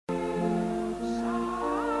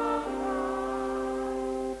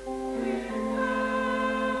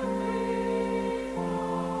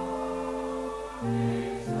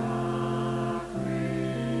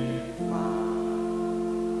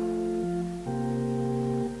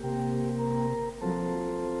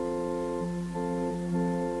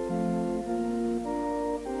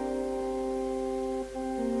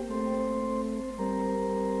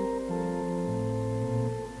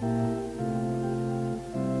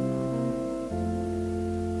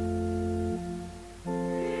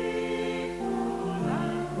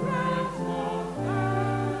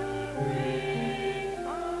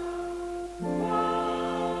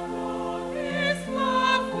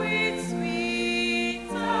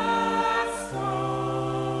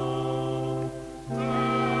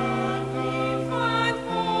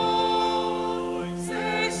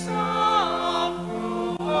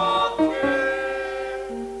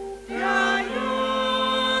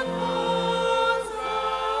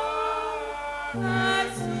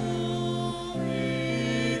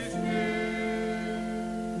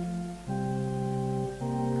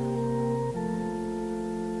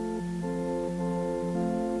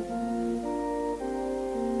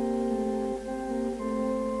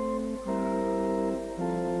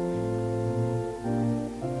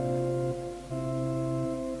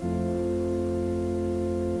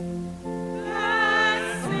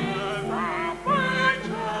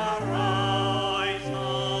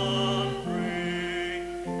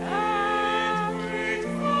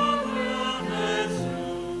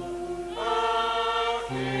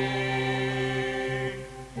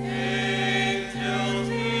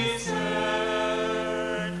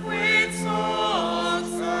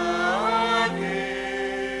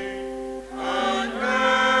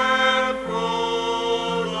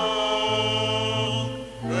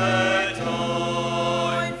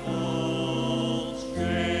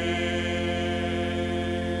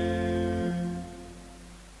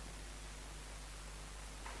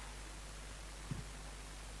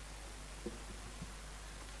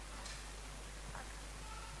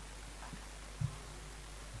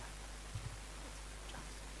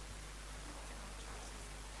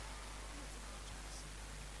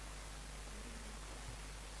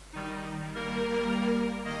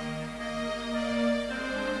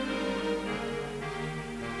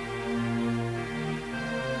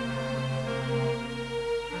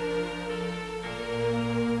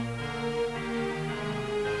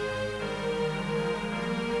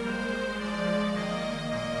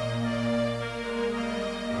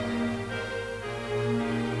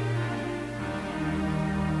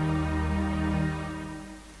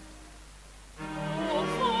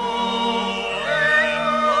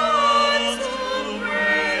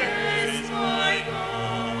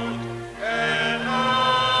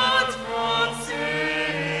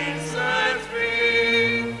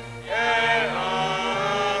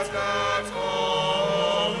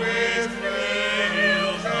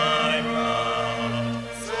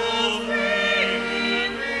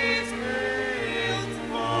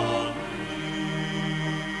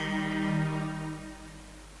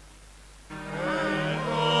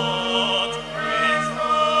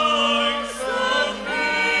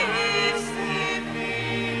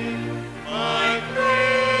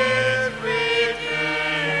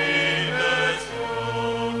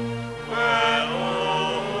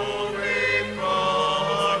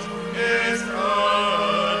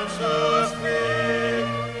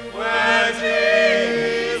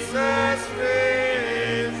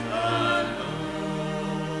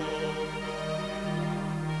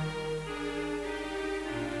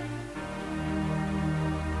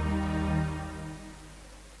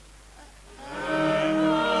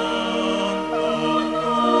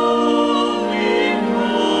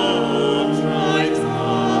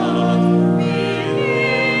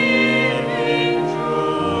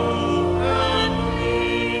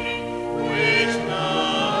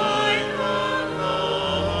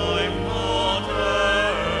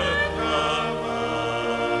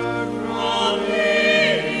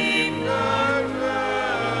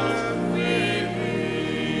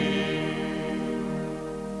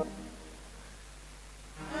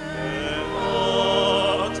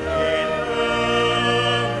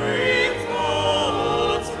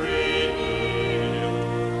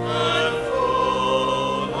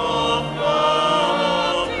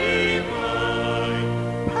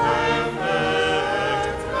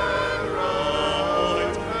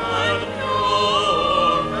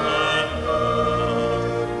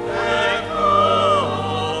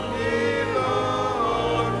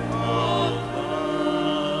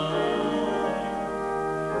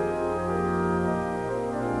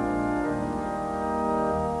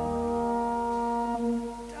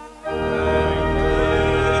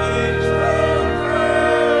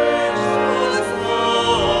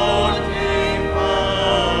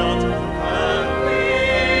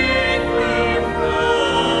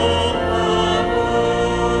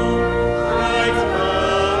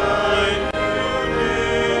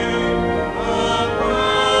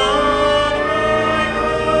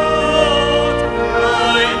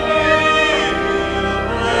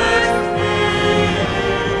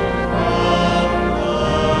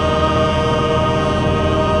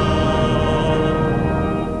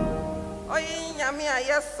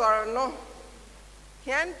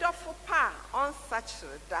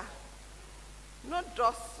No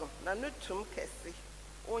dosso na no tum kesi.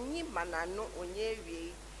 Onyi manano onye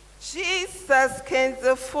wie. Jesus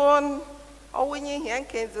kenzefon. Owinyi hian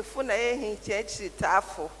kenzefon na ehin chechi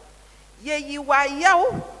tafo. Ye yi wa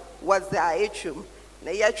yaw was a echum.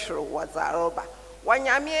 Na yetro was a roba.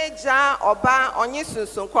 Wanyame Agya Ọba Onye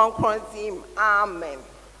Sunsun Kronkron Dim. Amen.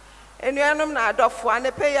 Enuanom na adọfo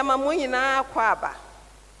anepe ya mamu nyinaa kwa aba.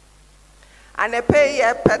 Anepe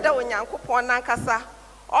ya peda Onyankopɔn nankasa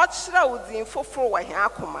ɔkyerɛ udin foforo wɔ hia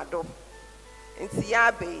akomado. Nti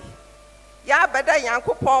ya be. Ya beda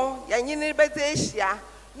Nyankopɔn ya nyini bede ahyia.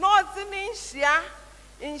 Na ɔdze ne nhyia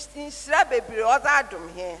nhyira bebree ɔdze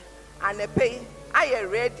adom he. Anepe aye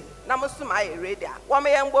ready. Na musum aye ready. Wa me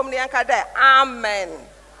yɛmbom ne yanka dɛ amen.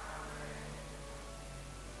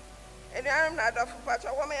 Enuanom na adɔfo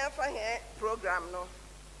pacho wa me yɛmfa he program no.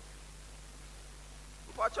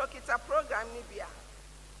 Pacho kita program ni bia.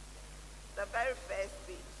 The very first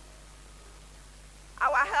page.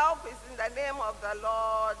 Our help is in the name of the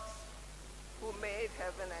Lord who made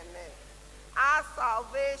heaven and earth. Our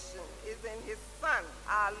salvation is in his Son,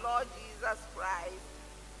 our Lord Jesus Christ,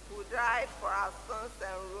 who died for our sins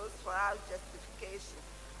and rose for our justification.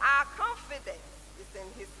 Our confidence is in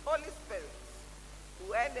his Holy Spirit,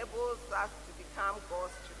 who enables us to become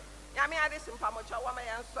God's children.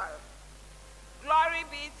 Glory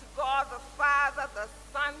be to God the Father, the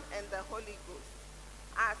Son, and the Holy Ghost,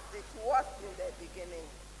 as it was in the beginning,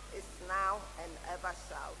 is now, and ever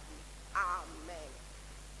shall be. Amen.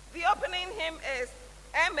 The opening hymn is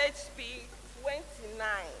MHP 29.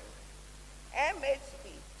 MHP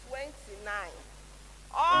 29.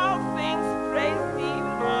 All things praise thee,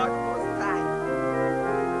 Lord Most High.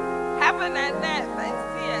 Heaven and earth and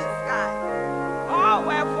sea and sky, all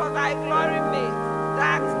were for thy glory made.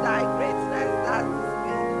 That thy greatness does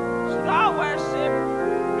display. Should all worship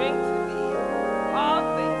bring to thee. All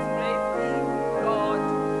things praise thee, Lord.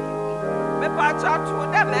 Me pacha to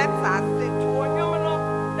the meta se to onyuno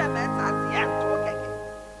the meta se to keke.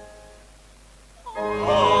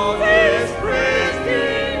 All things praise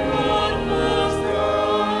thee, Lord Most High.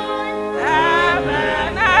 Heaven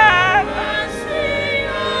and earth, sea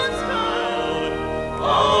and sky,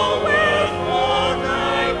 all were for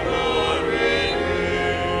thy glory.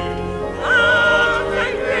 All thy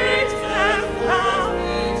greatness thou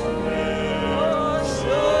didst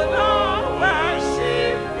should all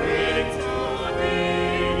worship bring to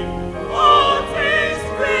thee. All things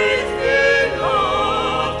praise thee,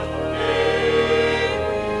 Lord.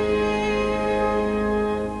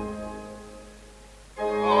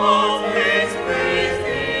 All things praise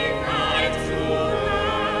thee, night to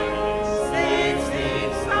night. Saints in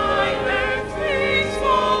silence, things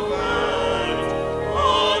of light.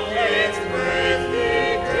 All things praise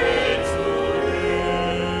thee, day to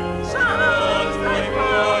day. Shadows thy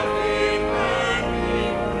glory and be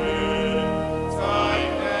praised.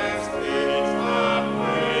 Timeless things are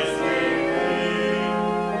praising thee.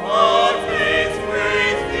 All things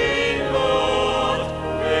praise thee, Lord.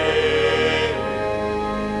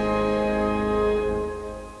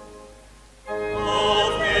 All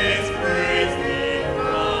things praise thee,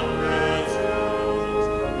 countless hosts,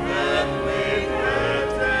 and with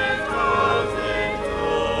hands 10,000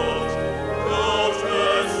 toes, rose the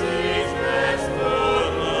ceaseless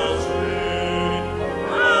toneless rain.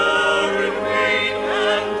 Now remain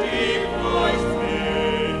and deep voice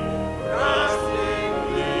made,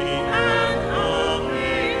 lastingly and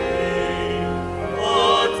humbly.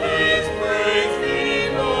 All things praise thee,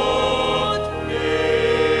 Lord.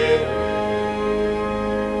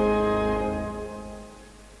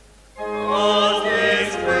 All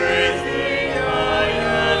things praise thee, high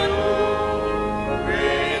and low,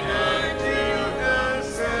 great and deep and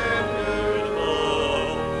sacred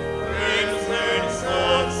low. Prince and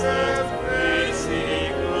sunset praise thee,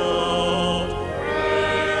 God.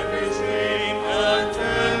 Every stream and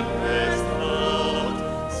tempest cloud,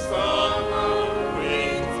 sun and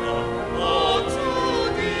winter, all to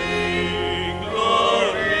thee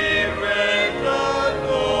glory render,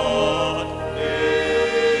 Lord.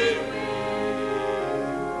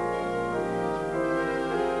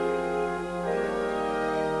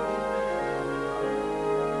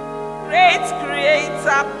 Great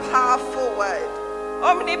Creator, powerful Word,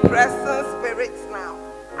 omnipresent Spirit now,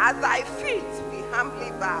 at thy feet we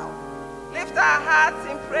humbly bow. Lift our hearts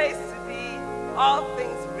in praise to thee, all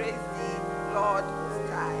things praise thee, Lord Most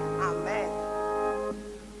High. Amen.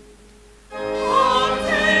 All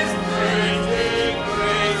things praise thee,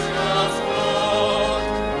 gracious Lord,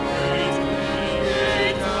 great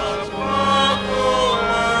Creator, powerful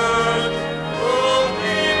Word,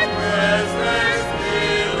 omnipresent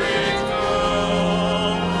Spirit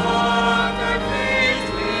come, at thy feet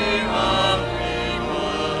we humbly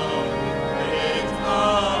bow. Lift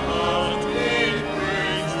our hearts in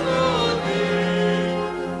praise to thee,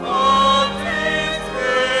 all things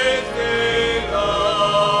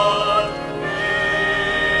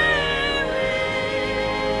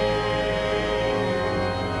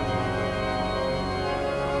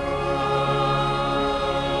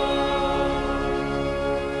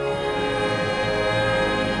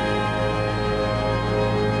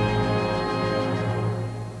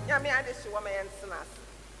nyame ade hye wɔ ma yɛntena ase.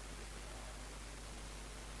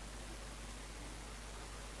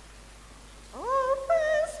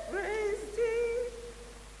 Always praise thee,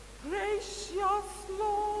 gracious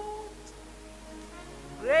Lord,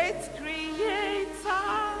 great Creator,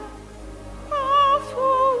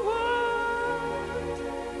 powerful Word,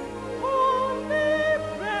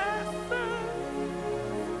 omnipresent,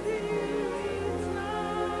 Spirit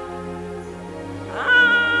now.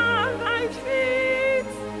 At thy feet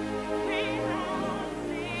we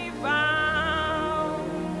humbly bow,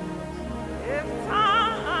 lift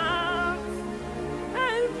our hearts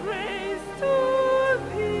and praise to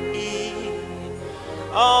thee.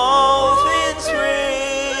 All things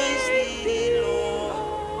praise thee,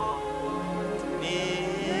 Lord.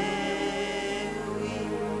 May we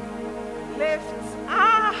Lift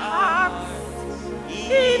our hearts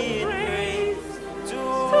in praise to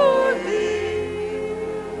to thee. thee.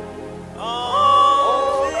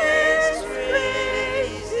 All things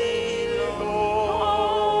praise thee,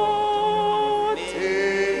 Lord.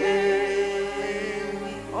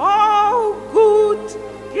 All good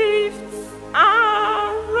gifts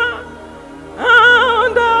around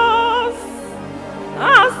us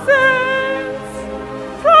are sent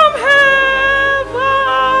from heaven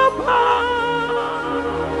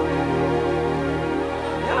above.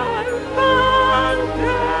 And thank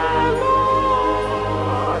the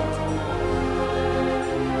Lord.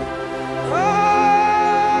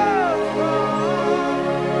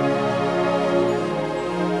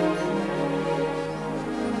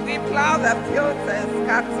 We plow the fields and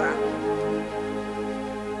scatter.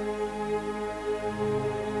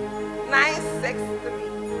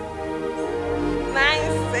 963.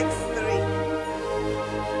 963.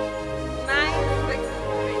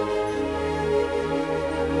 963.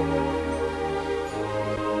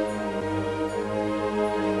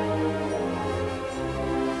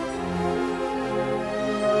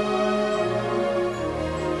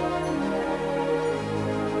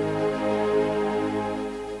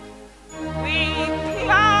 We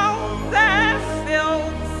plow the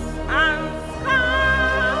fields and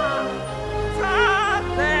scatter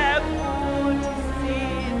the good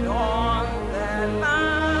seed on the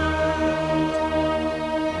land.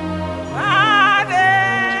 But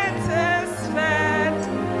it is fed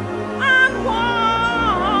and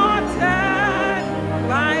watered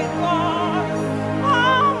by God's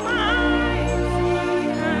almighty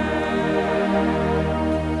hand.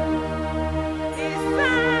 He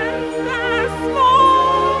sends the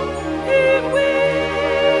snow in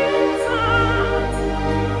winter,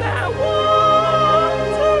 the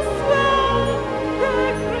warmth to swell the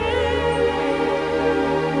grain,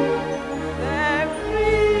 the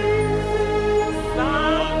breezes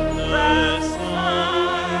and the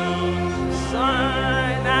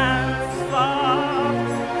sunshine and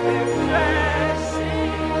soft,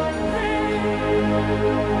 refreshing rain.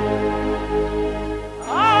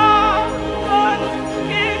 All good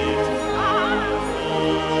gifts are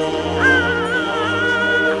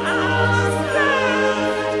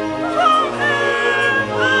sent from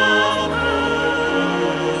heaven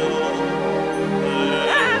above.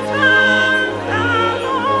 Let's thank the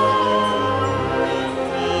Lord.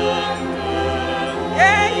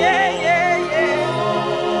 Yeah, yeah, yeah, yeah.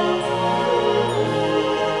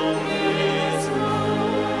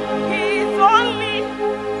 He's only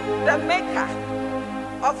the maker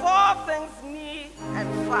of all things near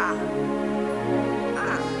and far.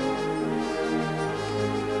 Ah.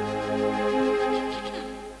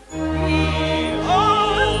 He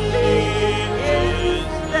only is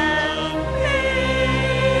the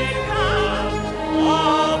maker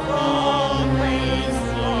of all things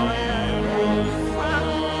near and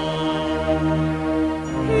far.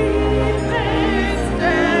 He makes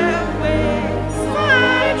the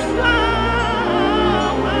wayside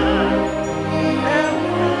flower and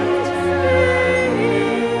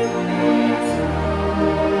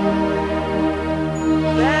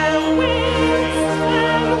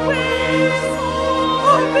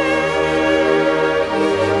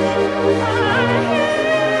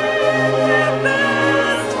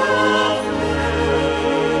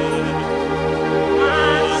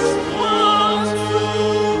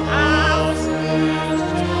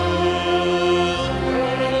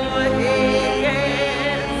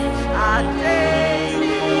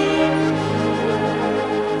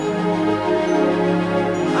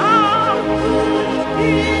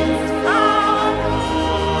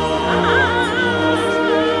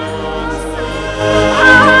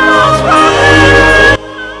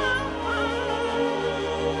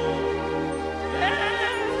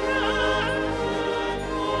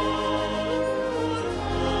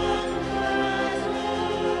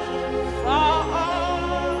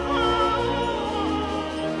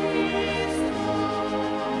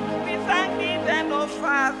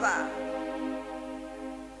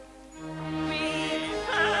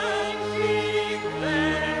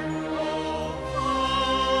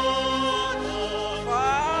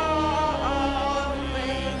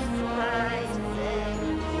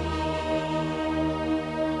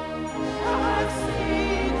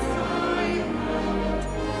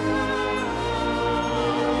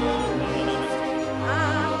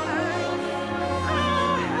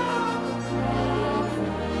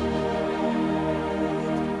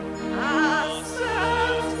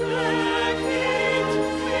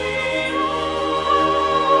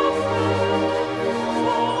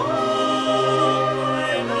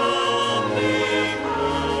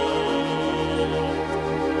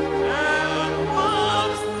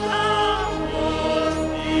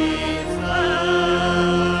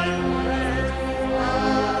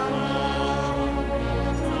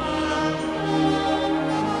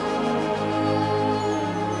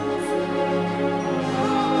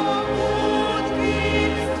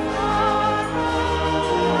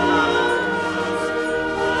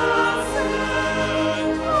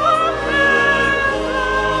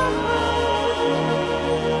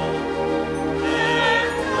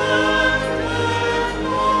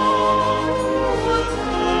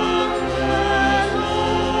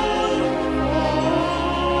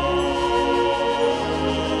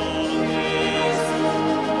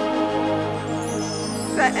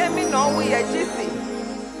yɛgye di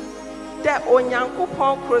dɛ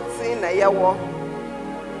onyankopɔn kroti na yɛwɔ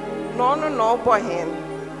na ɔno na ɔbɔ hɛn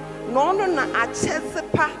na ɔno na akyɛse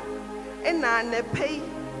pa ɛna anɛpɛ yi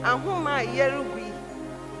ahoma a yɛregui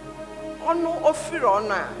ɔno ofiri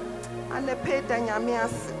ɔno a anɛpɛ yi da nyame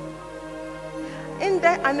ase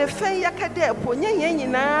ndɛ anɛpɛ yi yɛka dɛ po nyɛ yɛn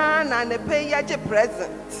nyinaa na anɛpɛ yi yɛgye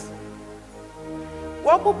present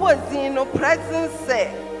wɔbobɔ zin no present sɛ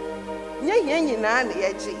nyɛ yɛn nyinaa na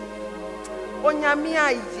yɛgye onyame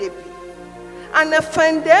ayɛ bi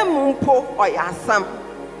anɛfɛndɛ mu mpo ɔyɛ asam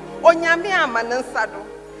onyame ama ne nsa do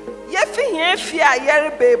yɛfi hɛn fi a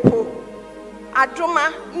yɛreba po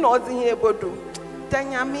adoma na ɔdze hɛn bodo da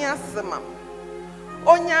nyame asema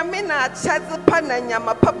onyame na akyɛdze pa na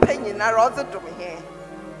nyama papa nyinara ɔdze dom hɛn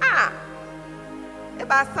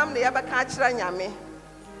eba asam na yɛbɛka akyerɛ nyame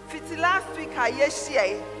fiti last week a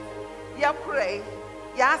yɛhyia yɛkorɛ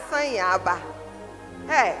yɛasan yɛaba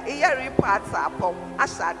iyɛ report apɔ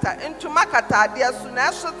ahyɛ ntoma kataadeɛ so na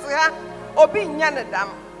ɛhwete ha obi nya ne dam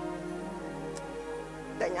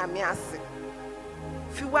da nyame ase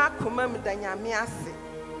fi wakoma mu da nyame ase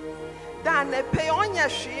da na pɛ ɔnyɛ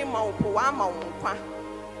hwee ma wo po wama wo nkwa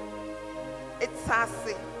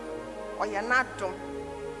etsase ɔyɛ n'adom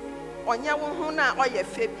ɔnyɛ wo ho na ɔyɛ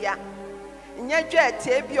fɛ bia nyɛ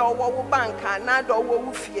dwɛte bi ɔwɔ wo banka na da ɔwɔ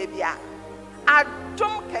wo fie bia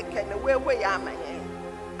adom kɛkɛ na wewe ya amanye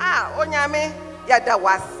onyame yada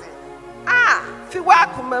wase fi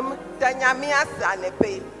wakoma mu da nyame ase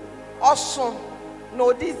anɛpɛ ɔso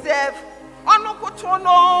no deserve ɔno koto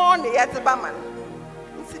no ne yɛdze ba man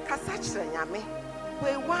nti kasa kyerɛ nyame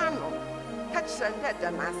wewa no ka kyerɛ ndɛ da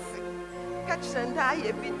n'ase ka kyerɛ ndɛ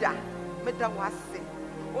ayɛ bi da meda wase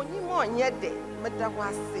onyim ɔnyɛ dɛ meda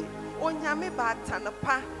wase onyame baata no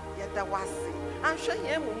pa yɛda wase anhwɛ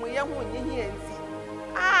yɛn mumu yɛn ho nyihia nti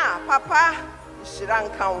papa nhyira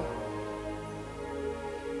nka wo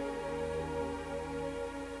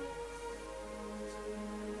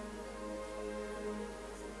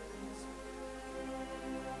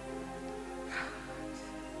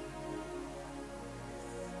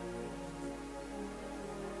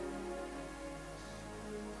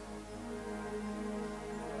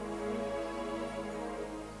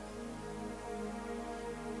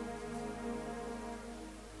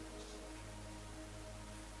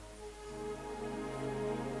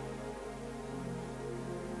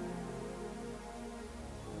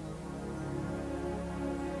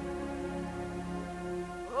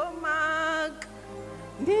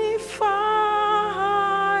Magnify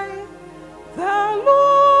the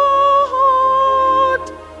Lord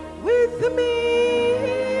with me,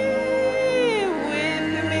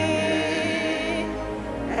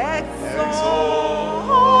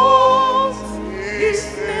 exalt His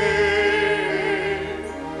name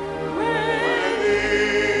when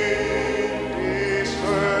His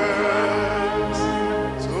friends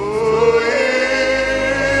to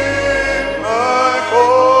Him my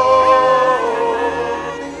hope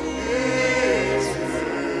is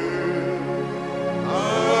true. I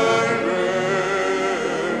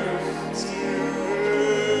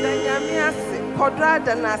rescue. da nyame ase kodra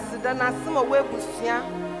da nase ma webusia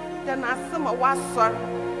da nase ma wasor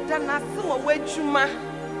da nase ma wejuma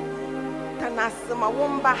da nase ma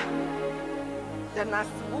womba da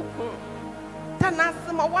nase wuku da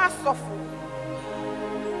nase ma wasofo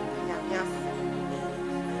nyame ase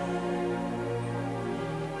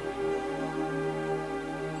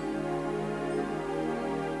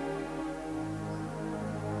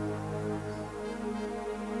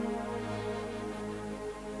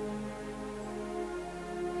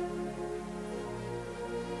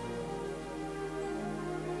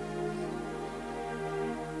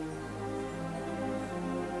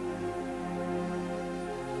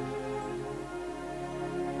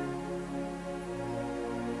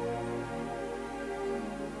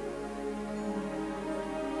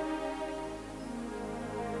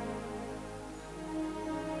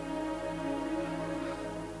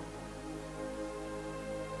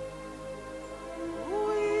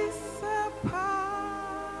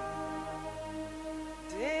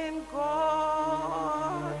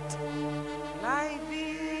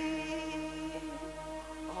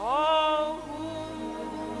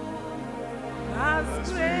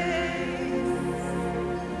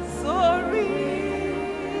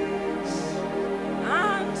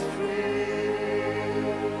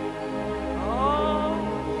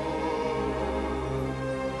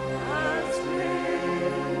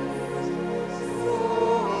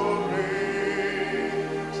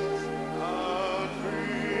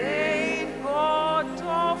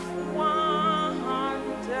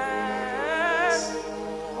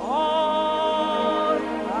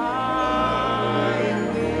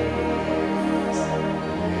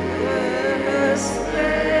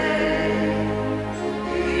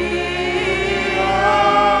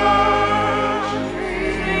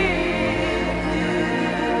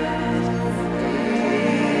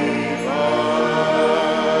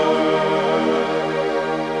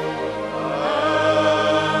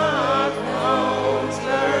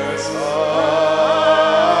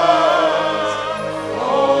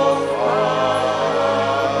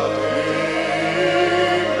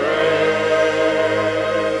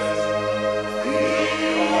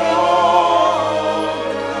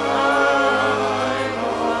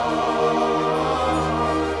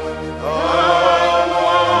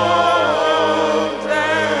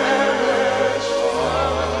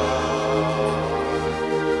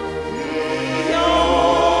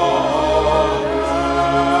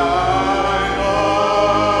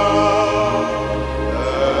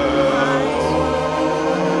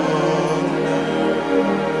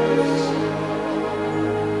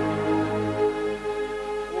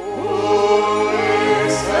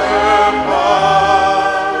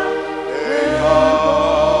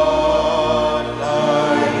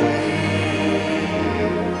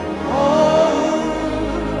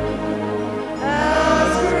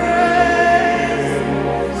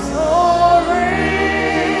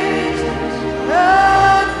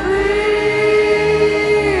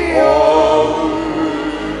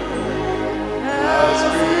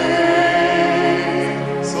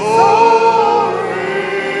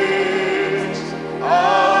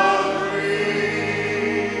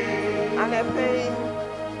Anepe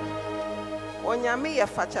Onyame ye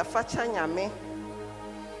facha nyame.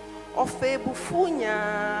 Ofe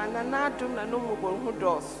bufunya na nadum na no mubonhu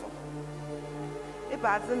doso.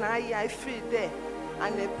 Ebaze na ayi free there.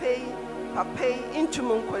 Anepe papai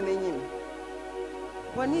intum nkwanenyim.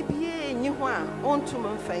 Wani bie nyi ho a ontum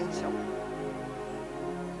mfankyem.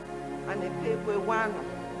 Anepe bwe wano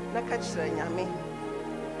na ka kire nyame.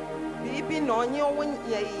 Bibi na onye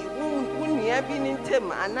wunua bi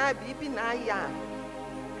ntem ana bibi na aya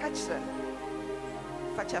ka kire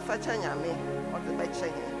facha nyame ode ba kire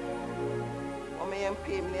he. O me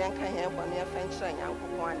yempem ne anka he bone afankyere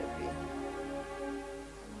nyankopon anepe.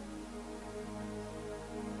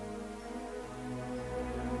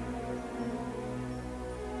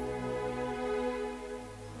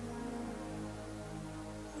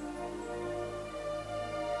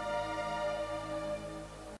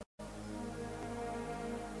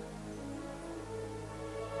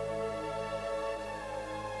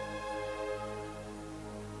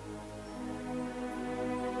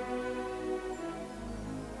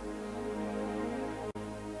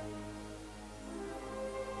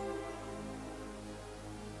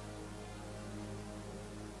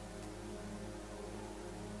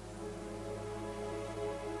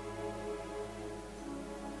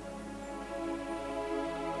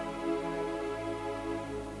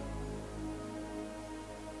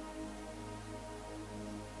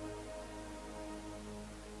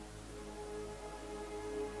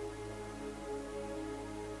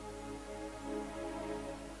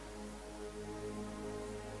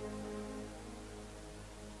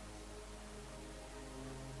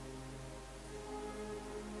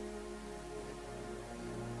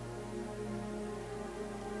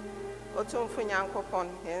 Otumfu nyankopon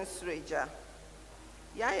hensureja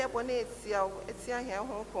ya ye bone etia he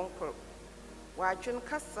ho konkoro wa adwen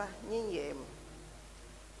kasa nyenyem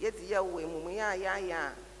yedi ya we mumu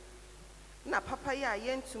ya na papa ya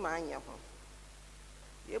yentum anya ho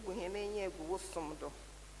ye bu he na enye egu wosom do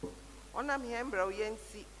onam he mbra wo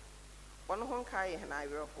yenti ono ho nka ye na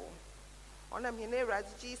awerho onam he na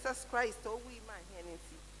Ewurade Jesus Christ o wi ma he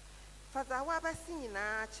nti faza wa basi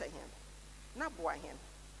nyina ache he na boa he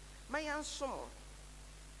Mayan sumo,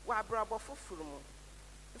 wa brabo fufurumu.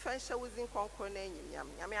 If I shall within concord name,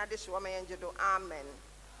 Yami Adish woman do amen.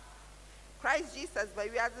 Christ Jesus by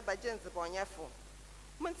Yazi by Jens upon Yafu.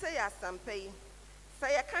 Munsay asampay,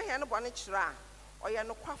 say I can't hand one chra, or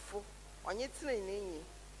yano quafu, on your tinny,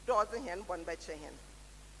 doors and hand one by chahin.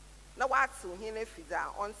 No what's who he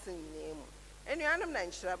nefiza on sin name. Any animal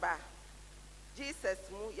shraba. Jesus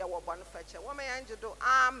mu ya wa bonfetcher, woman angel do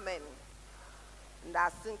amen.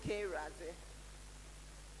 Ndasinke raze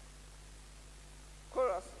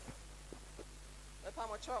chorus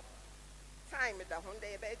papa chop time da honda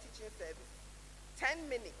e be teaching service 10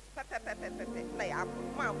 minutes pepe na ya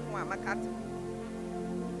fu amakata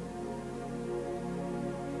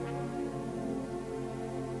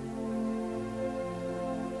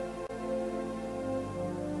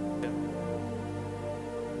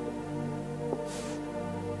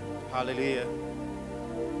Hallelujah.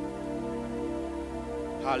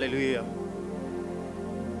 Hallelujah.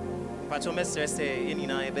 Pacho mestre say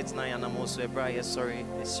inina ebetina ya namoso ebra ye sorry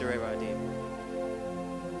esire rade.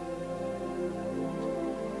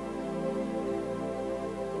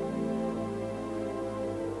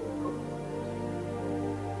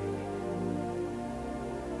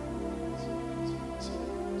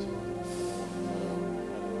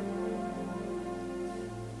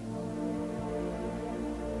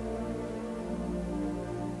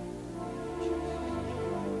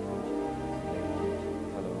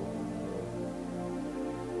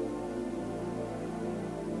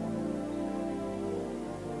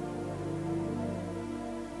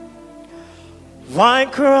 Why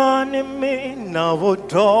crying me now? What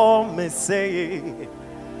do me say?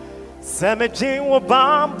 Samejin wa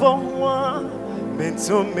bambo wa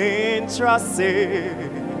minto min trase.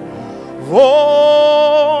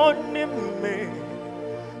 Wo ni me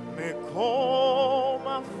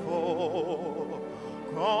koma fo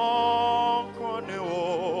kon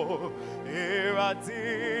o iradi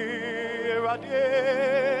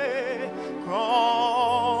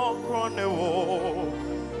kon o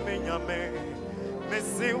minyame.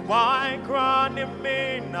 Missy why crying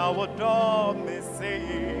me now? What do me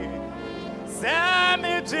say?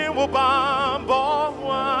 Sammy Jim Wabambo,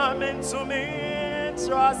 woman to me,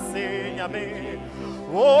 trusting me.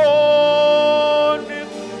 Oh, me,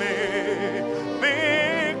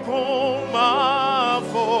 come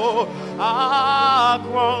for a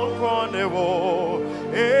grown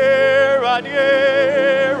radie,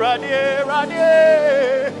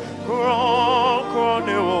 grown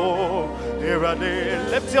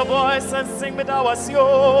Lift your voice and sing with us,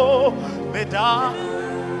 yo. Meda.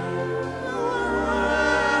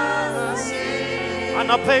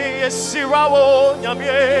 Anape Shirawo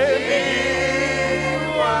Nyamye.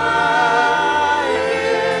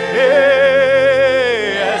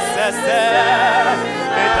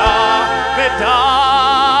 Meda.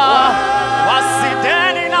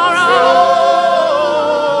 Wasideni Nara.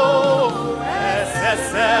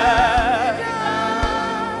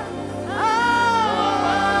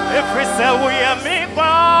 If we say we are me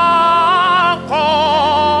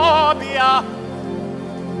Kobia,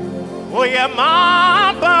 we are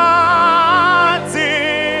Mamba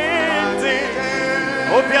Tindi,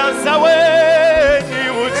 Obian Sawe,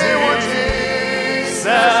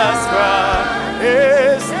 Jesus Christ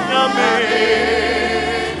is Yami,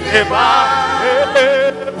 Eba,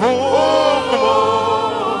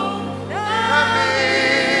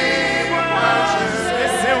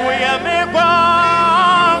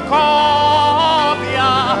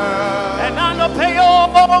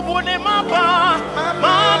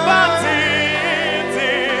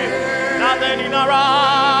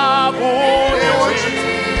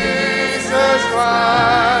 Jesus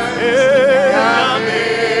Christ.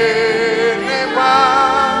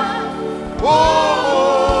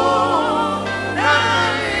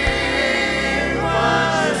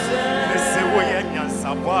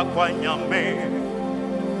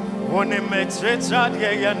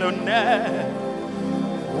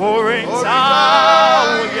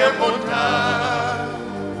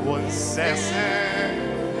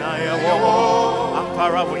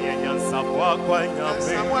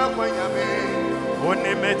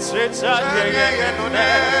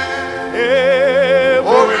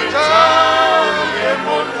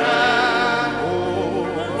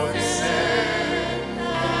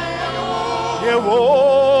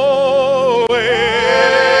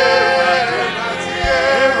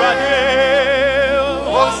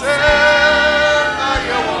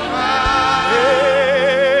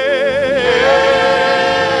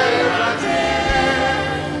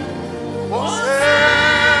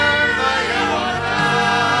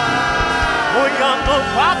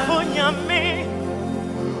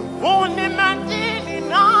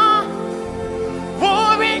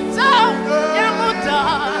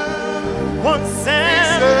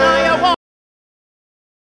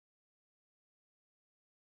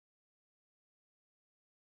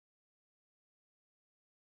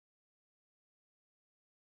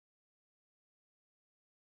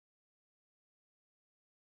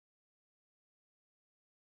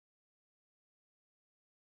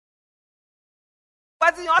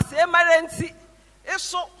 But you say Marensi is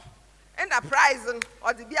so enterprise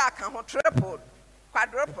or the beer can triple,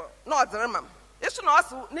 quadruple, not the remam. It's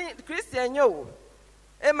not need Christian yo,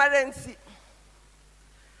 Emergency.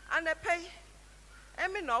 And they pay. I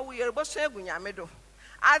mean, no, we are both Yamedo.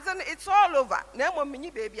 As in, it's all over. No mini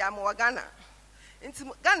baby, I'm a Ghana.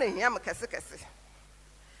 Into Ghana, Yamakasi.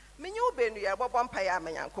 Minu Benny, a bob umpire, my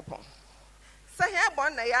young coupon. Say here,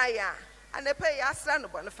 bon, and they pay your son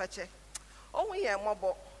of Boniface. Oh, we are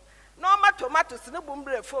mobile. No matter tomatoes in the boom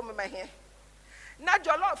bread for my hair. Not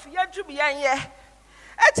your love, yet to be young, yeah.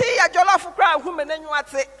 I tell you, your love for crowd woman, and you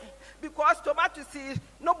want it because tomatoes see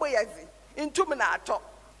no boy in 2 minutes.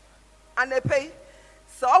 And they pay.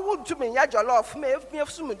 So I would to me, your love, may have me of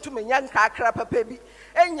swimming to me, young car crap, baby.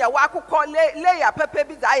 And your walk call lay up a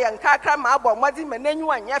baby, I and car cram out, but Muddy, my name,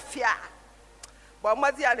 one, yeah, fear. But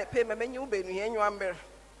Muddy, I pay my menu, baby, and you amber.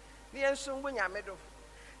 The end soon when you're middle.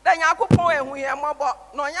 Then you could point we are mobile,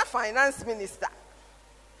 no, your finance minister.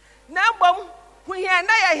 Now, bum, we are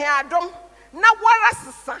not here, don't. Now, what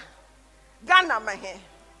is son? Ghana, my hair.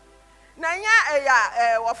 Now,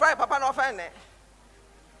 yeah, or Fry Papa no Fane.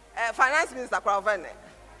 Finance minister Crovene.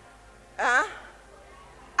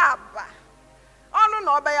 Abba. Oh,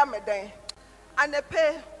 no, by a meday. And they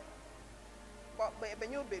pay. But baby,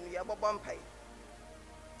 you been your bobon pay.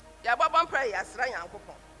 Your bobon pay, yes, Ryan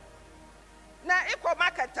coupon. Now, equal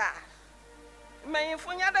marketer. May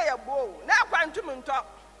Funya day a bow. Now, quantum talk.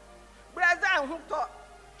 Brazil who talk.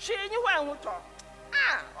 She knew one who talk.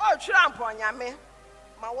 Oh, tramp on ya me.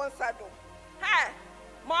 My one saddle. Hey,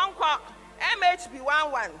 Monqua,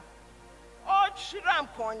 MHB11. Oh,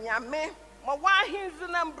 tramp on ya me. My one his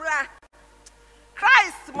number.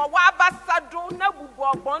 Christ, my waba saddle, no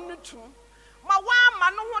bonnetu. My one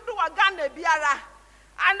man who do a gun a biara.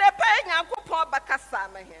 And the paying Uncle Paul Bacassa,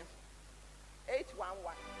 my hand.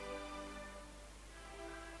 811.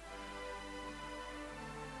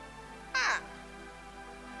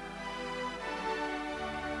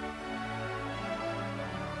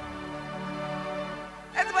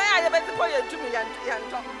 It's why I have mpo ye tumi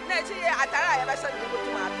yanto na echi ye atara ya ba sha ni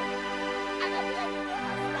botum ato ana bia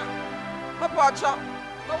papa ocho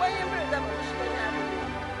no when you bring them to nyame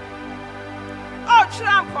oh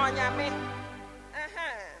tramp on nyame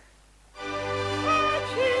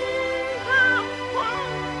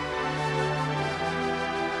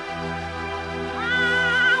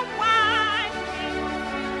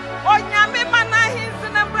Onyame mana hinzi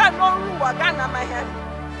na bra no ruwa gana mahen.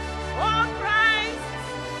 Oh Christ,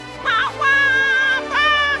 ma wa ba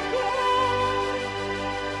ku.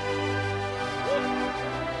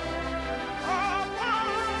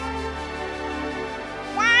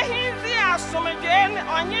 Wa hinzi asomdwen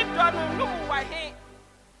onye donu num wa he.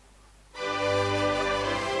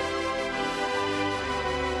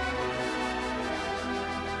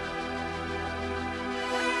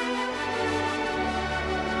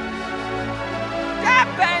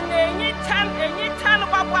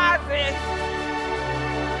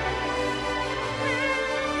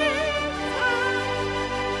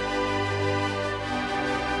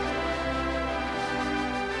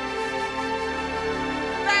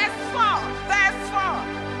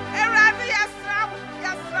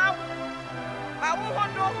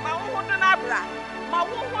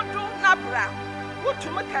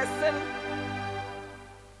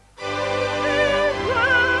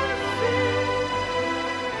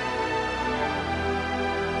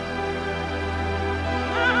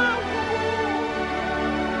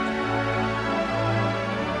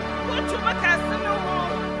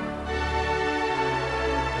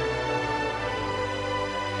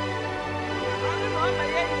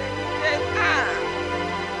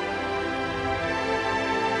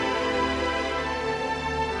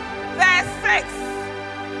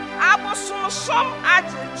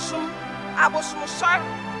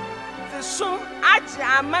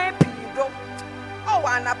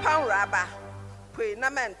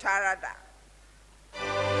 Tarada.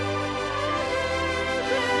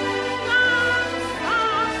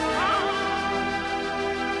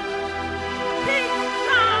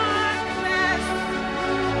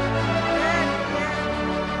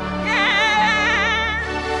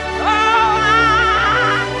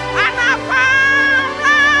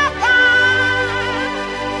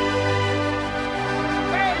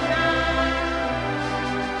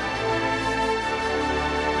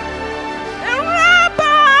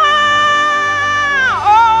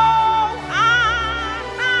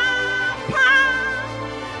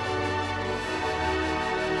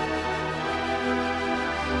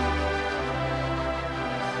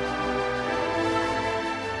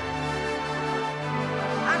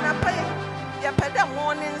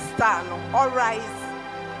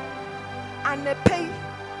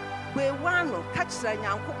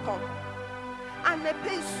 Nyankopon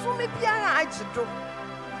anepe sumi biara agido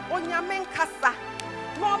onyame nkasa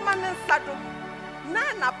no man nsado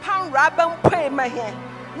na pan raba mpoe mahe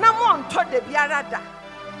na monto de biara da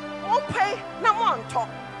ompe na monto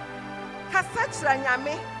kasa kira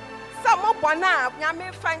nyame samo bona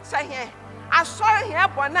nyame fancha he asore he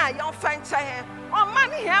bona yon fancha he o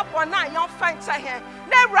man he bona yon fancha he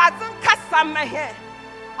na razin kasa mahe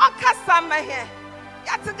o kasa mahe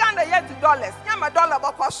Yatiganda $80. Nyama dollar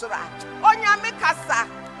bokosura. Onyame kasa.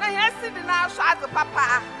 Na yesi di na so az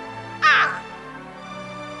papa. Ah.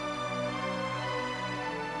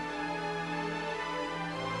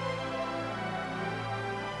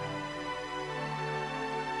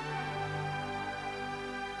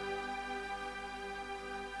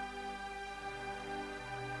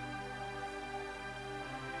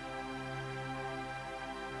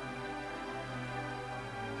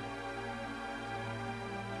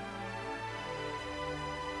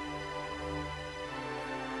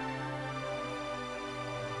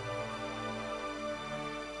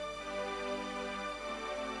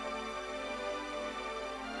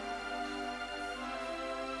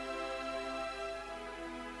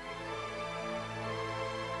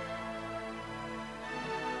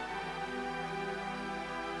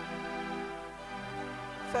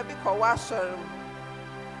 Fabi ko washorum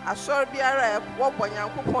ashor biara wo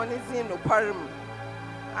bonyankopon ne zin no kwarum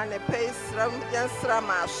ane peisram yansra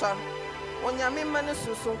ma ashor onyame mane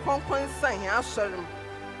susun konkon san ya ashorum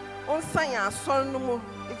on san ya ashor no mu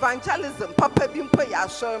evangelism papa bi mpo ya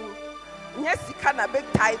ashor nya sika na big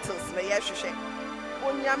titles na ya hwehwe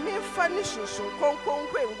onyame fa ne susun konkon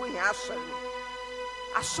kwengu ya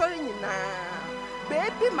ashor nyina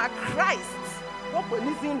baby ma Christ wo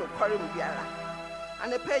boni zin no kwarum biara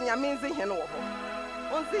ane pe nyame nzi hene wo ho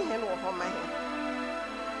onzi hene wo ho ma he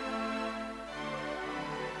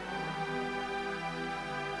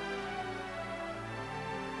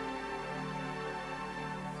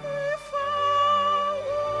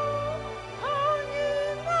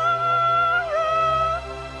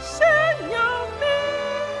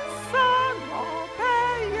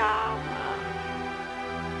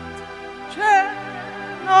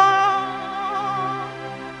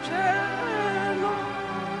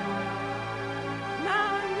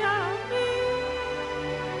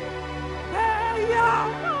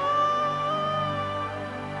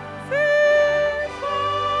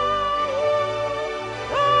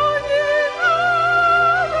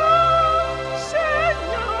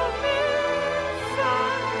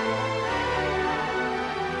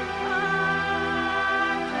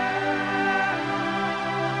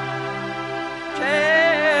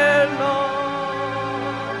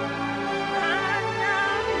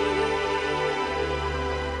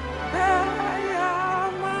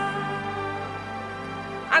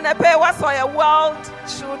And I pay what's for a World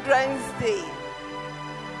Children's Day.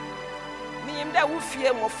 Me that will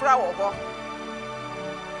fear Mofra over.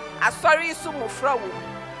 A sorry, so Mofra.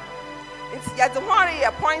 It's yet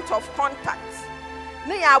a point of contact.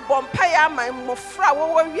 Near Bompaya, my Mofra,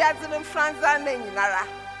 where we are in France and in Nara.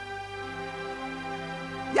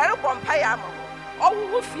 Yaro Bompaya, oh,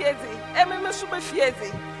 who fears it, Emma Super fears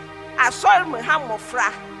it. I saw me ham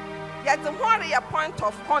Mofra. Yet the a point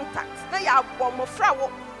of contact. Now you are Bomofra,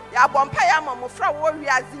 you are Bompaya, Mofra, where we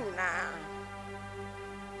are in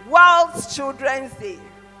World Children's Day.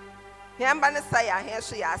 Hambana say, I hear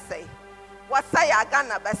she say. What say I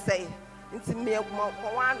gonna be say? Into me,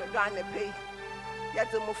 one down the pay.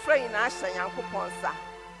 Yet the Mofra in Asha Yanko Ponsa.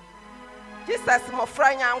 Just as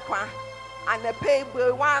Mofra Yankwa and the pay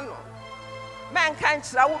boy one. Man can't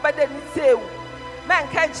travel better than say. Man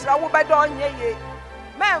can't travel better on ye.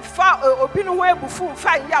 Man fought a opinion where before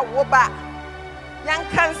find ya woba. Yan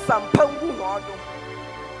can some pangu model.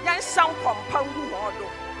 Yan sound compangu model.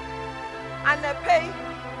 And the pay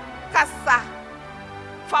Cassa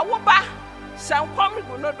for woba. Some come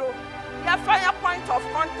gunodo. Ya fire point of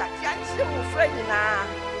contact. Yan simu friend na.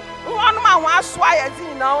 One man was why as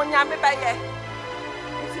you know, Yammy Baye.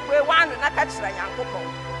 It's where one and I catch the young couple.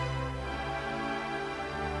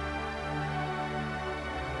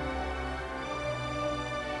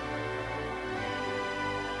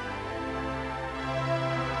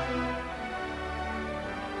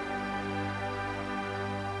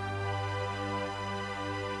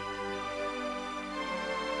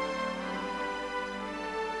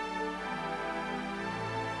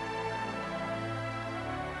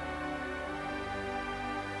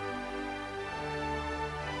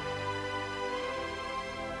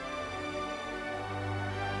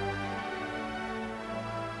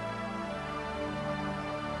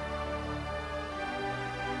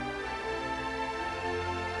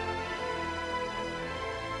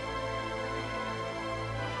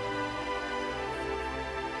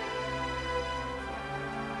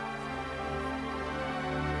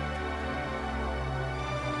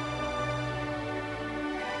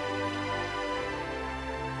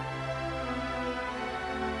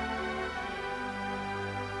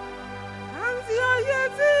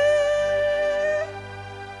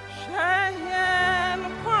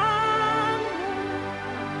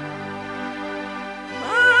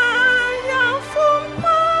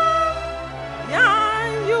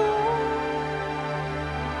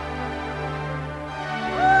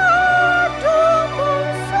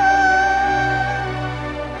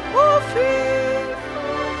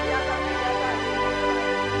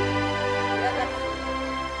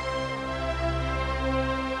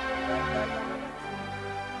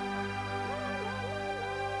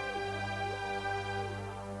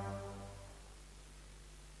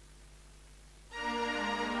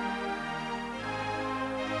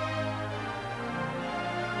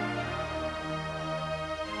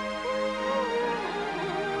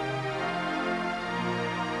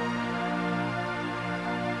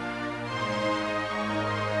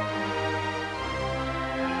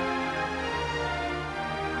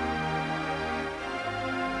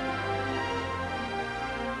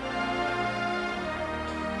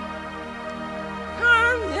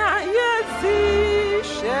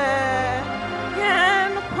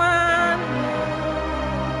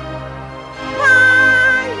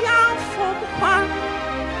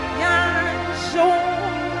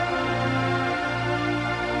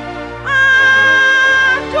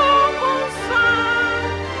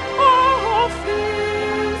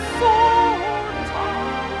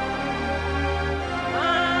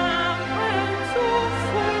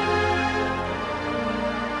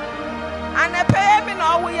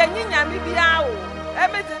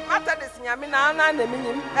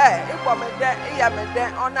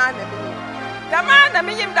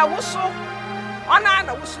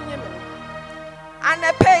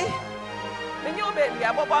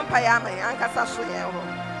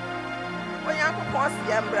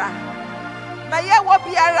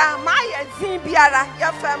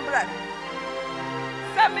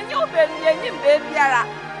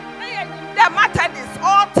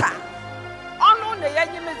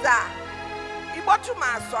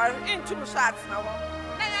 Into the shots now.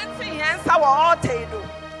 They ain't our all table.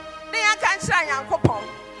 They can't shine young coupon.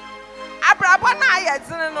 Abrabona, yes,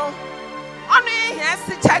 no. Only yes,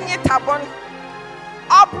 the Chanya Tabon.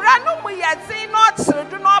 Obrano, we had seen not so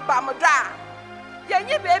do not Bamadra.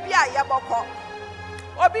 Yanny baby, I yaboko.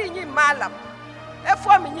 Or being in Malam. A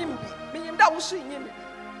form in Yimby, meaning that was seeing him.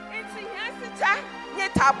 It's yes, the Chanya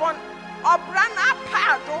Tabon. Obrana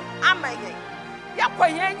Pado, Amaye. Yapa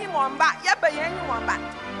Yanny Wamba, Yapa Yanny Wamba.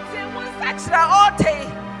 Say one extra all day.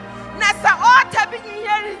 Nessa altar being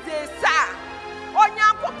here is a sa.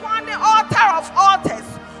 Onyankopon the altar of altars.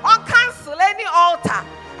 On cancel any altar.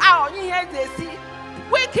 On here they see.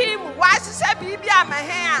 Wake him, why should be a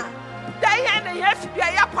man? They had a yes to be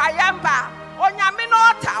a payamba. Onyamin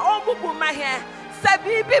altar, on bubu my hair.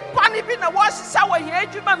 Sabibi Bonnie been a wash shower here,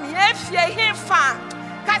 you mammy, if you hear fan.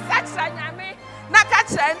 Cassatra Yami,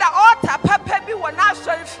 Nakatra and the altar, Papa be one now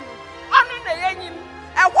show you. On the yenim,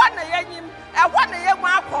 and one a yenim, and one a young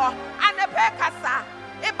marco, and a pecassa.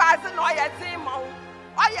 It buys no yazimo,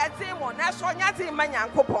 or yazimo, national yaziman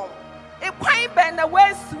yankopon. It quite been a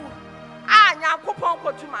way soon. Ah, yankopon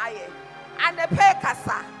go to my and the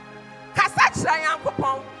pecassa. Cassatra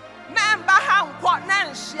yankopon. Member how got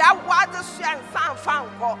Nancy, I was a shan san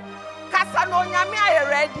fanco. Cassano Yamia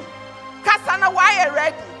ready. Cassana wire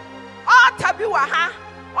ready. Altar be waha.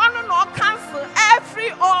 On no cancel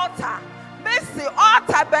every altar. Missy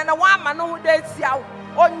altar ben a woman who dates you.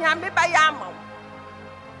 On Yami Bayamo.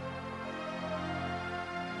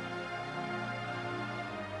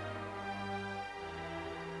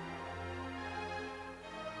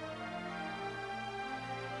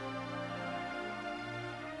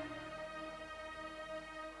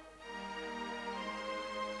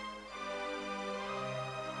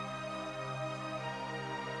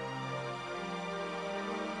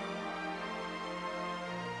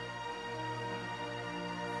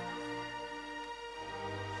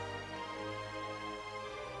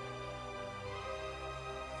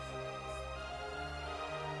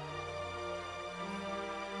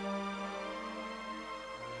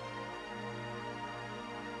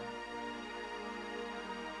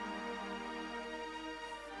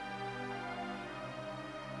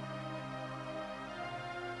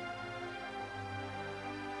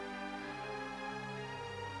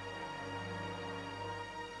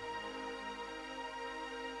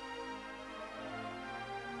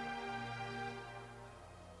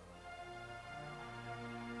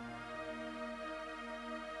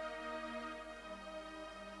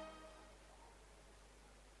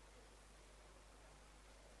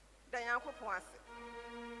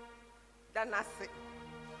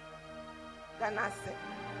 Danase.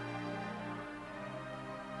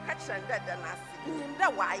 Catch and danase. In the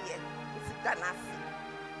wire, it's danase.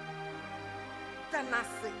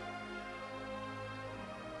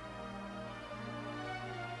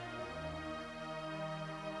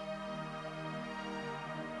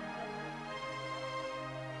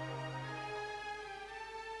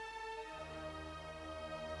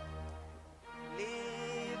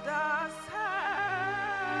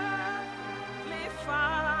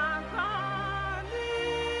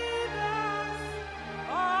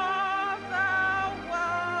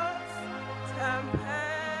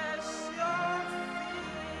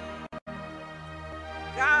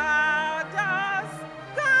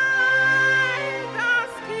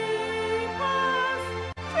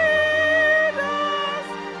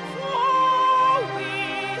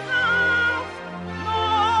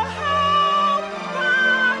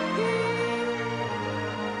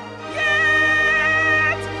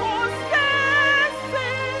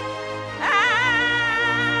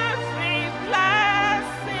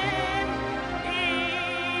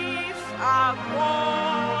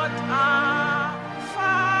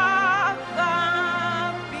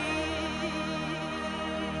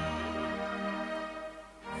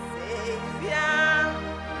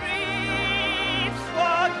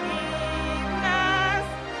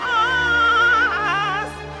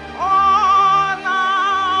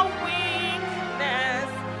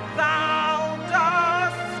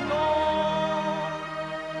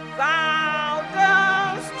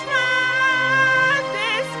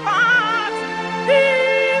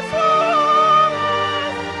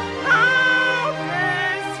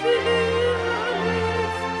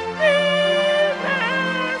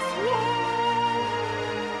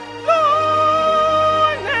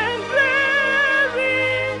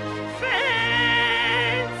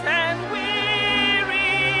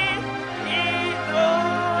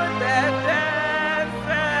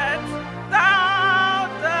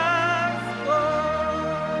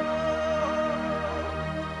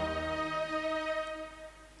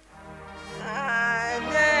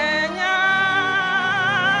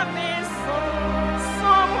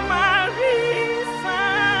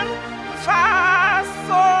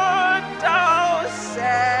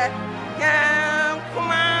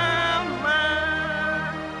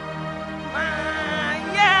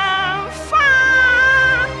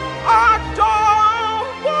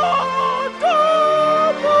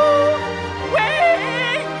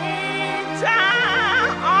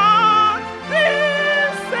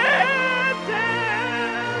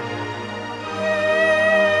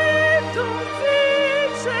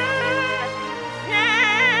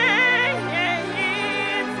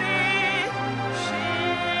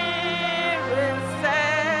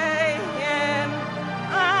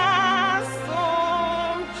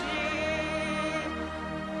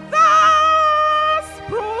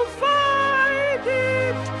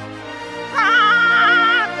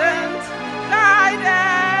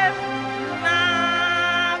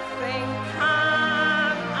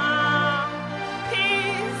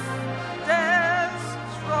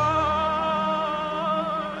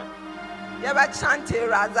 Chante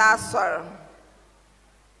Raza Sor.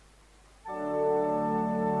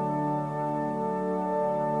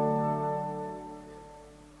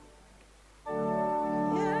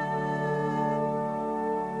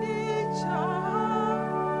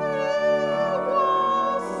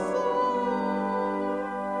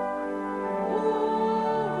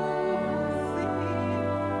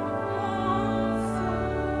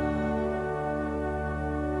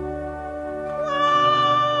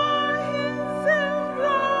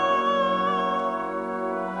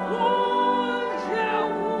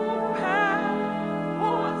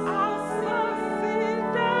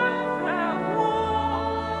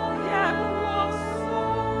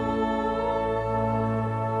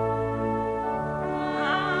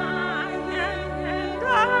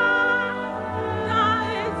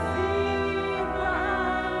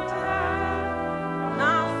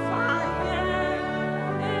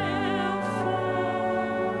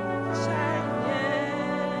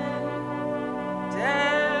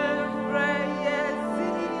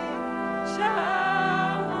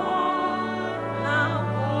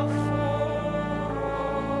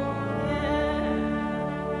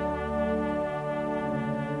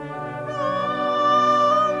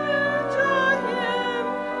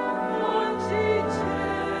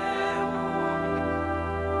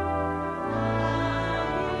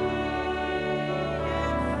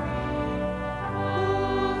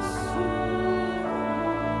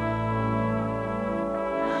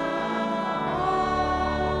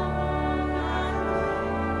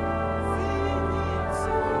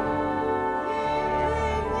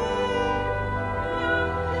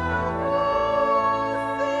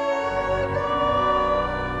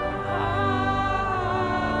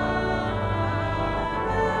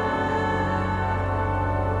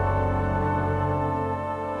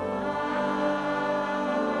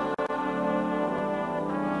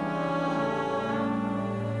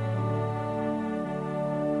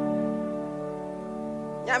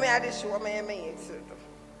 Yami Adish woman may exit.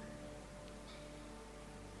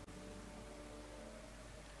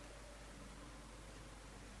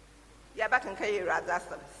 Yabak and Kay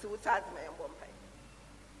Razasam, suicide my own pay.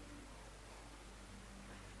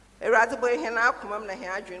 A Razaboy Hena Kumam na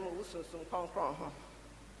hair dream Wusun Concron.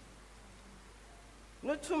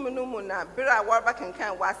 No 2 minumuna, Bira Warback and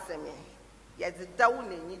Can Wassemi, yet the down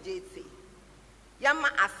in Yjt. Yama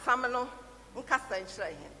Asamano, Uncassa and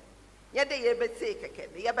Shrahan. Yet they ever take a kid,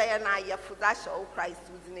 the Yabayana Yafudasha, O Christ,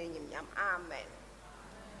 whose name Yam. Amen.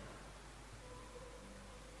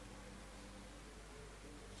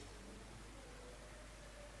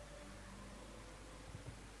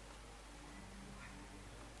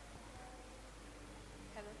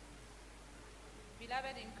 Hello.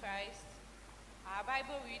 Beloved in Christ, our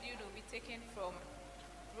Bible reading will be taken from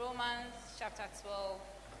Romans chapter 12,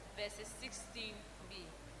 verses 16b.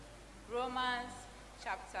 Romans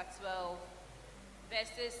chapter 12,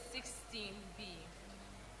 verses 16b.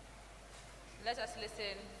 Let us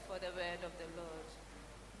listen for the word of the Lord.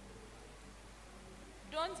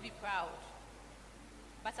 Don't be proud,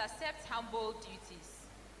 but accept humble duties.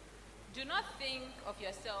 Do not think of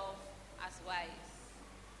yourself as wise.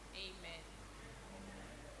 Amen.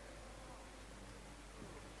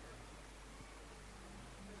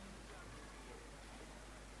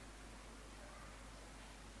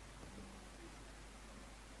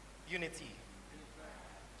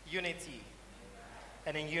 Unity.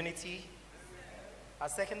 And in unity, our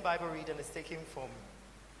second Bible reading is taken from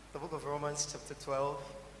the book of Romans chapter 12,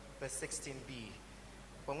 verse 16b.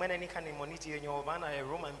 When any kind of money in your van, a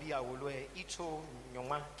Roman be a will icho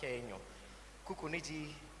nyoma kenyo.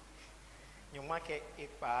 Kukuniji nyomake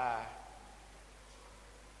epa.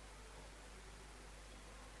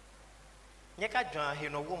 Nyeka John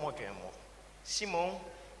hino womo demo. Simon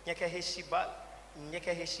nyeka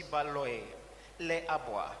heshiba loe le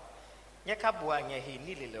abwa. Nyeka bua nyehi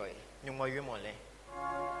nili loe nyumo yumole.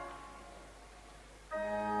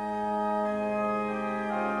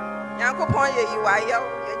 Yanko Ponya, you are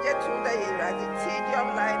you get to the era, the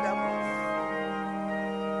tedium line of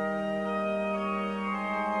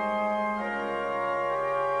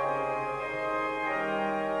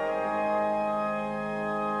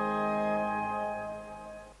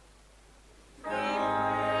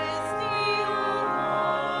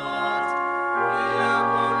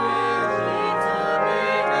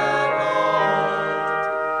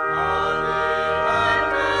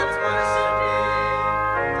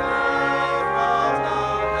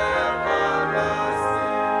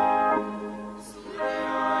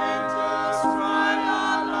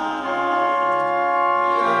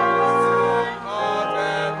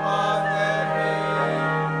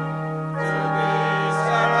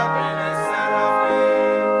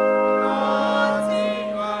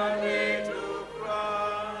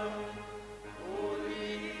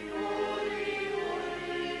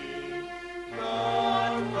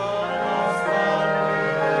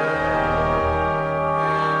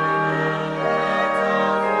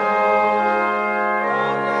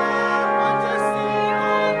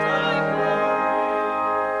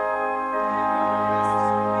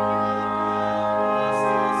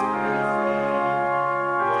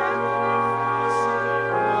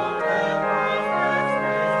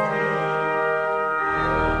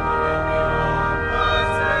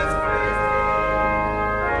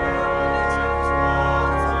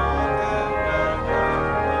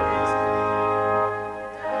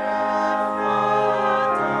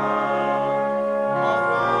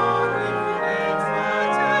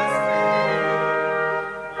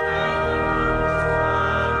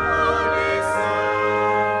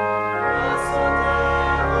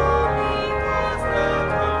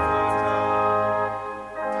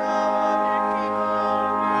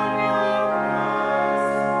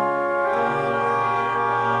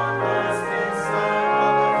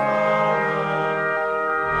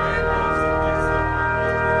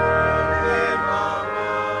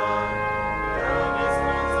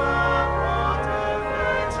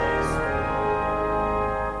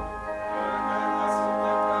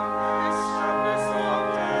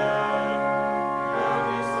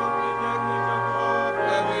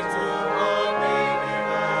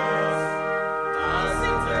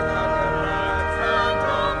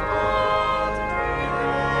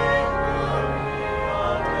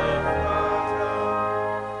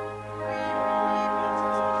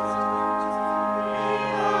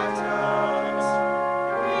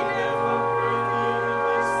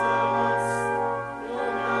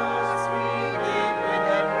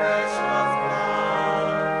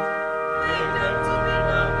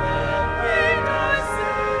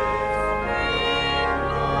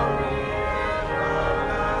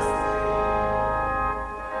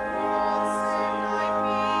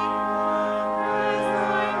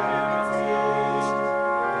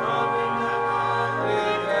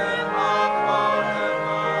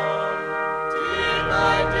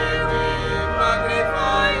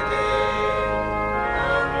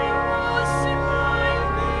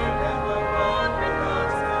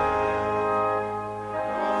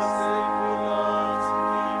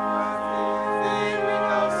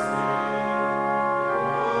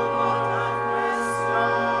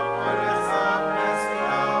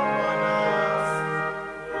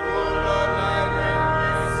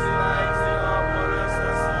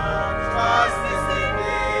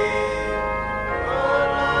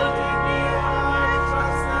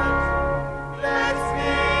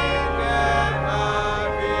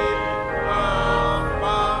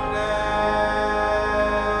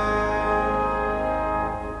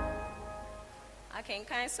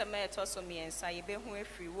so miensa yebehu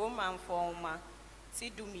efiri Roman forma ti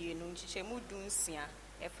dumienu nchichemu dunsia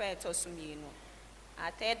efa eto so mienu.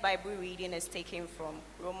 Our third Bible reading is taken from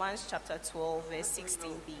Romans chapter 12 verse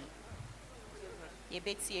 16b.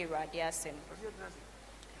 Yebeti Awurade asem.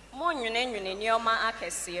 Mo nwene nioma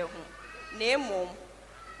akese hu na emom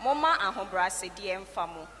moma ahobrase die mfa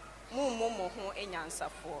mo mo ho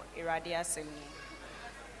enyansafo Awurade asem ni.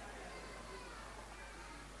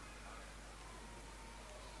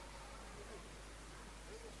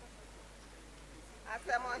 Our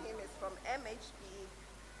sermon hymn is from MHB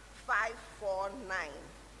 549.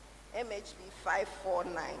 MHB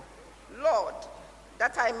 549. Lord,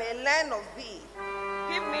 that I may learn of thee,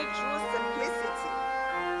 give me true simplicity.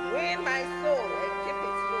 Win my soul and keep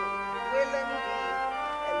it low, willing thee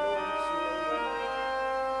alone to know.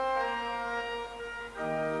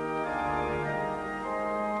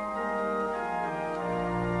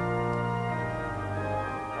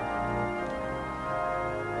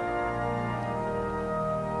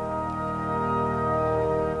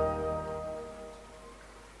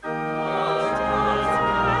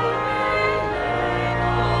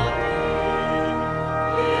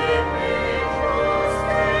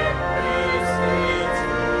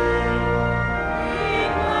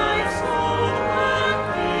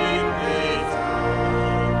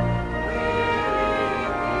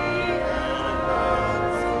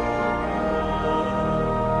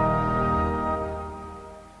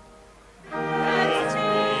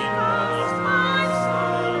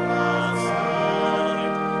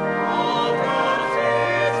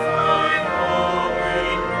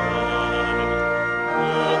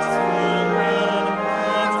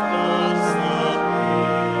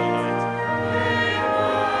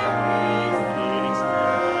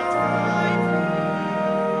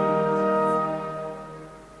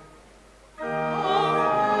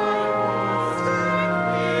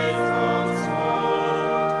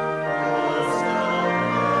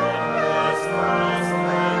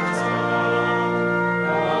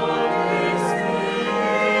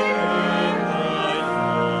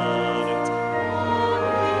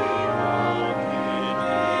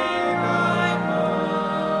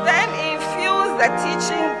 The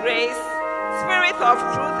teaching grace, spirit of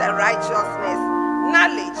truth and righteousness,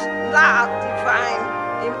 knowledge, love divine,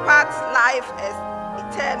 imparts life as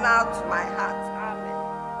eternal to my heart.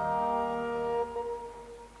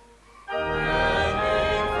 Amen.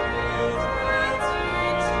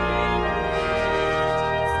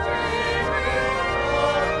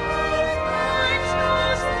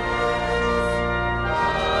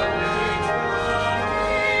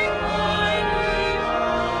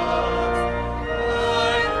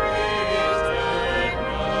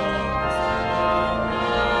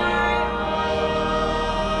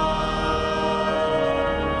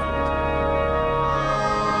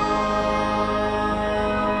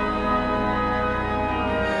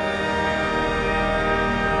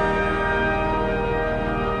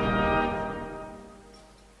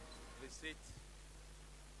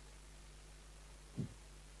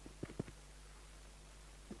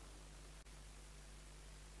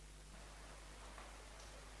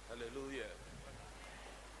 Hallelujah.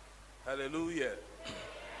 Hallelujah.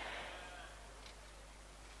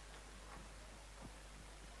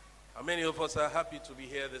 How many of us are happy to be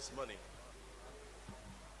here this morning?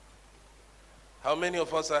 How many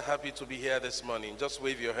of us are happy to be here this morning? Just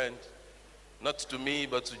wave your hand. Not to me,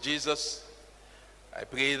 but to Jesus. I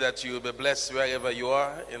pray that you will be blessed wherever you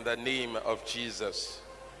are in the name of Jesus.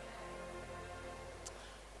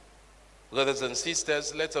 Brothers and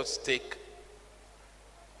sisters, let us take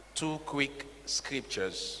two quick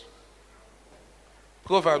scriptures.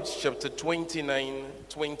 Proverbs chapter 29,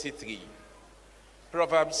 23.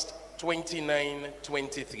 Proverbs 29,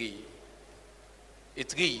 23.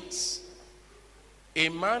 It reads, "A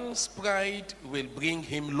man's pride will bring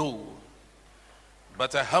him low,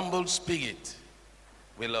 but a humble spirit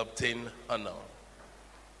will obtain honor."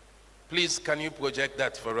 Please, can you project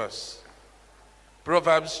that for us?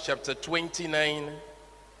 Proverbs chapter 29,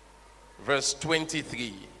 verse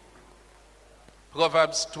 23.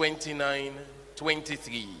 Proverbs 29,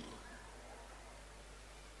 23.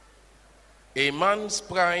 "A man's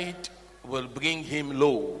pride will bring him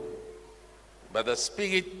low, but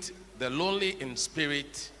the lowly in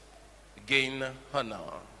spirit gain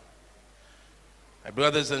honor." My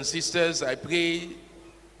brothers and sisters, I pray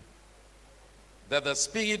that the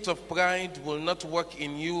spirit of pride will not work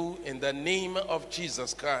in you in the name of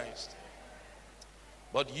Jesus Christ,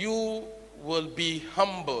 but you will be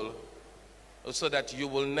humble so that you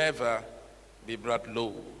will never be brought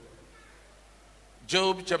low.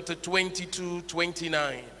 Job chapter 22,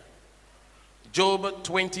 29. Job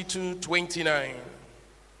 22:29.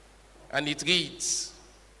 And it reads,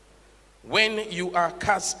 when you are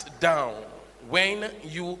cast down,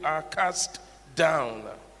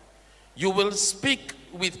 you will speak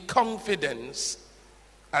with confidence,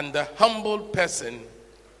 and the humble person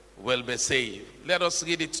will be saved. Let us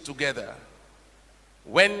read it together.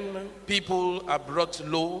 When people are brought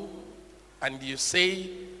low and you say,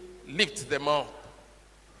 lift them up,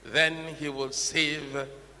 then he will save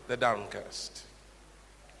the downcast.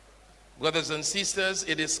 Brothers and sisters,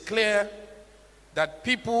 it is clear that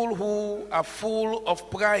people who are full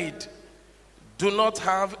of pride do not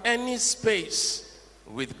have any space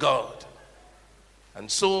with God. And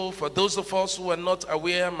so, for those of us who are not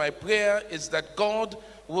aware, my prayer is that God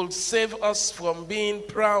will save us from being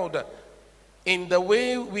proud in the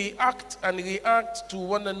way we act and react to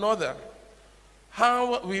one another,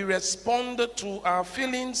 how we respond to our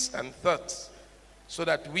feelings and thoughts, so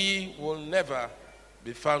that we will never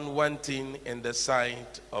be found wanting in the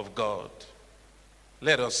sight of God.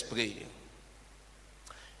 Let us pray.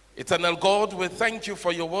 Eternal God, we thank you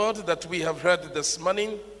for your word that we have heard this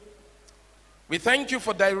morning. We thank you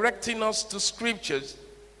for directing us to scriptures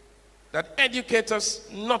that educate us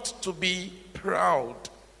not to be proud.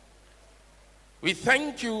 We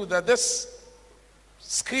thank you that these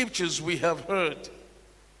scriptures we have heard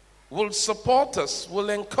will support us, will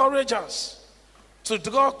encourage us to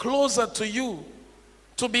draw closer to you,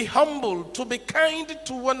 to be humble, to be kind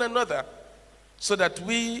to one another, so that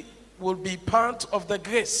we will be part of the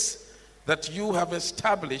grace that you have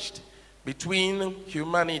established between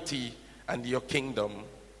humanity and your kingdom.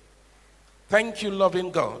 Thank you, loving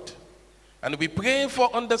God. And we pray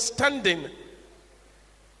for understanding.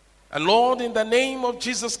 And Lord, in the name of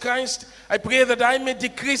Jesus Christ, I pray that I may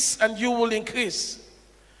decrease and you will increase.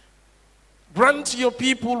 Grant your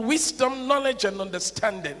people wisdom, knowledge, and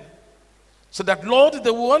understanding, so that, Lord, they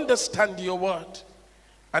will understand your word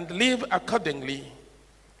and live accordingly,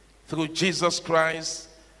 through Jesus Christ,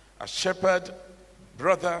 a shepherd,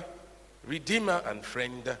 brother, redeemer, and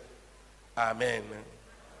friend. Amen.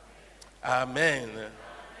 Amen.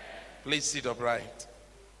 Please sit upright.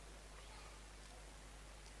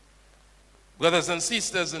 Brothers and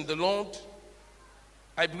sisters in the Lord,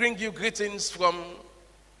 I bring you greetings from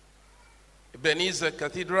Ebenezer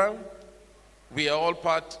Cathedral. We are all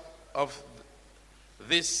part of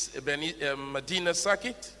this Medina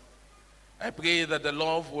circuit. I pray that the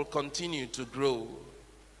love will continue to grow.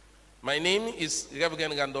 My name is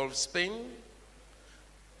Reverend Randolph Spain,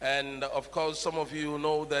 and of course some of you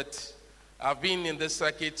know that I've been in this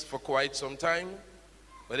circuit for quite some time,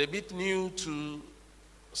 but a bit new to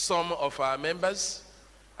some of our members.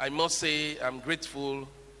 I must say I'm grateful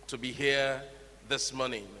to be here this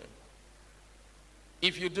morning.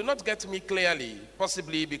 If you do not get me clearly,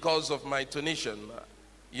 possibly because of my tonation,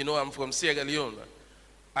 you know I'm from Sierra Leone,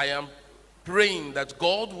 I am praying that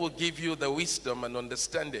God will give you the wisdom and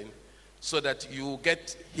understanding so that you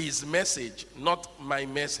get his message, not my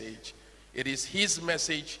message. It is his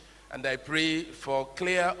message, and I pray for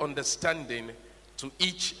clear understanding to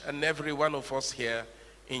each and every one of us here.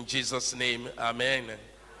 In Jesus' name, amen.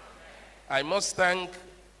 I must thank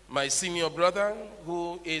my senior brother,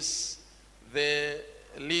 who is the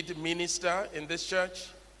lead minister in this church.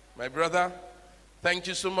 My brother, thank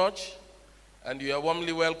you so much, and you are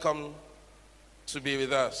warmly welcome to be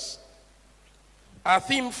with us. Our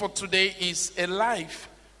theme for today is a life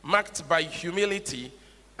marked by humility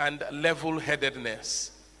and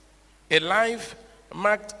level-headedness. A life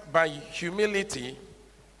marked by humility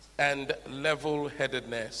and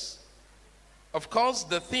level-headedness. Of course,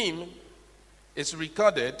 the theme is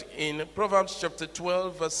recorded in Proverbs chapter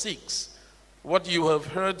 12, verse 6, what you have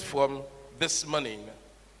heard from this morning.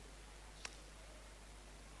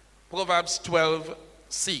 Proverbs 12,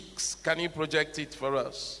 6. Can you project it for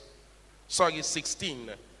us? Sorry,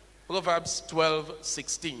 16. Proverbs 12,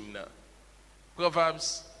 16.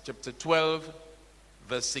 Proverbs chapter 12,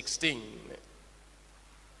 verse 16.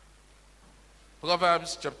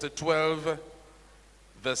 Proverbs chapter 12,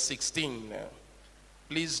 verse 16.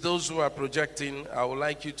 Please, those who are projecting, I would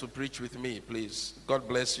like you to preach with me, please. God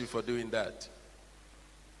bless you for doing that.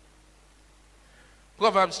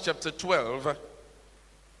 Proverbs chapter 12,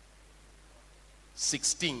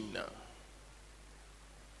 16.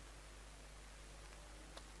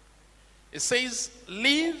 It says,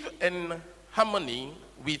 live in harmony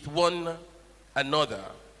with one another.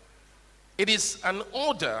 It is an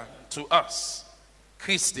order to us,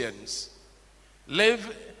 Christians.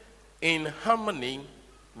 Live in harmony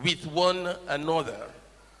with one another.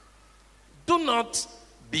 Do not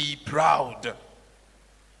be proud,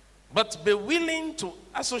 but be willing to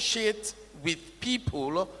associate with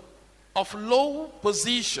people of low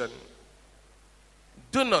position.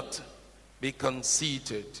 Do not be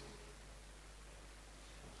conceited.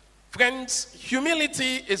 Friends,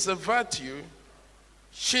 humility is a virtue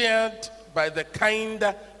shared by the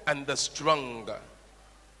kind and the strong.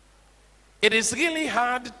 It is really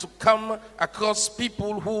hard to come across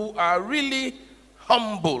people who are really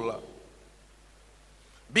humble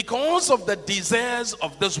because of the desires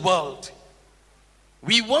of this world.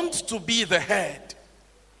 We want to be the head.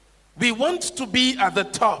 We want to be at the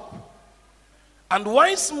top. And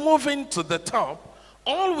whilst moving to the top,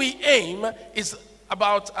 all we aim is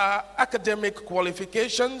about our academic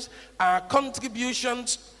qualifications, our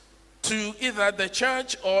contributions to either the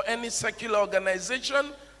church or any secular organization.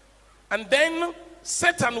 And then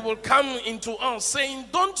Satan will come into us saying,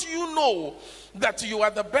 don't you know that you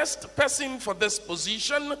are the best person for this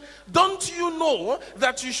position? Don't you know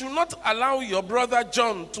that you should not allow your brother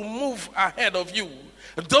John to move ahead of you?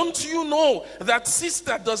 Don't you know that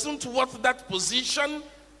sister doesn't want that position?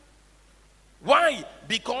 Why?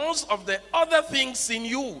 Because of the other things in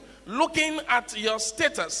you. Looking at your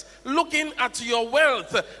status, looking at your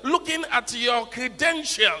wealth, looking at your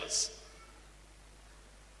credentials.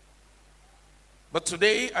 But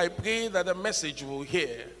today, I pray that the message we'll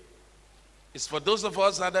hear is for those of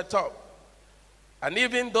us at the top, and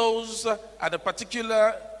even those at a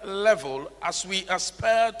particular level as we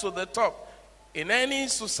aspire to the top in any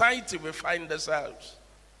society we find ourselves.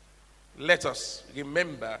 Let us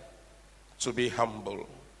remember to be humble.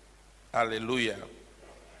 Hallelujah.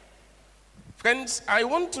 Friends, I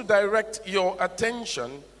want to direct your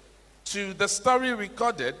attention to the story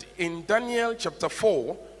recorded in Daniel chapter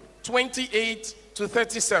 4, 28 to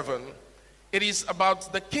 37. It is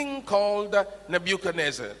about the king called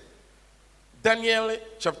Nebuchadnezzar. Daniel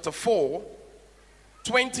chapter 4,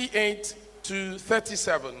 28 to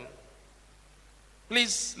 37.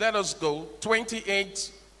 Please let us go.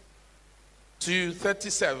 28 to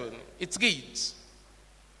 37. It reads,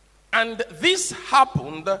 "And this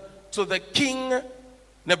happened to the king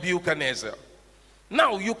Nebuchadnezzar."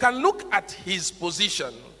 Now you can look at his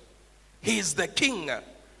position. He is the king,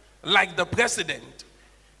 like the president.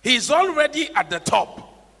 He is already at the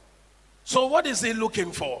top. So what is he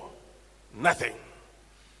looking for? Nothing.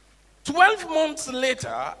 12 months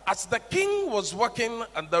later, as the king was walking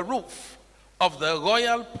on the roof of the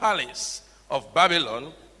royal palace of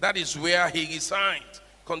Babylon, that is where he resides.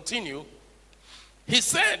 Continue. He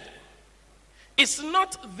said, "Is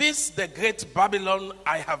not this the great Babylon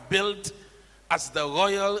I have built as the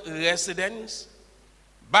royal residence?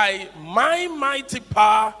 By my mighty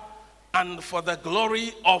power and for the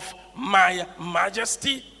glory of my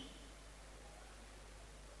majesty."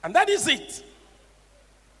 And that is it.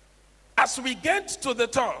 As we get to the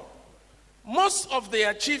top, most of the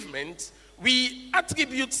achievements, we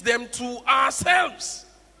attribute them to ourselves.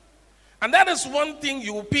 And that is one thing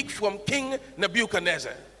you will pick from King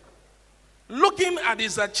Nebuchadnezzar. Looking at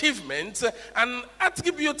his achievements and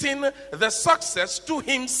attributing the success to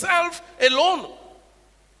himself alone.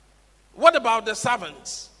 What about the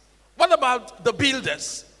servants? What about the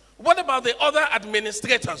builders? What about the other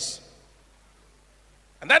administrators?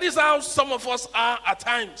 And that is how some of us are at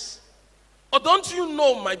times. Or don't you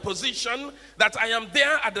know my position, that I am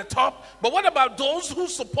there at the top? But what about those who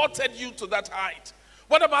supported you to that height?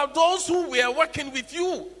 What about those who were working with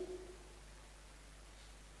you?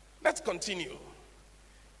 Let's continue.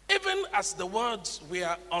 Even as the words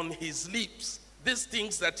were on his lips, these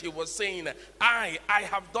things that he was saying, I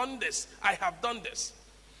have done this, I have done this.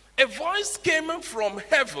 A voice came from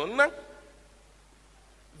heaven.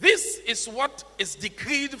 "This is what is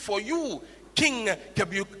decreed for you, King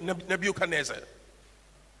Nebuchadnezzar."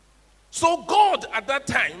 So God at that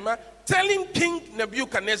time telling King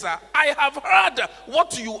Nebuchadnezzar, "I have heard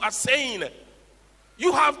what you are saying.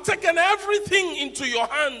 You have taken everything into your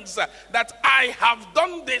hands, that I have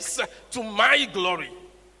done this to my glory."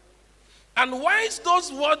 And whilst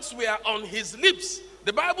those words were on his lips,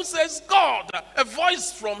 the Bible says God, a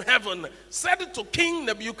voice from heaven, said to King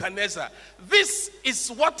Nebuchadnezzar, "This is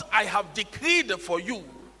what I have decreed for you.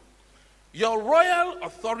 Your royal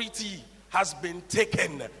authority has been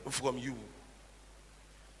taken from you.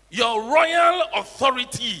 Your royal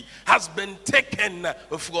authority has been taken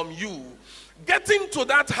from you." Getting to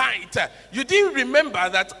that height, you didn't remember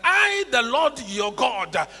that I, the Lord your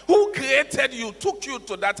God, who created you, took you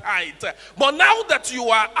to that height. But now that you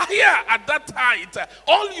are here at that height,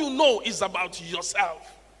 all you know is about yourself.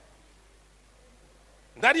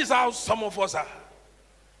 That is how some of us are.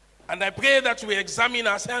 And I pray that we examine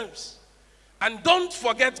ourselves. And don't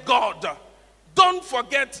forget God. Don't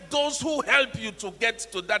forget those who help you to get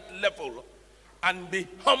to that level, and be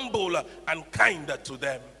humble and kind to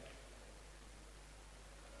them.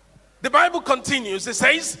 The Bible continues. It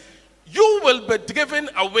says, you will be driven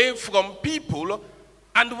away from people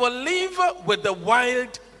and will live with the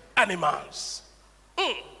wild animals.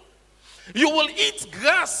 You will eat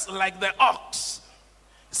grass like the ox.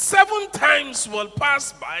 7 times will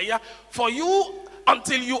pass by for you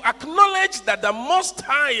until you acknowledge that the Most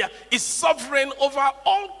High is sovereign over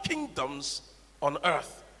all kingdoms on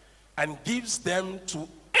earth and gives them to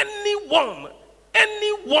anyone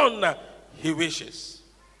he wishes.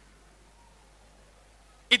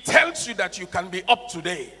 It tells you that you can be up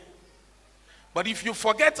today. But if you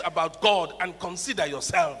forget about God and consider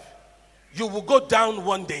yourself, you will go down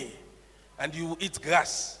one day and you will eat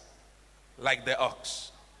grass like the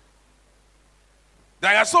ox.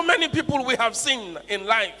 There are so many people we have seen in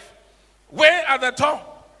life way at the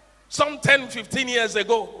top, some 10, 15 years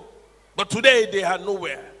ago, but today they are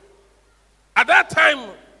nowhere. At that time,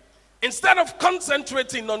 instead of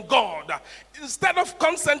concentrating on God, instead of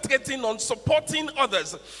concentrating on supporting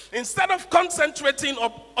others, instead of concentrating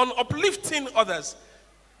on uplifting others,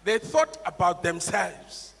 they thought about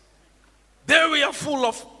themselves. They were full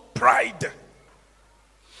of pride,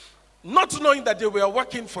 not knowing that they were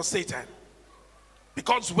working for Satan.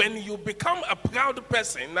 Because when you become a proud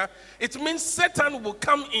person, it means Satan will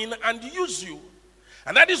come in and use you.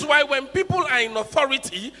 And that is why when people are in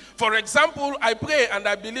authority, for example, I pray and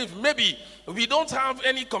I believe maybe we don't have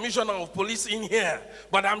any commissioner of police in here,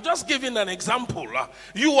 but I'm just giving an example.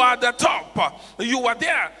 You are the top. You are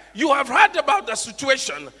there. You have heard about the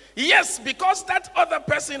situation. Yes, because that other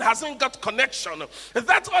person hasn't got connection.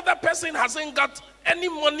 That other person hasn't got any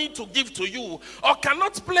money to give to you or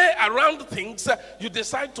cannot play around things, you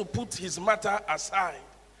decide to put his matter aside.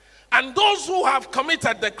 And those who have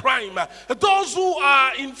committed the crime, those who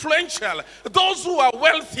are influential, those who are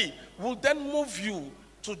wealthy, will then move you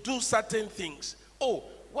to do certain things. Oh,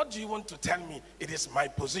 what do you want to tell me? It is my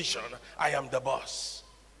position. I am the boss.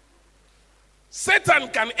 Satan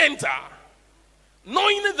can enter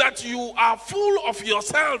knowing that you are full of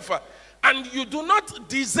yourself and you do not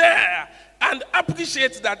desire and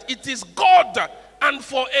appreciate that it is God and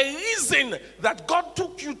for a reason that God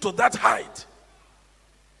took you to that height.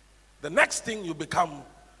 The next thing you become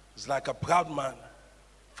is like a proud man,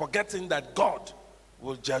 forgetting that God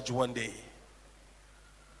will judge one day.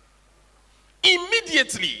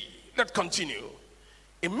 Immediately, let's continue.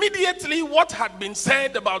 Immediately, what had been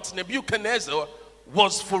said about Nebuchadnezzar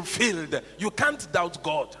was fulfilled. You can't doubt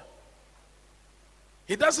God.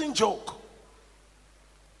 He doesn't joke.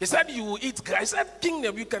 He said, you will eat grass. He said, King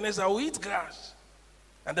Nebuchadnezzar will eat grass.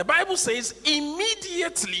 And the Bible says,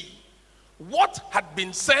 immediately, what had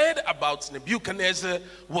been said about Nebuchadnezzar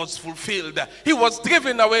was fulfilled. He was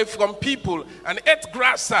driven away from people and ate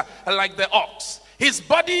grass like the ox. His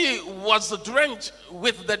body was drenched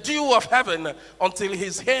with the dew of heaven until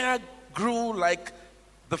his hair grew like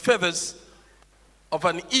the feathers of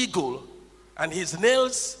an eagle and his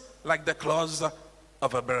nails like the claws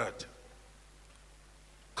of a bird.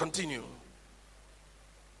 Continue.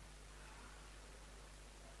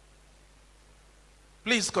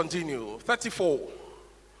 Please continue. 34.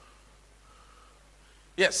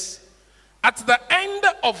 Yes. At the end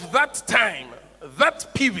of that time,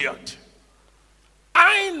 that period,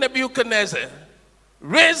 I, Nebuchadnezzar,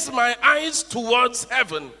 raised my eyes towards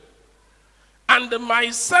heaven, and my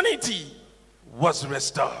sanity was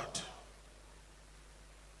restored.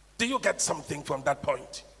 Do you get something from that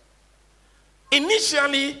point?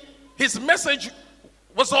 Initially, his message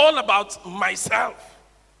was all about myself.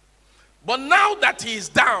 But now that he is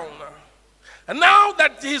down, and now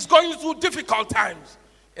that he is going through difficult times,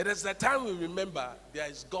 it is the time we remember there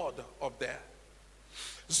is God up there.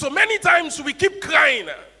 So many times we keep crying,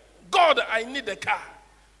 God, I need a car.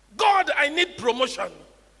 God, I need promotion.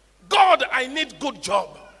 God, I need good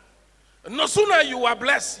job. No sooner you are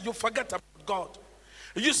blessed, you forget about God.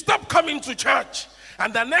 You stop coming to church,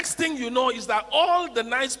 and the next thing you know is that all the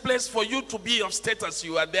nice place for you to be of status,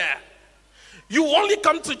 you are there. You only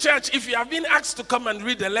come to church if you have been asked to come and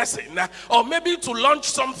read a lesson or maybe to launch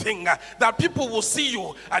something that people will see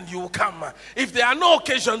you and you will come. If there are no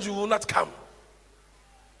occasions, you will not come.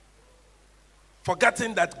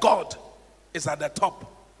 Forgetting that God is at the top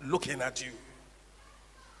looking at you.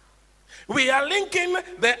 We are linking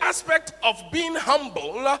the aspect of being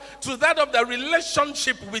humble to that of the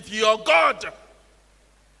relationship with your God.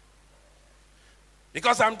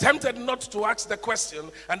 Because I'm tempted not to ask the question,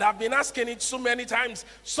 and I've been asking it so many times.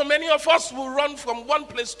 So many of us will run from one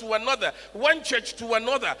place to another, one church to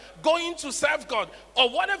another, going to serve God, or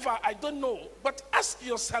whatever, I don't know. But ask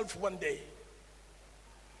yourself one day,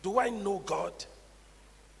 do I know God?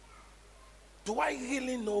 Do I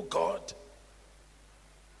really know God?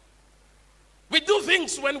 We do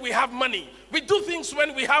things when we have money. We do things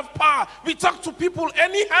when we have power. We talk to people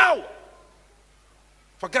anyhow,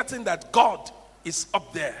 forgetting that God is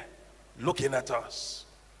up there looking at us.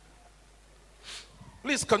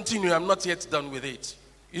 Please continue. I'm not yet done with it.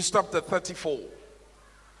 You stopped at 34.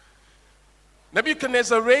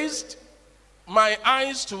 Nebuchadnezzar raised my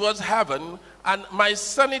eyes towards heaven, and my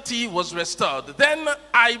sanity was restored. Then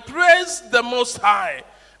I praised the Most High.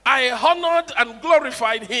 I honored and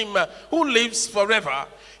glorified him who lives forever.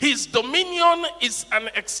 His dominion is an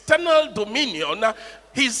external dominion.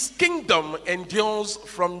 His kingdom endures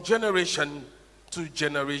from generation to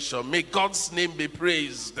generation. May God's name be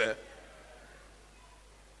praised.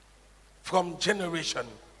 From generation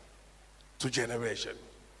to generation.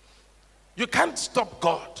 You can't stop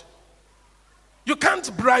God. You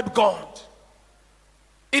can't bribe God.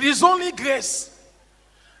 It is only grace.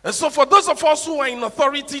 And so for those of us who are in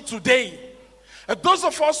authority today, those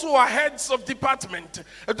of us who are heads of department,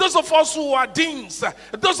 those of us who are deans,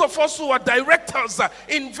 those of us who are directors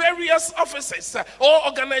in various offices or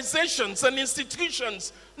organizations and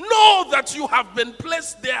institutions, know that you have been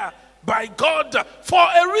placed there by God for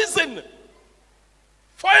a reason.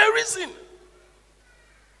 For a reason.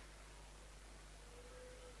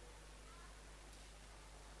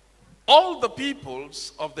 All the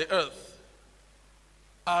peoples of the earth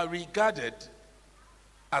are regarded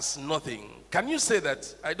as nothing. Can you say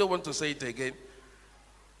that? I don't want to say it again.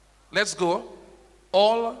 Let's go.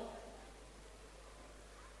 All.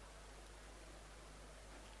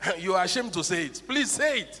 You are ashamed to say it. Please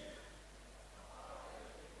say it.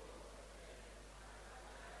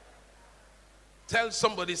 Tell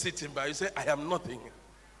somebody sitting by you, say, I am nothing.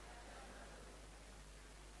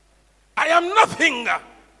 I am nothing.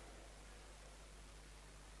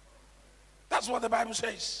 That's what the Bible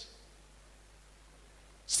says.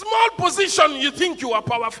 Small position, you think you are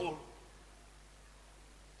powerful.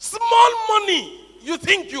 Small money, you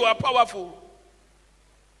think you are powerful.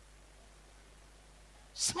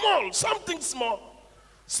 Small, something small.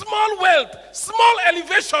 Small wealth, small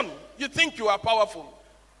elevation, you think you are powerful.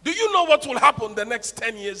 Do you know what will happen the next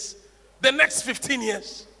 10 years? The next 15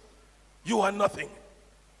 years? You are nothing.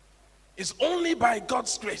 It's only by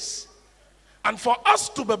God's grace. And for us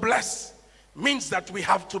to be blessed means that we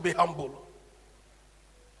have to be humble.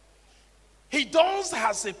 He does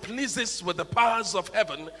as he pleases with the powers of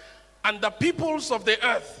heaven and the peoples of the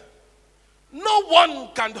earth. No one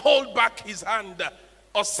can hold back his hand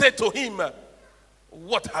or say to him,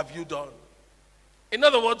 what have you done? In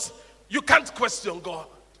other words, you can't question God.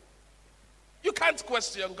 You can't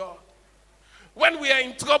question God. When we are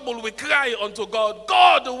in trouble, we cry unto God,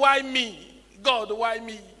 God, why me? God, why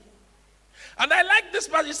me? And I like this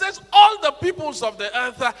part. He says, all the peoples of the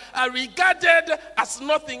earth are regarded as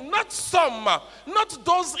nothing. Not some, not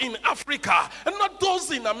those in Africa, not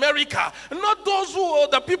those in America, not those who are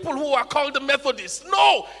the people who are called Methodists.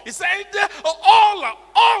 No, he said,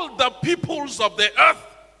 all the peoples of the earth,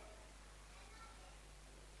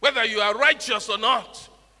 whether you are righteous or not,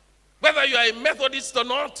 whether you are a Methodist or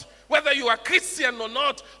not, whether you are Christian or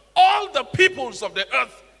not, all the peoples of the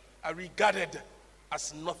earth are regarded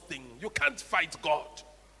as nothing. You can't fight God.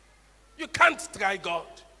 You can't try God.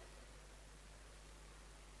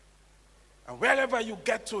 And wherever you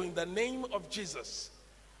get to in the name of Jesus,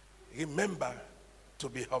 remember to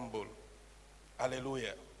be humble.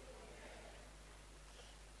 Hallelujah.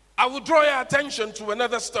 I will draw your attention to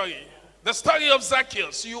another story. The story of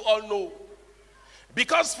Zacchaeus, you all know.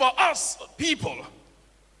 Because for us people,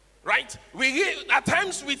 right, at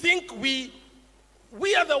times we think we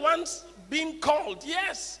are the ones being called,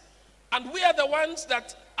 yes. And we are the ones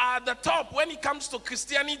that are at the top when it comes to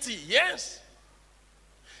Christianity, yes.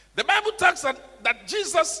 The Bible talks that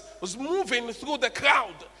Jesus was moving through the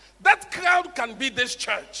crowd. That crowd can be this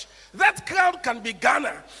church. That crowd can be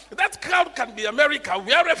Ghana. That crowd can be America,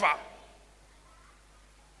 wherever.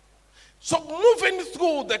 So moving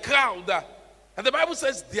through the crowd, and the Bible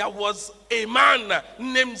says there was a man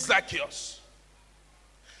named Zacchaeus.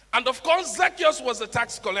 And of course, Zacchaeus was a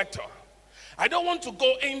tax collector. I don't want to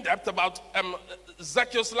go in depth about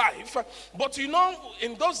Zacchaeus' life, but you know,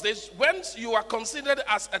 in those days, when you are considered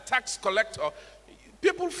as a tax collector,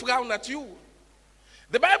 people frown at you.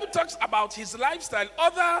 The Bible talks about his lifestyle.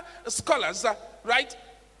 Other scholars, right,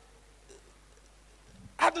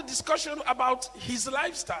 had a discussion about his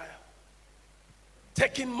lifestyle.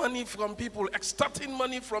 Taking money from people, extorting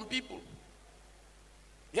money from people.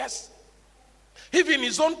 Yes. Even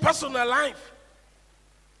his own personal life.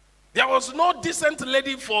 There was no decent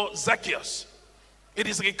lady for Zacchaeus. It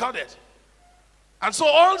is recorded. And so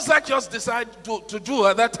all Zacchaeus decided to do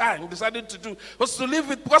at that time, was to live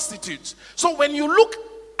with prostitutes. So when you look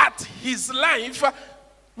at his life,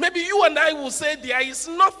 maybe you and I will say there is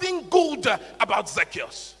nothing good about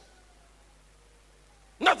Zacchaeus.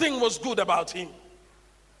 Nothing was good about him.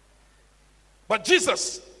 But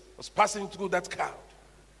Jesus was passing through that crowd.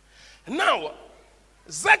 Now,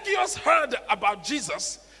 Zacchaeus heard about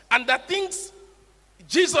Jesus and the things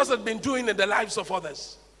Jesus had been doing in the lives of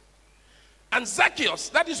others. And Zacchaeus,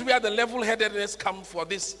 that is where the level-headedness comes for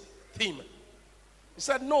this theme. He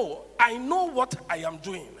said, no, I know what I am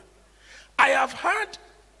doing. I have heard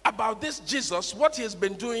about this Jesus, what he has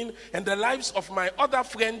been doing in the lives of my other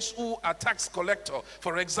friends who are tax collector.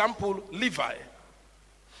 For example, Levi.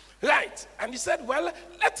 Right. And he said, well,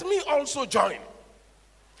 let me also join.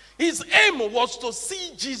 His aim was to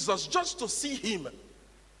see Jesus, just to see him.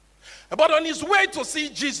 But on his way to see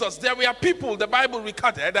Jesus, there were people, the Bible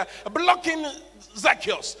recorded, blocking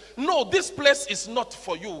Zacchaeus. No, this place is not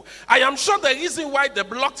for you. I am sure the reason why they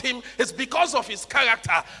blocked him is because of his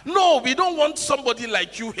character. No, we don't want somebody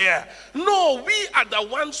like you here. No, we are the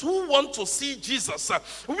ones who want to see Jesus.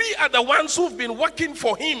 We are the ones who've been working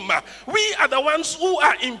for him. We are the ones who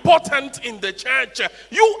are important in the church.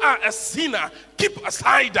 You are a sinner. Keep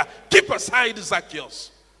aside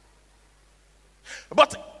Zacchaeus.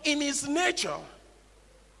 But in his nature,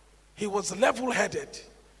 he was level-headed,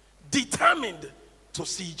 determined to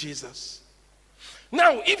see Jesus.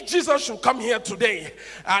 Now, if Jesus should come here today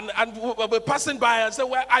and we'll be passing by and say,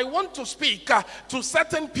 well, I want to speak to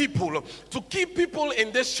certain people, to key people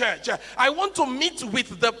in this church. I want to meet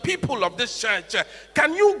with the people of this church.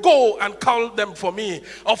 Can you go and call them for me?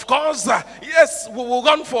 Of course, yes, we will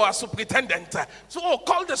run for a superintendent. So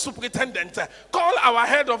call the superintendent, call our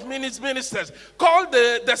head of ministers, call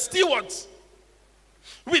the stewards.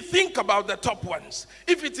 We think about the top ones.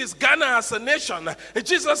 If it is Ghana as a nation,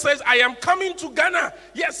 Jesus says, I am coming to Ghana.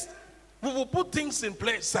 Yes, we will put things in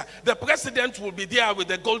place. The president will be there with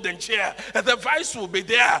the golden chair. The vice will be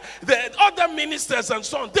there. The other ministers and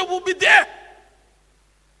so on, they will be there.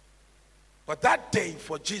 But that day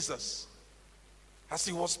for Jesus, as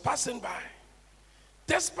he was passing by,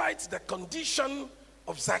 despite the condition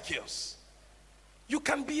of Zacchaeus, you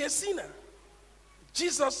can be a sinner.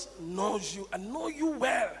 Jesus knows you and knows you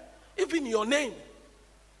well, even your name.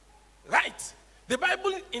 Right? The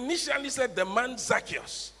Bible initially said the man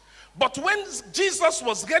Zacchaeus. But when Jesus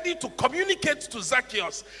was ready to communicate to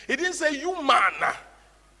Zacchaeus, he didn't say, you man.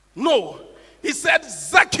 No. He said,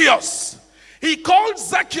 Zacchaeus. He called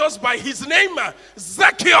Zacchaeus by his name.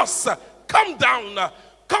 Zacchaeus, come down.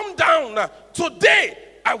 Come down. Today,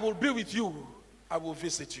 I will be with you. I will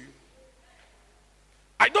visit you.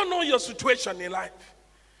 I don't know your situation in life.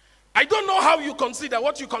 I don't know how you consider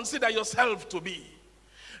what you consider yourself to be.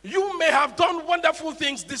 You may have done wonderful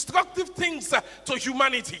things, destructive things to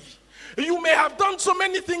humanity. You may have done so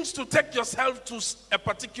many things to take yourself to a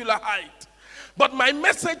particular height. But my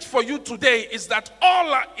message for you today is that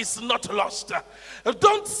all is not lost.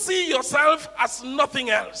 Don't see yourself as nothing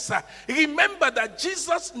else. Remember that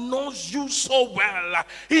Jesus knows you so well.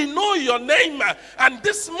 He knows your name. And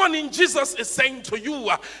this morning Jesus is saying to you,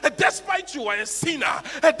 despite you are a sinner,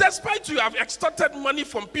 despite you have extorted money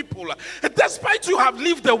from people, despite you have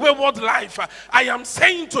lived a wayward life, I am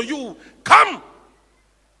saying to you, come.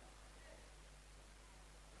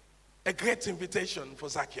 A great invitation for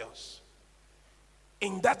Zacchaeus.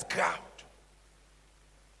 In that crowd.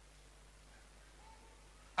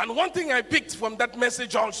 And one thing I picked from that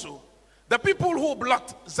message also, the people who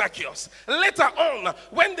blocked Zacchaeus, later on,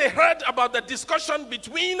 when they heard about the discussion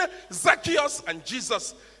between Zacchaeus and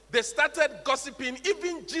Jesus, they started gossiping.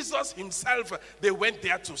 Even Jesus himself, they went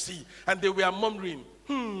there to see. And they were murmuring,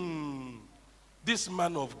 this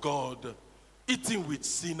man of God, eating with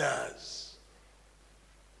sinners.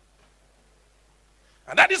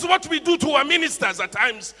 And that is what we do to our ministers at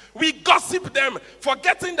times. We gossip them,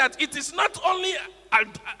 forgetting that it is not only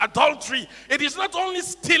adultery, it is not only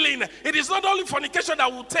stealing, it is not only fornication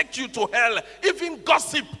that will take you to hell. Even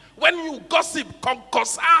gossip. When you gossip,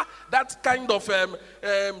 concosa, that kind of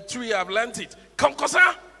tree, I've learned it.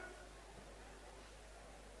 Concosa,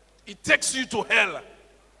 it takes you to hell.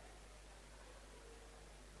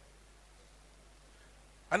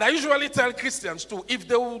 And I usually tell Christians too, if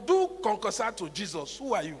they will do concosa to Jesus,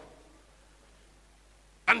 who are you?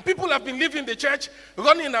 And people have been leaving the church,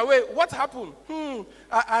 running away. What happened?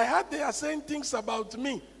 I heard they are saying things about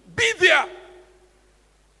me. Be there.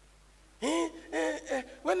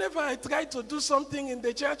 Whenever I try to do something in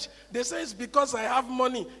the church, they say it's because I have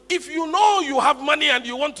money. If you know you have money and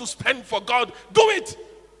you want to spend for God, do it.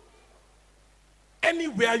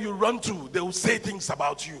 Anywhere you run to, they will say things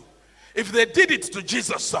about you. If they did it to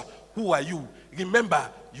Jesus, who are you? Remember,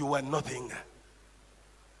 you are nothing.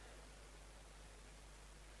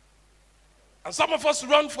 And some of us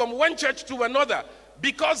run from one church to another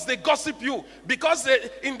because they gossip you, because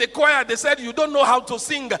in the choir they said you don't know how to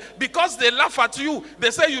sing, because they laugh at you,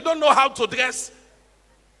 they say you don't know how to dress.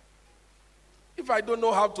 If I don't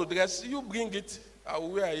know how to dress, you bring it, I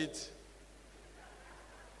will wear it.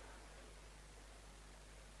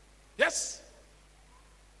 Yes.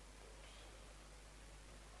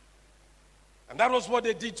 And that was what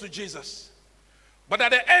they did to Jesus. But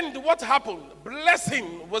at the end, what happened?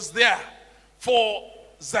 Blessing was there for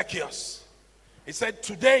Zacchaeus. He said,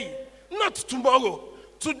 today, not tomorrow,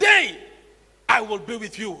 today I will be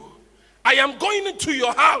with you. I am going into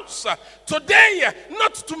your house. Today,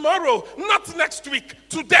 not tomorrow, not next week.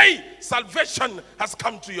 Today, salvation has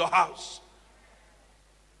come to your house.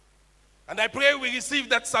 And I pray we receive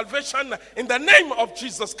that salvation in the name of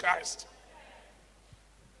Jesus Christ.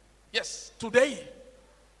 Yes, today.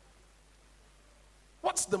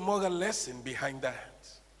 What's the moral lesson behind that?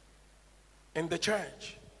 In the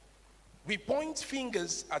church, we point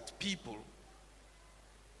fingers at people,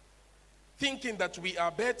 thinking that we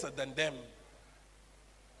are better than them,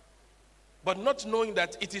 but not knowing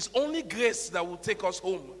that it is only grace that will take us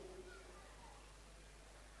home.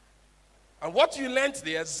 And what you learned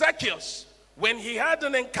there, Zacchaeus, when he had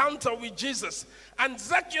an encounter with Jesus, and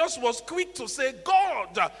Zacchaeus was quick to say,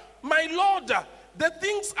 God, my Lord, the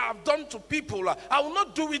things I have done to people, I will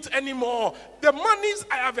not do it anymore. The monies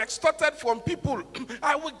I have extorted from people,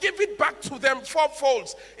 I will give it back to them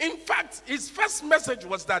fourfold. In fact, his first message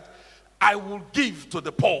was that I will give to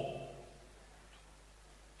the poor.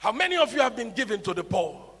 How many of you have been given to the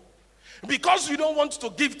poor? Because you don't want to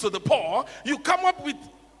give to the poor, you come up with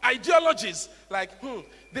ideologies like,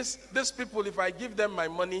 these people, if I give them my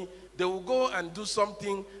money, they will go and do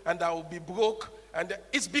something and I will be broke. And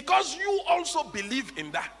it's because you also believe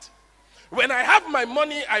in that. When I have my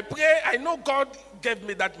money, I pray, I know God gave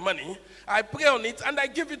me that money. I pray on it and I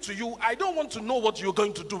give it to you. I don't want to know what you're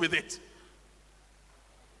going to do with it.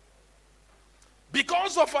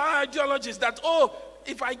 Because of our ideologies that,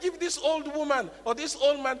 if I give this old woman or this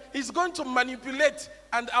old man, he's going to manipulate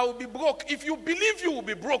and I will be broke. If you believe you will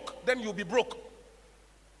be broke, then you'll be broke.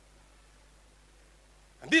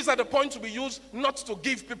 And these are the points we use not to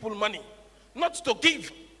give people money. Not to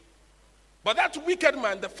give. But that wicked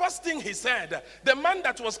man, the first thing he said, the man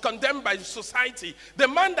that was condemned by society, the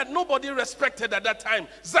man that nobody respected at that time,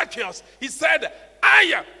 Zacchaeus, he said,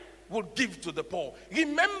 I will give to the poor.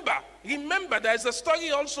 Remember, there is a story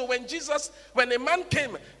also when a man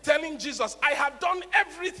came telling Jesus, I have done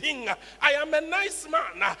everything. I am a nice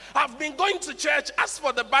man. I've been going to church. As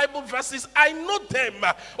for the Bible verses, I know them.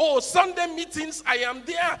 Sunday meetings, I am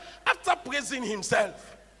there. After praising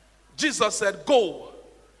himself, Jesus said, go,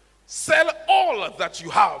 sell all that you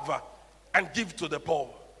have and give to the poor.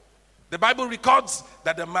 The Bible records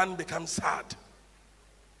that the man becomes sad.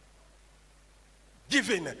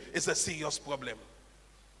 Giving is a serious problem.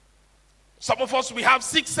 Some of us, we have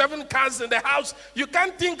 6, 7 cars in the house. You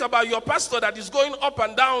can't think about your pastor that is going up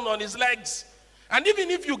and down on his legs. And even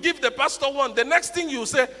if you give the pastor one, the next thing you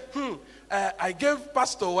say, I gave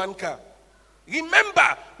pastor 1 car.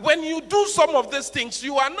 Remember, when you do some of these things,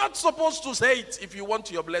 you are not supposed to say it if you want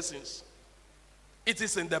your blessings. It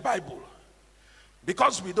is in the Bible.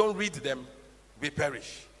 Because we don't read them, we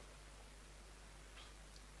perish.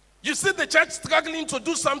 You see the church struggling to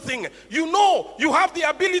do something. You know you have the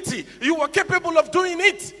ability. You are capable of doing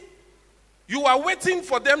it. You are waiting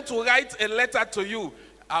for them to write a letter to you.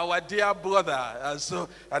 Our dear brother.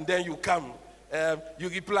 And then you come. You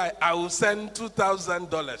reply, I will send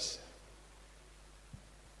 $2,000.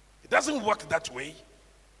 It doesn't work that way.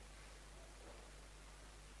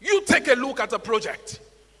 You take a look at a project.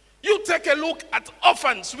 You take a look at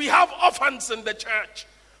orphans. We have orphans in the church.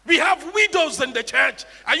 We have widows in the church.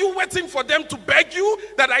 Are you waiting for them to beg you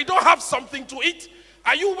that I don't have something to eat?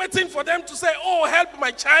 Are you waiting for them to say, help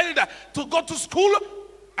my child to go to school?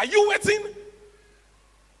 Are you waiting?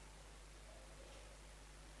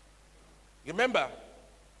 Remember,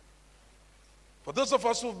 for those of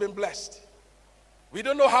us who've been blessed, we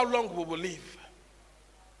don't know how long we will live.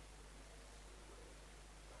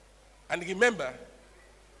 And remember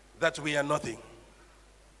that we are nothing.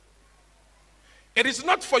 It is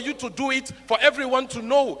not for you to do it for everyone to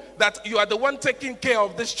know that you are the one taking care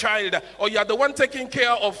of this child or you are the one taking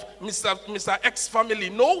care of Mr. X family.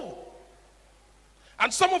 No.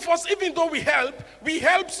 And some of us, even though we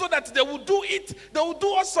help so that they will do it. They will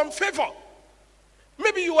do us some favor.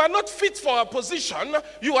 Maybe you are not fit for a position.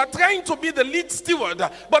 You are trying to be the lead steward.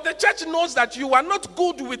 But the church knows that you are not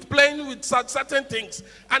good with playing with certain things.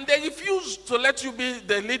 And they refuse to let you be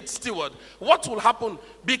the lead steward. What will happen?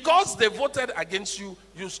 Because they voted against you,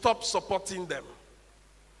 you stop supporting them.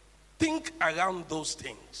 Think around those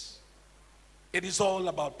things. It is all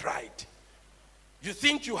about pride. You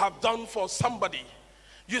think you have done for somebody.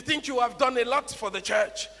 You think you have done a lot for the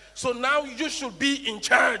church. So now you should be in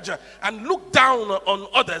charge and look down on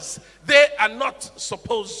others. They are not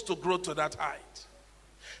supposed to grow to that height.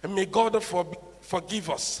 And may God forgive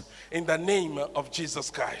us in the name of Jesus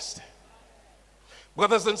Christ.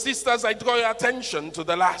 Brothers and sisters, I draw your attention to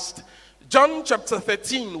the last. John chapter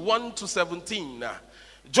 13, 1 to 17.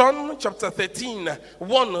 John chapter 13,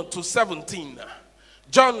 1 to 17.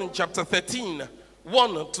 John chapter 13,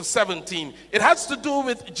 1 to 17. It has to do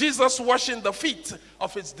with Jesus washing the feet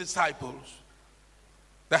of his disciples.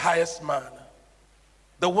 The highest man,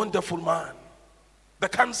 the wonderful man, the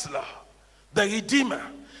counselor, the redeemer,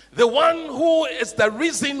 the one who is the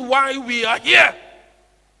reason why we are here.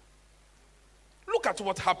 Look at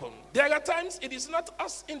what happened. There are times it is not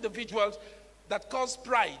us individuals that cause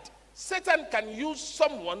pride. Satan can use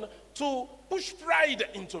someone to push pride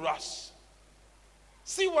into us.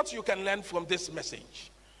 See what you can learn from this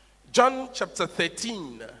message. John chapter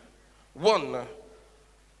 13, 1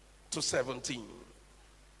 to 17.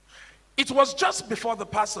 It was just before the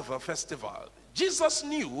Passover festival. Jesus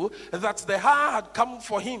knew that the hour had come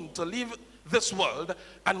for him to leave this world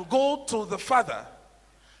and go to the Father.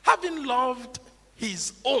 Having loved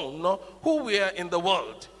his own who were in the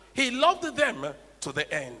world, he loved them to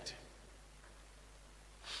the end.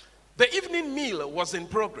 The evening meal was in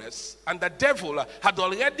progress, and the devil had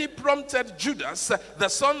already prompted Judas, the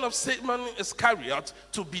son of Simon Iscariot,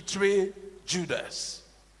 to betray Jesus.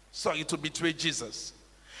 To betray Jesus.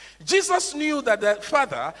 Jesus knew that the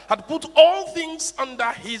Father had put all things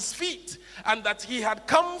under his feet, and that he had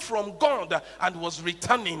come from God and was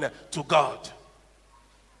returning to God.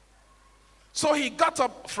 So he got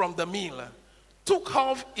up from the meal, took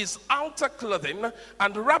off his outer clothing,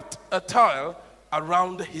 and wrapped a towel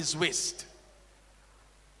around his waist.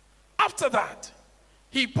 After that,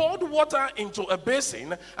 he poured water into a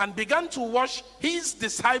basin and began to wash his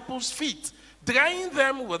disciples' feet, drying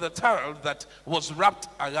them with a towel that was wrapped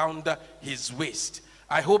around his waist.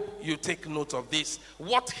 I hope you take note of this.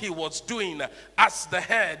 What he was doing as the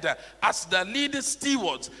head, as the lead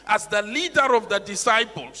steward, as the leader of the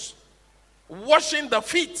disciples, washing the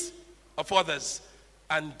feet of others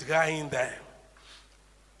and drying them.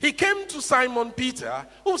 He came to Simon Peter,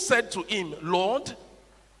 who said to him, "Lord,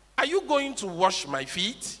 are you going to wash my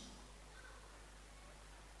feet?"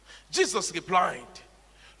 Jesus replied,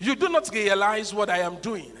 "You do not realize what I am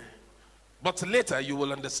doing, but later you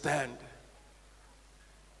will understand."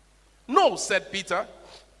 "No," said Peter,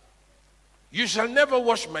 "you shall never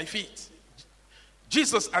wash my feet."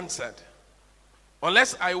 Jesus answered,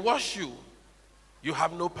 "Unless I wash you, you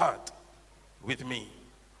have no part with me."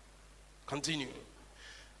 Continue.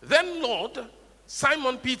 "Then, Lord,"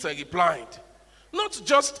 Simon Peter replied, "not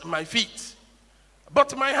just my feet,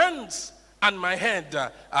 but my hands and my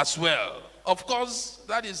head as well." Of course,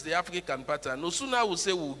 that is the African pattern. No sooner will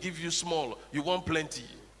say we'll give you small, you want plenty.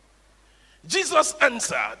 Jesus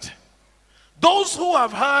answered, "Those who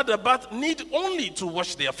have had a bath need only to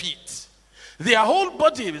wash their feet. Their whole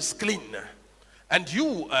body is clean, and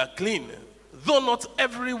you are clean, though not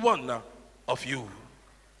every one of you."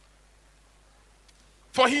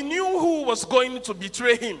 For he knew who was going to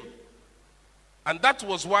betray him. And that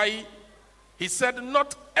was why he said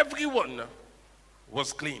not everyone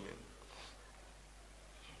was clean.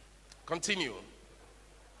 Continue.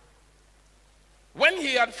 When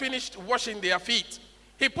he had finished washing their feet,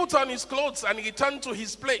 he put on his clothes and returned to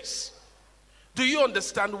his place. "Do you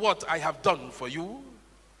understand what I have done for you?"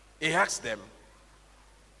 he asked them.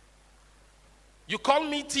 "You call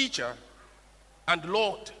me teacher and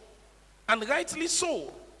Lord, and rightly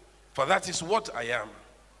so, for that is what I am.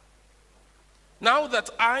 Now that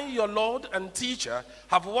I, your Lord and teacher,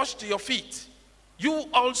 have washed your feet, you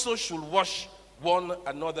also should wash one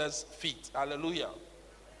another's feet." Hallelujah.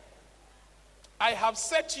 "I have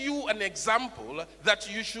set you an example that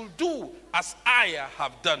you should do as I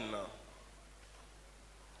have done.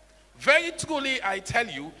 Very truly I tell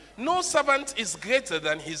you, no servant is greater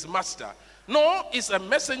than his master, nor is a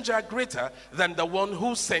messenger greater than the one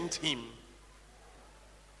who sent him.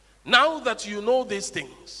 Now that you know these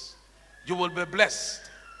things, you will be blessed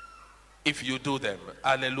if you do them.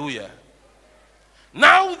 Hallelujah.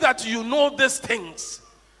 Now that you know these things,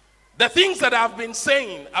 the things that I've been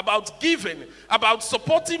saying about giving, about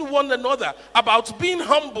supporting one another, about being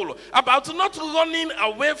humble, about not running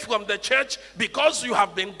away from the church because you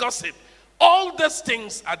have been gossip, all these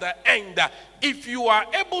things at the end, if you are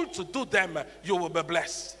able to do them, you will be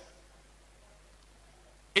blessed.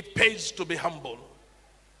 It pays to be humble.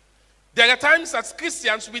 There are times as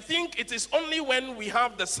Christians, we think it is only when we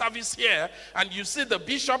have the service here and you see the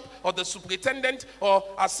bishop or the superintendent or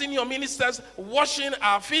our senior ministers washing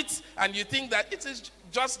our feet and you think that it is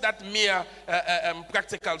just that mere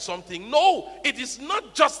practical something. No, it is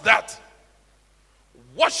not just that.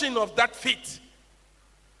 Washing of that feet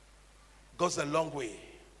goes a long way.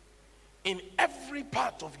 In every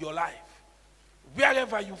part of your life,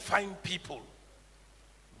 wherever you find people,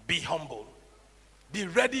 be humble. Be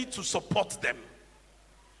ready to support them.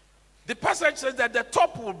 The passage says that the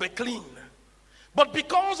top will be clean. But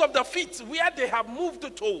because of the feet where they have moved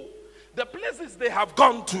to, the places they have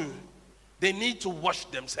gone to, they need to wash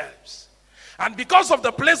themselves. And because of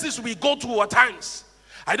the places we go to at times,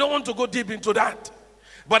 I don't want to go deep into that.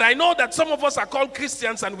 But I know that some of us are called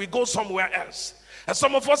Christians and we go somewhere else. And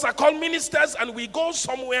some of us are called ministers and we go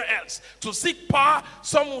somewhere else to seek power.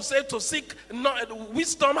 Some will say to seek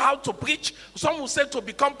wisdom, how to preach. Some will say to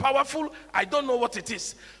become powerful. I don't know what it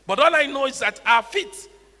is. But all I know is that our feet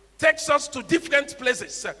takes us to different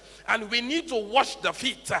places. And we need to wash the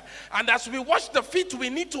feet. And as we wash the feet,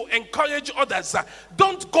 we need to encourage others.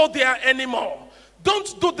 Don't go there anymore.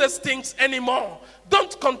 Don't do these things anymore.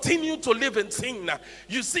 Don't continue to live in sin.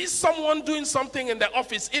 You see someone doing something in the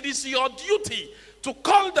office, it is your duty to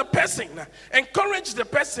call the person, encourage the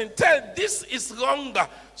person, tell this is wrong,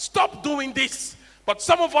 stop doing this. But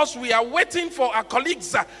some of us, we are waiting for our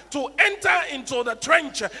colleagues to enter into the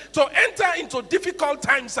trench, to enter into difficult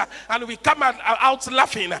times, and we come out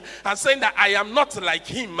laughing and saying that I am not like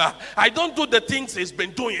him. I don't do the things he's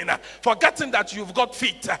been doing. Forgetting that you've got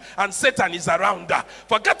feet and Satan is around.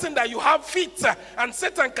 Forgetting that you have feet and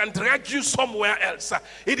Satan can drag you somewhere else.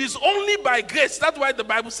 It is only by grace. That's why the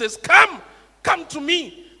Bible says, Come to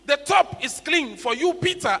me. The top is clean for you,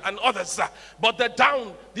 Peter, and others. But the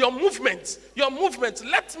down, your movement,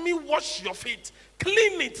 let me wash your feet.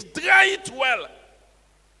 Clean it, dry it well.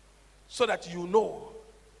 So that you know.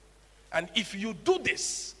 And if you do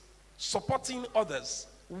this, supporting others,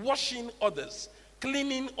 washing others,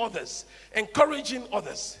 cleaning others, encouraging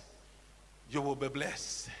others, you will be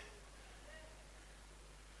blessed.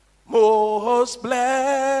 Most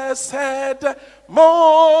blessed,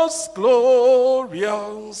 most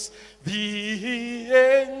glorious, the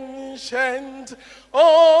ancient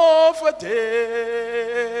of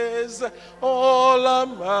days,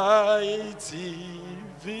 almighty,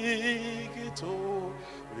 victorious,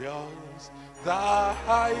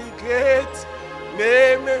 thy great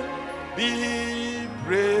name be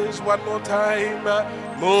praised. One more time.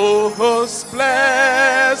 Most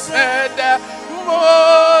blessed,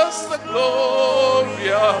 most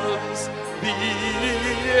glorious, the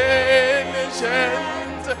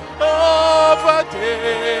ancient of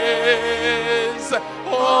days,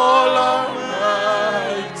 almighty,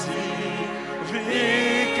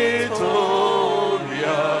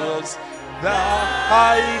 victorious,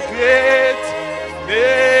 thy great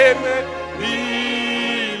name be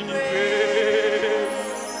praised.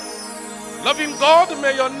 Loving God,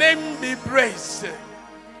 may your name be praised.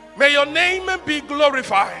 May your name be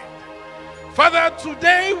glorified. Father,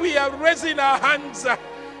 today we are raising our hands,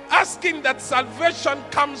 asking that salvation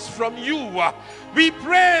comes from you. We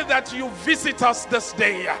pray that you visit us this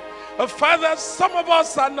day. Father, some of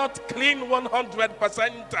us are not clean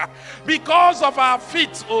 100% because of our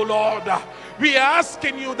feet, oh Lord. We are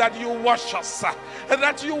asking you that you wash us, and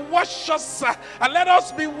let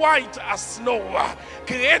us be white as snow.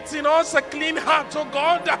 Create in us a clean heart, oh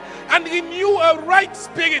God, and renew a right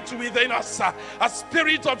spirit within us, a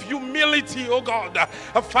spirit of humility, oh God.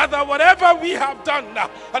 Father, whatever we have done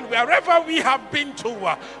and wherever we have been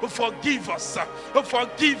to, forgive us,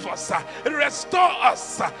 restore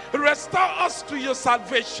us to your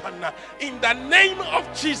salvation in the name of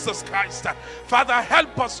Jesus Christ. Father,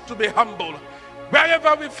 help us to be humble.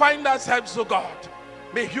 Wherever we find ourselves, oh God,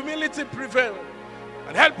 may humility prevail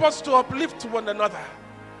and help us to uplift one another.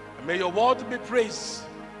 And may your word be praised.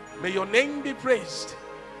 May your name be praised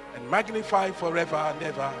and magnified forever and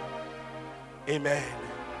ever. Amen.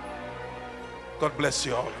 God bless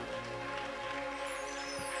you all.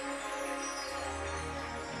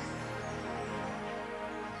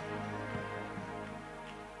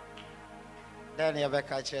 Then you have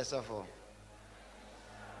catch yourself.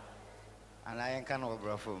 And I can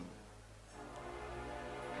overflow.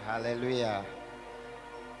 Hallelujah.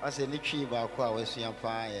 I say, Nichi Bakwa was your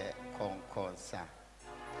fire concourse.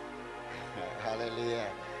 Hallelujah.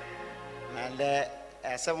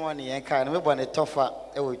 And someone in kind of a tougher,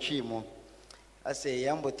 a chimo. I say,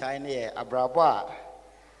 Yambo tiny, a braba.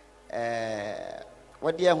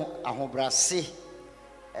 What dear Ahobrasi,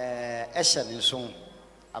 Eshan in soon.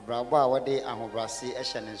 A braba, what day Ahobrasi,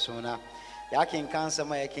 Eshan in sooner. Yakin cancer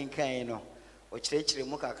my king Kaino, which literally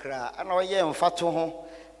muka cry, and all ye and fatuho,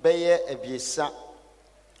 baye a bisa,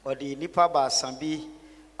 or the nipa ba sambi,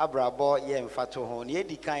 a brabo ye and fatuho, ye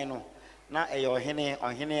di kaino, na a your hene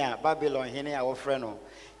on hene, Babylon hene, our friend,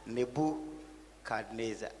 Nebu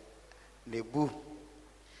Cadneza, Nebu.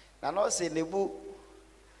 Now, no say Nebu.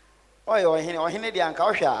 Oh, your hene, the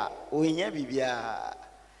Ankasha, Uhinia Bibia.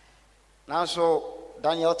 Now, so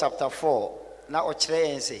Daniel chapter 4, now Ochre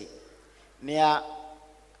and say, near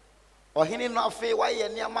or he not fail why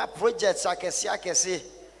near my projects I can see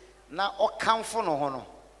now or come for no honor.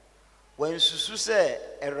 When Susu say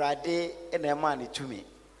a rade and a money to me,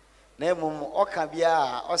 Nemum or can be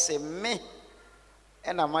or say me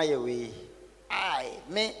and a my way. I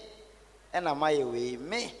me and a my way,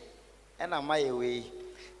 me and a my way.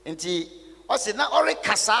 Inti or say not ore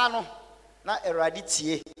casano, not a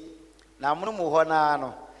raditie. Now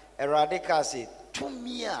Munuhonano, a radicasi.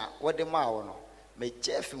 Tumia what the maono me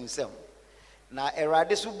Jeff himself. Na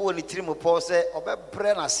erade subo ni tiri mo pose obe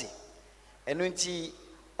brenasi. Enu nti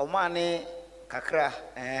omane kakra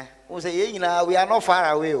we say ye nyina we are not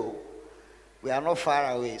far away o. We are not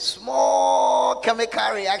far away. Small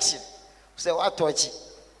chemical reaction. Say what touch.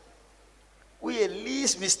 We a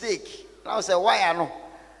least mistake. Now say why I know?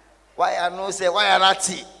 Why I know say why I not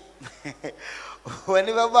see?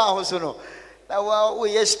 Whenever ba so no. Now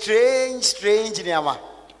we are strange niama.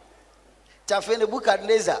 Chafe ne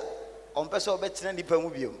Nebukadnezar on person betina nipa mu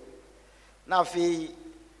biom. Na fi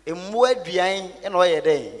emu aduan e na oye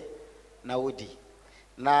den na wodi.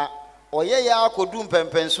 Na oye ya akodu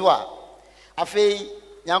mpempenso a afi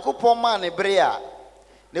Nyankopon ma ne bere a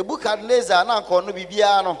Nebukadnezar na anko no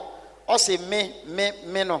bibia no o se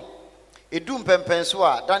me no edu mpempenso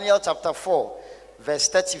a Daniel chapter 4 verse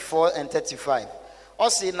 34 and 35.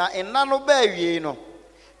 Osi na enano ba wie no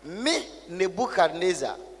me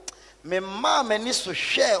Nebukadnezar me ma mani so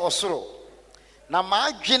hwe osoro na ma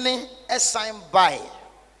adwene esan bai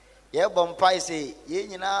ye bompai se ye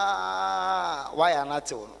nyina why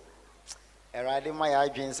anate no erade ma ya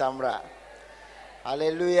adwen samra.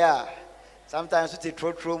 Hallelujah. Sometimes it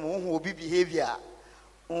trotro mu hu obi behavior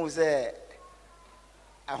hu se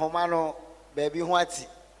ahoma no baby hu ati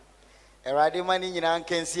erade ma ni nyina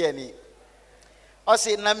nkensi ani.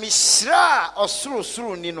 Ose na mishra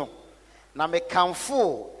osuru ni no na me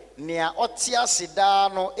kamfo nea otia sida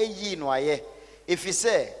no eyi no aye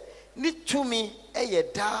efise ni tumi eye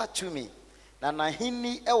da tumi na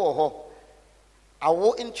nahini ewo ho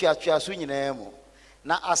awo ntuatua so nyina mu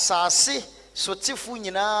na asase sotifu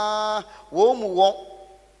nyina wo mu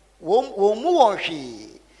won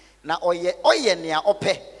hwe na oye nea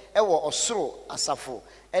ope ewo osoro asafo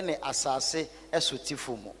ene asase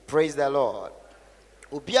esotifu mu. Praise the Lord.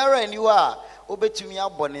 Obiara aniwa obetumi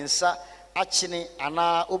abonensa achine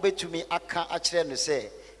ana obetumi aka akire no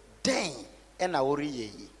se den ena wori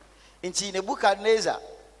yeyi. Nti Nebukadnezar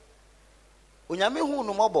onyame hu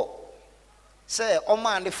no mobo se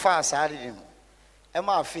oma ne fa saade mu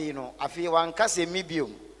ema afi no afi wankase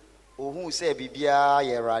mibiom ohun se bibia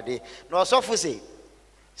ye rade na osofo se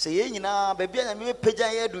ye nyina bibia na me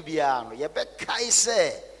pagyan ye du bia no ye be kai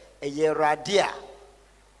se ye rade a.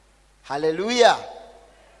 Hallelujah.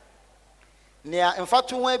 Nia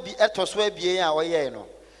mfatu ho abi etoso abie a oye no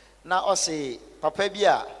na ose papa bi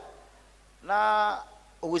a na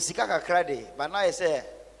owusika kakra de ba na ye se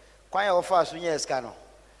kwan ya ofa so nya esika no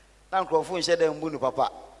na nkrofo nche da mbu no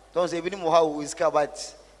papa don se bi ni mo ha owusika but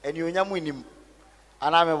eni onyam nim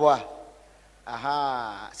ana me boa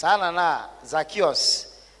aha sana na Zacchaeus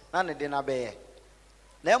na ne de na be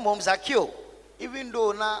na mom Zacchaeus even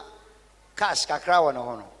though na cash kakra wo no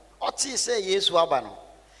ho no oti se Yesu aba no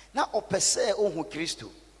na opese ohun Kristo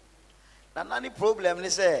na nani problem ni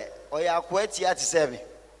se oya akwati ati sebe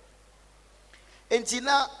enti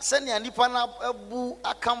na sene anipa na abu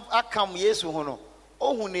akam Yesu ho no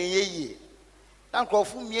ohun na yeye na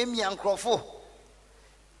nkrofo miamia nkrofo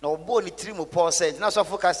na obo ni 3% na so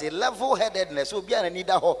focus level headedness obi ana ni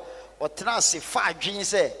da ho otena se fa adwen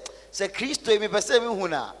se Kristo emi pese mi hu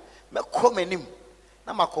na mekomanim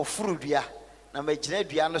na makofuru dua na magina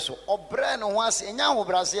dua no so obre no ho ase enya ho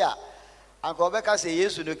brase a anka obeka say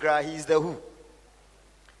Yesu no kra he is the who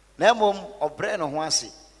na mom obre no ho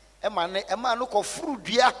ase ema no ko furu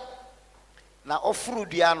dua na ofuru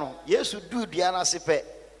dua no Yesu du dua na se pe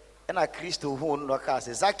na Kristo hu no ka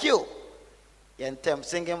se Zakeo yentem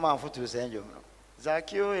singing man futu senjo no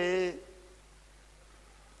Zakeo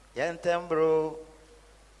yentem bro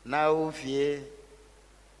na ufie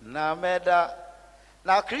na meda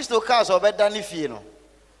na Kristo ka so beda ni fie no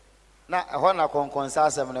na ho na konkonsa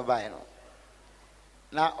asem ne bai no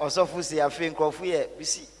na osofu si afi nkrofu ye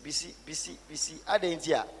bisi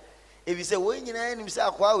adentia ebi se wo nyina nim se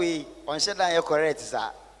akwa we on shedan ye correct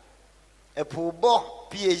sa epubo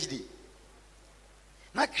PhD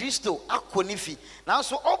na Kristo akoni fi na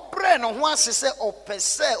so obre no ho asese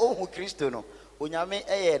opese ohu Kristo no onyame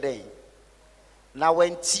eye den na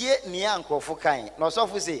wantie ni ankrofu kan na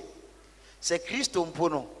osofu se Kristo mpo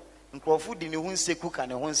no nkrofu di ne hu nseku ka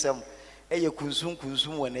ne hu nsem eye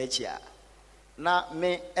kunsum wo na achia na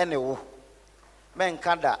me ene wo men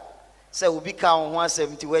kada se obi ka ho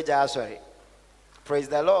asem ti waja asori. Praise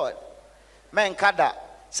the Lord. Men kada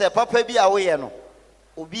se papa bi a wo ye no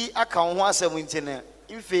obi aka ho asem nti ne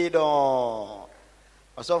ife do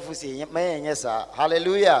osofu se me enye sa.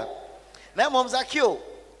 Hallelujah. Na mom Zakeo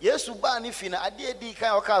Yesu ba ni fi na ade edi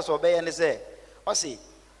kan o ka so be ye ne se o se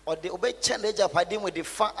o de obe chende japade mu de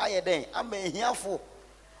fa ayeden ama ehiafo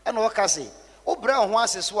e na o ka se obra ho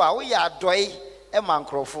ase so a wo ya adoi e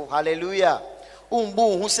mankrofo. Hallelujah.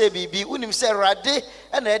 Umbu hu se bibi unim se rade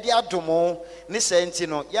e na edi adomo ni senti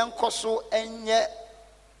no yenkoso enye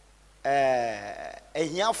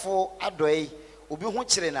ehiafo adoi obi hu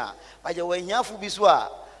kire na baje wa ehiafo bi so a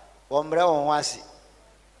wo mre ho ase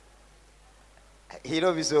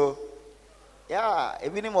hero bi so ya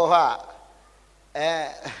ebi ni mo ha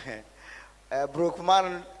broke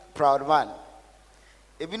man proud man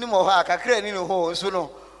ebi ni mo ha kakra ni no ho so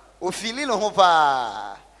no o fili no ho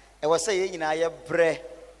pa e wo say ye nyina ye bre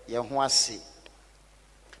ye ho ase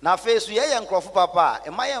na fesu ye nkrofo papa e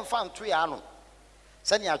ma ye mfa nto ya no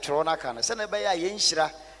se ne atworo na ka no se ne be ya ye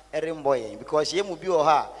nhira erembo ye because ye mu bi o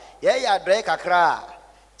ha ye ya dre kakra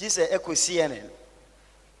ji se ekosi ene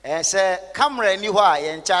se camera ni ho a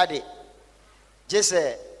ye nchade ji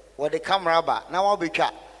se wo de camera ba na wo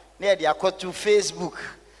betwa na ye de akoto Facebook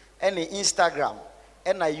and Instagram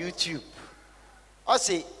and YouTube o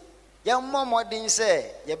se ye momodin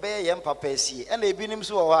se ye be ye papa esie and ebinim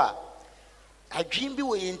so wo ha adwin bi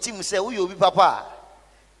wo ye ntim se wo ye obi papa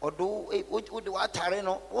odo wo de watare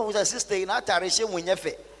no wo say sister na atare hye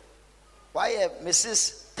munyefe why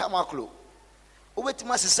Mrs. Tamaklo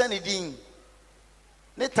obetima sesa ne din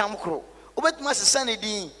ne tamkro obetima sesa ne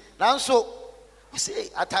din nanso we say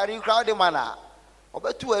atare crowd mana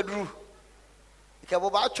obetu aduru ikabo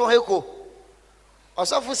ba atwo heko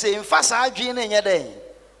osofo say mfa sa adwin ne nye den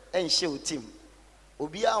enhye otim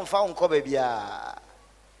obi amfa nko ba bia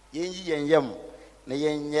yenyi yenyem na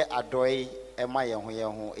yenye adoi ema ye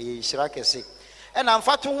ho ehira kese ena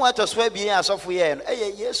mfa to ho atoso abien asofo ye no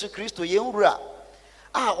eye Yesu Kristo ye nwura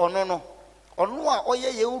ono a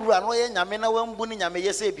oye ye nwura no ye nyame na wambu ni nyame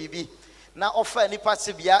ye se bibi na ofa nipa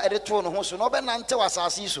se bia ereto no ho so no be nante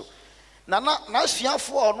wasase so na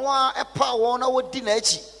suafo ono a epa won na wodi na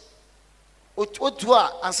achi otu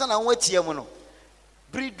a ansa na won atie mu no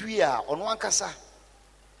bridua ono ankasa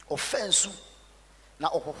offense na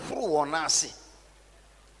ohohoro won ase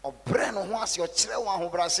obre no ho ase o kire won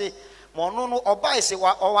ahobrase mo no no obai se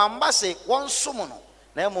wa owamba se won som no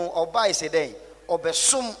na mu obai se den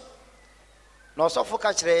obesom na osofo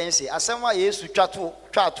ka kire yen se asem wa Yesu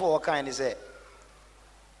twato o kan ni se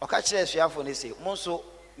o ka kire suafo ni se mo so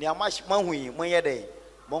ni amash mahui mo ye den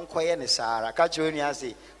mo nkoye ni sara ka kire ni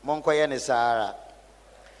ase mo nkoye ni sara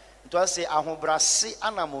nto se ahobrase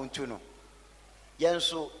anamontu no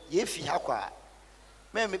yenso ye fi hakwa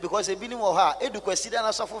maybe because e bini mo ha edu kwasida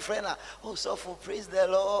na sofo friend na oh sofo praise the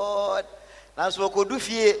Lord na so ko du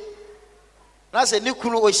fie na se ni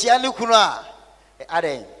kunu ohia ni kunu a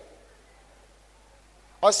aden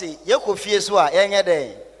o se ye ko fie so a yenye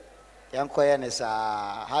den yankoye ne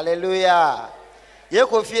sa. Hallelujah. Ye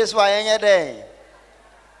ko fie so a yenye den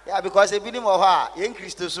yeah because e bini mo ha ye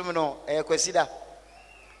Kristo sum no e kwasida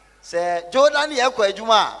se Jordan ye ko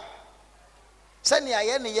adwuma se ne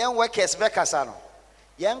aye ne yen workers be kasa no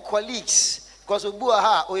yen colleagues because obu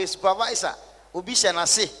ha o supervisor obi hye na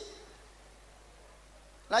se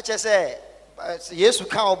na che say Yesu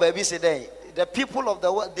kan o ba bi se den the people of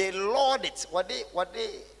the world they lord it what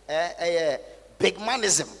they big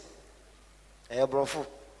manism brofu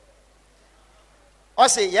o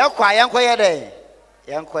say ye kwa yen koye den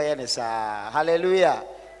yen koye ne sa. Hallelujah.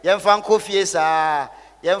 Yen fan ko fie sa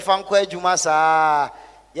yen fan ko adwuma sa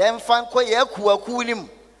yen fan ko ye kuaku nim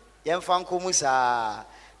yen fan ko mu sa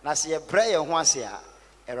na sɛ yɛbrɛ yɛn ho ase a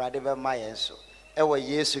Awurade bɛma yɛn so ɛwɔ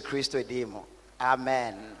Yesu Kristo din mu.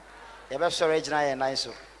 Amen. Yɛbɛsɔre agyina yɛn nan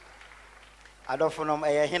so. Adɔfonom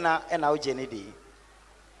ɛyɛ hena ɛna wogye ne di?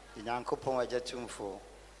 Nyankopɔn agya tumfo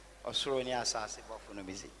ɔsoro ne asase bɔfo no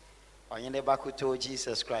bizi. Ɔnyene bakoto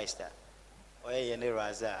Jesus Christ a ɔyɛ yɛn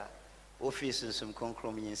Awurade a ofi sunsum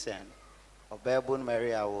kronkron nyinsɛn. Ɔbɛɛbon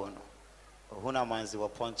Maria wo no. Ohuna manzi wɔ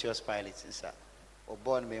Pontius Pilate nsa.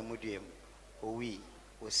 Ɔbɔ no memudua mu. Owi,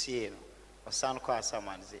 osie no. Ɔsan kɔ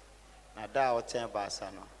asamanze. Na da a ɔtɛn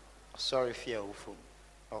baasa no. Ɔsɔre fie awufom.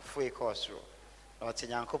 Ɔfoe kɔ ɔsoro. Na ɔte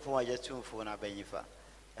Nyankopɔn agya tumfo na banyifa.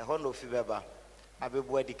 Ɛhɔ na ofi bɛba.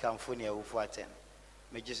 Abɛbu adi kamfo ne awufo atɛn.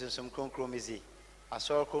 Megye sunsum kronkron mizi.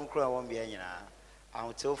 Asɔre kronkron a wɔn bea nyinaa.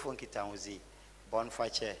 Ahotewfo nkitahozi.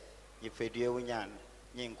 Bɔnfakyɛ. Nyipɛdua wunyan.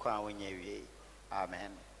 Nye nkwa a wonya wie.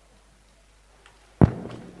 Amen.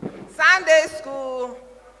 Sunday school.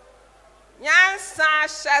 Nyansa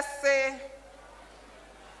Shase.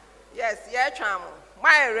 Yes, yeah, chamo.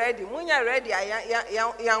 Why ready? Munya ready?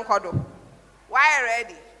 Young kodo. Why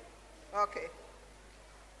ready? Okay.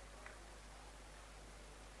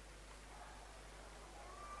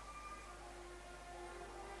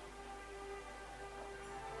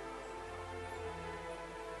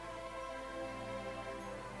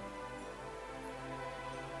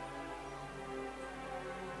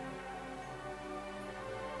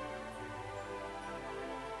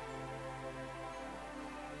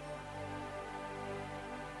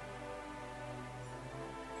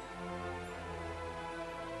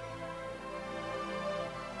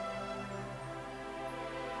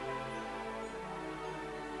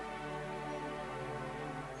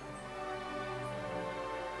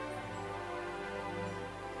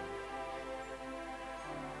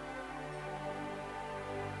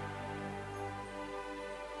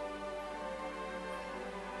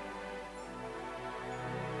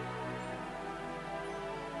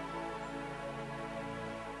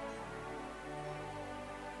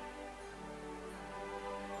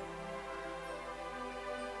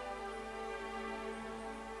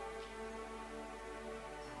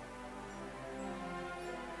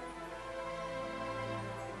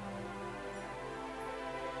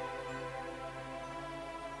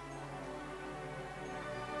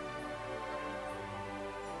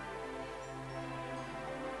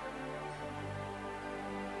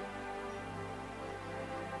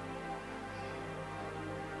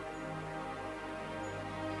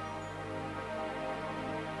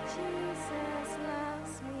 Jesus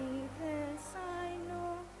loves me, this I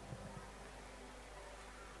know.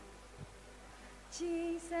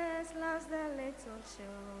 Jesus loves the little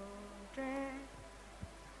children.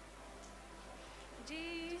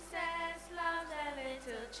 Jesus loves the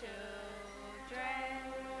little children,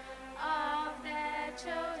 of the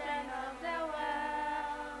children of the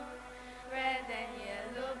world. Red and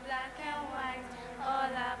yellow, black and white,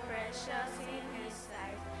 all are precious in His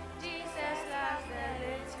sight. Jesus loves the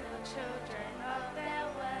little children of the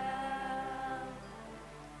world.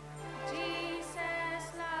 Jesus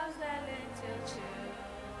loves the little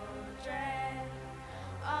children,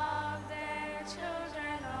 of the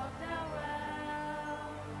children of the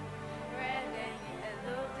world. Red and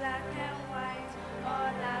yellow, black and white,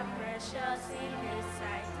 all are precious in His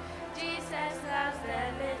sight. Jesus loves the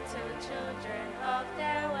little children of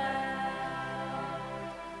the world.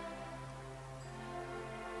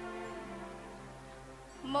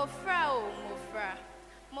 Mofra o mofra,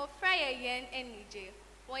 mofra ye yen enije,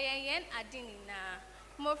 wo ye yen adini na.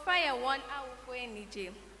 Mofra ye one awufo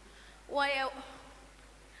enije, wo ye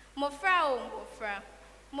mofra o mofra,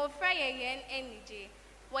 mofra ye yen enije,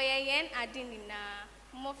 wo ye yen adini na.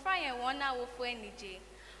 Mofra ye one awufo enije,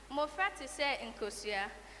 mofra te se nkosua,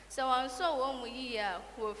 se wanso wo mu yi a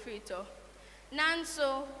wo frito.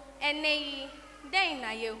 Nanso eneyi den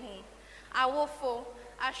na yehu, awofo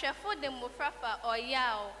Ashafo de mofrafa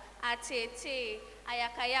oyao, atete,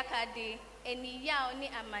 ayakayaka de, eni yao ni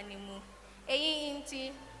amanimu. Eyi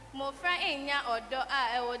inti, mofra enya odo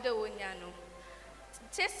a ewodo wonyano.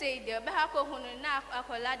 Tese de behako hunu na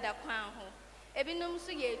akola da kwan ho. Ebi num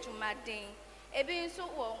so ye jumaden, ebi nso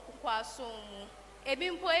wo kwaso mu,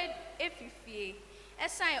 ebi mpo efifie.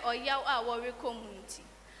 Esan oyao a wori community.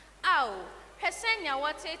 Ao, hesenya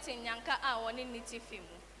watete nyanka a woni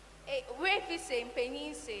nitifimu. We fi se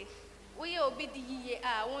mpanyin se we obi di yiye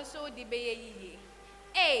a won so di beye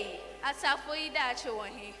yiye asafo yi da ache wo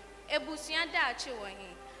he ebusua da ache wo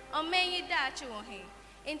he omen yi da ache wo he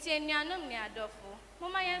enti enuanom ne adofo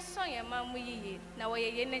moma yen so yen ma mu yiye na wo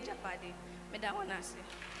ye ne japade me da wona ase.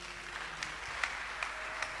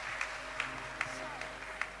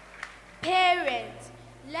 Parents,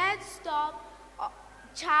 let's stop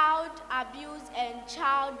child abuse and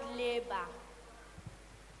child labor.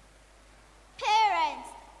 Parents,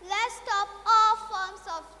 let's stop all forms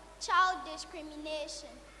of child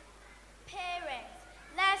discrimination. Parents,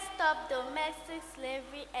 let's stop domestic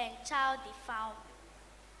slavery and child defilement.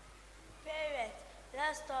 Parents,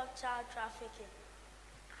 let's stop child trafficking.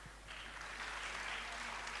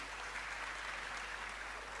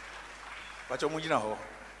 But you're moving ahead.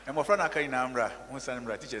 And my friend Akari Namra, one son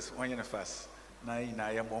teachers, 1 year fast. Now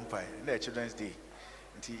I am Bompire, the Children's Day.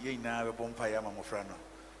 Until ye now a Bompire, I'm a friend.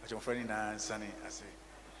 But your friend and Sunny, I say.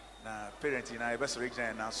 Now, parents, I best original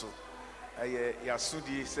and also. I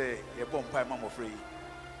Yasudi say, a Bompire, Mamma free.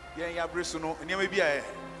 Ye ya Brisuno, and you may be a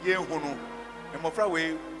ye Hunu. And my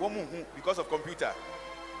friend, woman who, because of computer.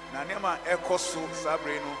 Now, Nema Ecosu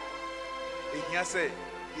Sabrino. And here say,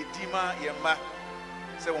 Yedima, Yamba,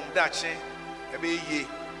 say, Dachi, a be ye.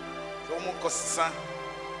 So, Moncossan.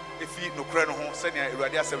 If you no crown home, send your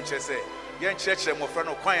radio some chess, young church and more friend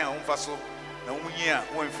of choir home for so, no year,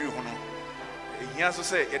 1 free hono. He also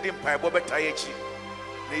say, a dim pie bobber tiechi,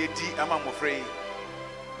 lady among afraid.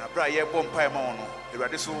 Now, Bria Bompire Mono, the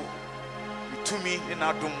radiso, to me in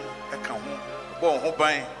our doom, a count, born home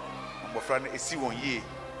buying, and more friend is see 1 year.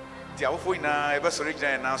 The awful in a best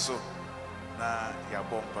original and also, na ya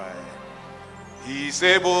Bompire. He's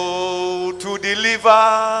able to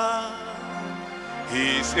deliver.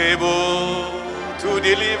 He's able to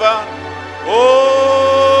deliver,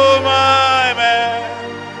 oh my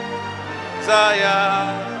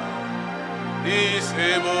Messiah. He's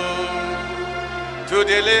able to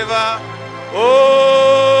deliver,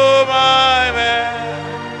 oh my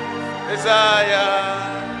Messiah.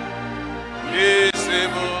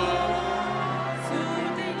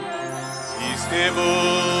 He's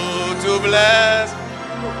able to bless.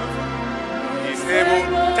 He's able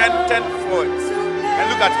 10 forwards. And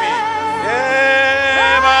look at me.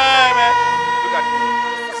 Yeah, my man. Look at me.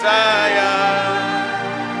 Zion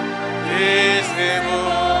is able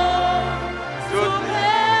to.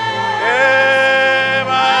 Yeah,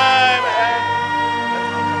 my man.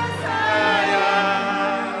 Zion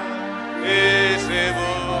is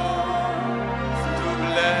able to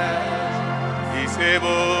bless. He's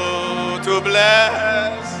able to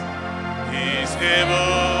bless. He's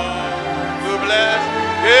able to bless.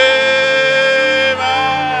 Yeah.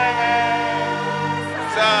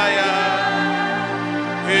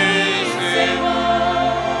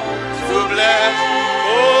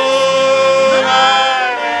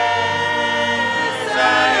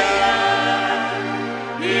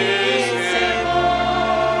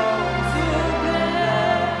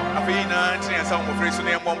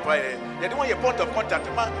 You don't want your point of contact,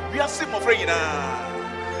 man. We are seeing my friend.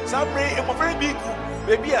 Some bring my friend big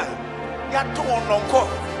baby. You are too on call.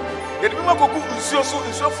 You don't want to go so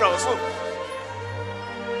from so.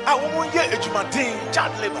 I won't get a human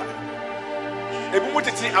child labor. If you want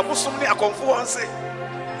to see, I will somebody a comfort and say,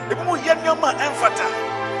 if you want your man and fata,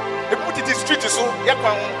 if you put it in the street, so you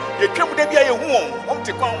come with them,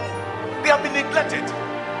 they have been neglected.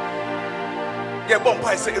 Your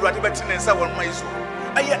bumpy say, you are the better than someone my soul.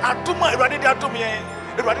 I do my ready to me.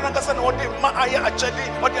 The Radinasan or the Maya actually,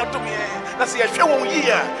 what you to me. That's a show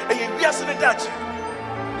year, and you are in the Dutch.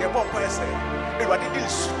 Your bumpy say, the Radin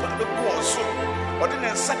super the poor so, or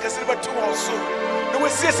didn't suck a silver two also. The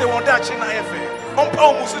way says I want Dutch in IFA. On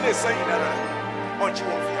almost in the same era. On you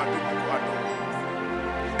won't be a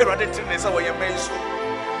do. The Radin is our young so.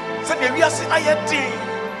 Send you are I had tea.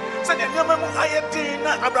 Send your young I had tea,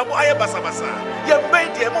 not Abrabo Ayabasabasa. You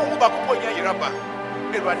made the among Bakupo Yaraba.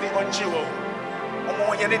 Everybody on Chivo.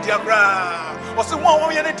 Omo Yanity Abra. Or some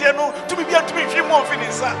more Yanity to be able to be few more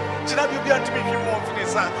finisher. Should I be able to be few more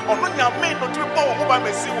finisher? Or not your main or to be power who I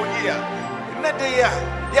may see here. Not the year.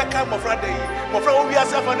 Ya come of Friday. My friend will be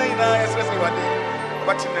as a fan in a especially one day.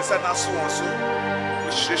 But in the sun, so and so.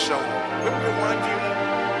 We shall. We want you.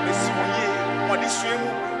 We see you. What is swim?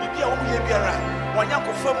 You be a woman. One young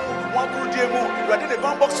confirm. One good demo. You are in the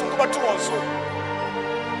bambox to come to also.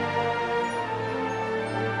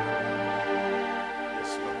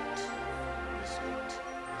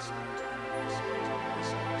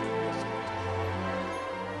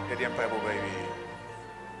 Baby,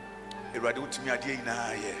 a radio to me a day in a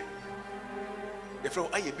year. If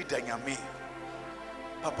I be dynamic,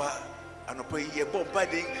 Papa, and a pay a bomb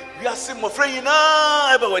bidding, we are seeing my friend in a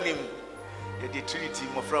ever winning. The Trinity,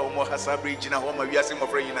 my friend, more has a bridge in a home, we are seeing my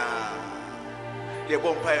friend in a. The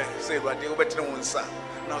bomb pie say, but they were better than one son.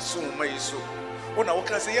 Now soon, may so. When I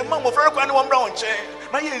can say, Mamma, for a one brown chair,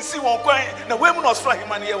 now you see one quiet, now women are striking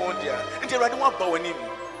money one dear, and they rather want power in him.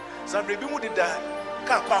 Some baby would die.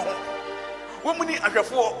 Woman, I have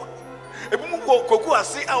four. ebi mu wɔ koko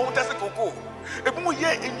ase a wɔn tase koko ebi mu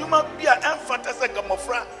yɛ enyuma bi a ɛnfata sɛ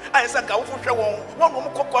gamɔfra a yɛ sɛ gawofo hwɛ wɔn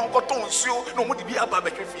wɔn kɔkɔ ahokɔtɔ nsuo na wɔn de bi aba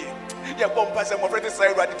abɛhwɛ fie yɛ bɔ mpa sɛ mmɔfra te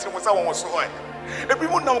sɛ awurade tiri mu sɛ wɔn so hɔ ebi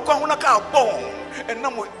mu nam kwan ho na ka abɔ wɔn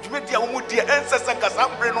ɛnam dwumadi a wɔn di ɛnsɛ sɛ nkasa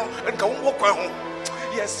mbere no nka wɔn wɔ kwan ho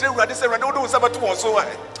yɛsrɛ awurade sɛ awurade wode wo nsa bɛto wɔn so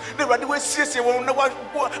na awurade wɔasiesie wɔn na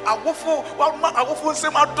awofo wama awofo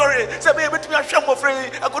nsɛm adɔre sɛ ɛbɛyɛ bɛtumi ahwɛ mmɔfra yi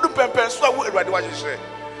akɔdu pɛmpɛn so a wo awurade wahyehyɛ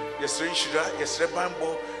yɛsrɛ nhyira yɛsrɛ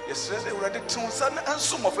banbɔ yɛsrɛ sɛ awurade te wo nsa na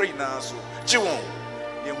ɛnso mmɔfra nyinaa so gye wɔn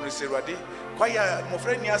yɛhunu sɛ awurade kwae a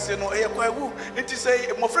mmɔfra nni ase no ɛyɛ kwae wu nti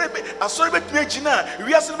sɛ mmɔfra asɔre bɛtumi agyina a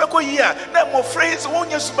wiase no bɛkɔ yie a na mmɔfra yi sɛ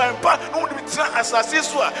wɔnyɛ suban pa na wɔde bi tena asase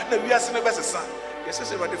so a na wiase no bɛsesa yɛsrɛ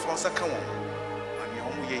sɛ awurade fa wo nsa ka wɔn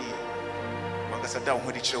wankasa da wo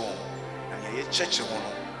ho de kyerɛ wɔn na nea yɛkyerɛkyerɛ wɔn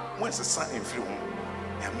no wɔnsesa mfiri ho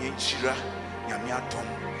nyame nhyira nyame adɔm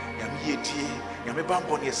nyame yɛdie nyame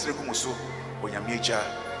bammɔ ne yɛsrɛ gu mu so wɔ nyame agya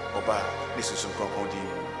ɔba ne sunsum kronkron din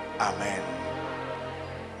mu amen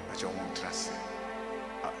akyɛ wo mo ntra se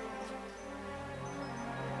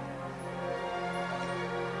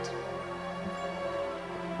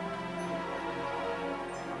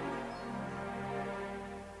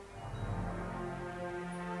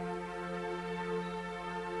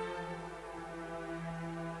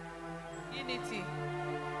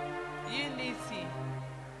Unity.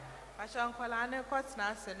 Ashankwala ne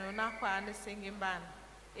kotna se no na kwa ne singing band.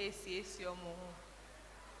 Esi omo.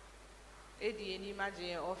 Edi eni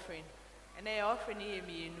maje offering. And they offering ye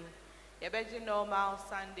mienu. Ye beje normal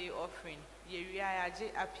Sunday offering. Ye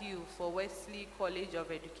wiaje appeal for Wesley College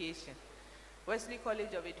of Education. Wesley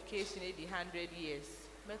College of Education edi 100 years.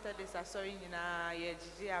 Methodist asori nyina ye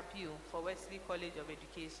jiji appeal for Wesley College of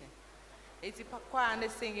Education. Eti kwa ne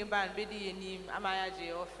singing band bedi enim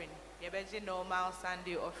amayaje offering. Yebeje normal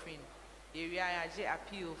Sunday offering. Yebeje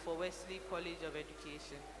appeal for Wesley College of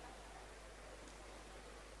Education.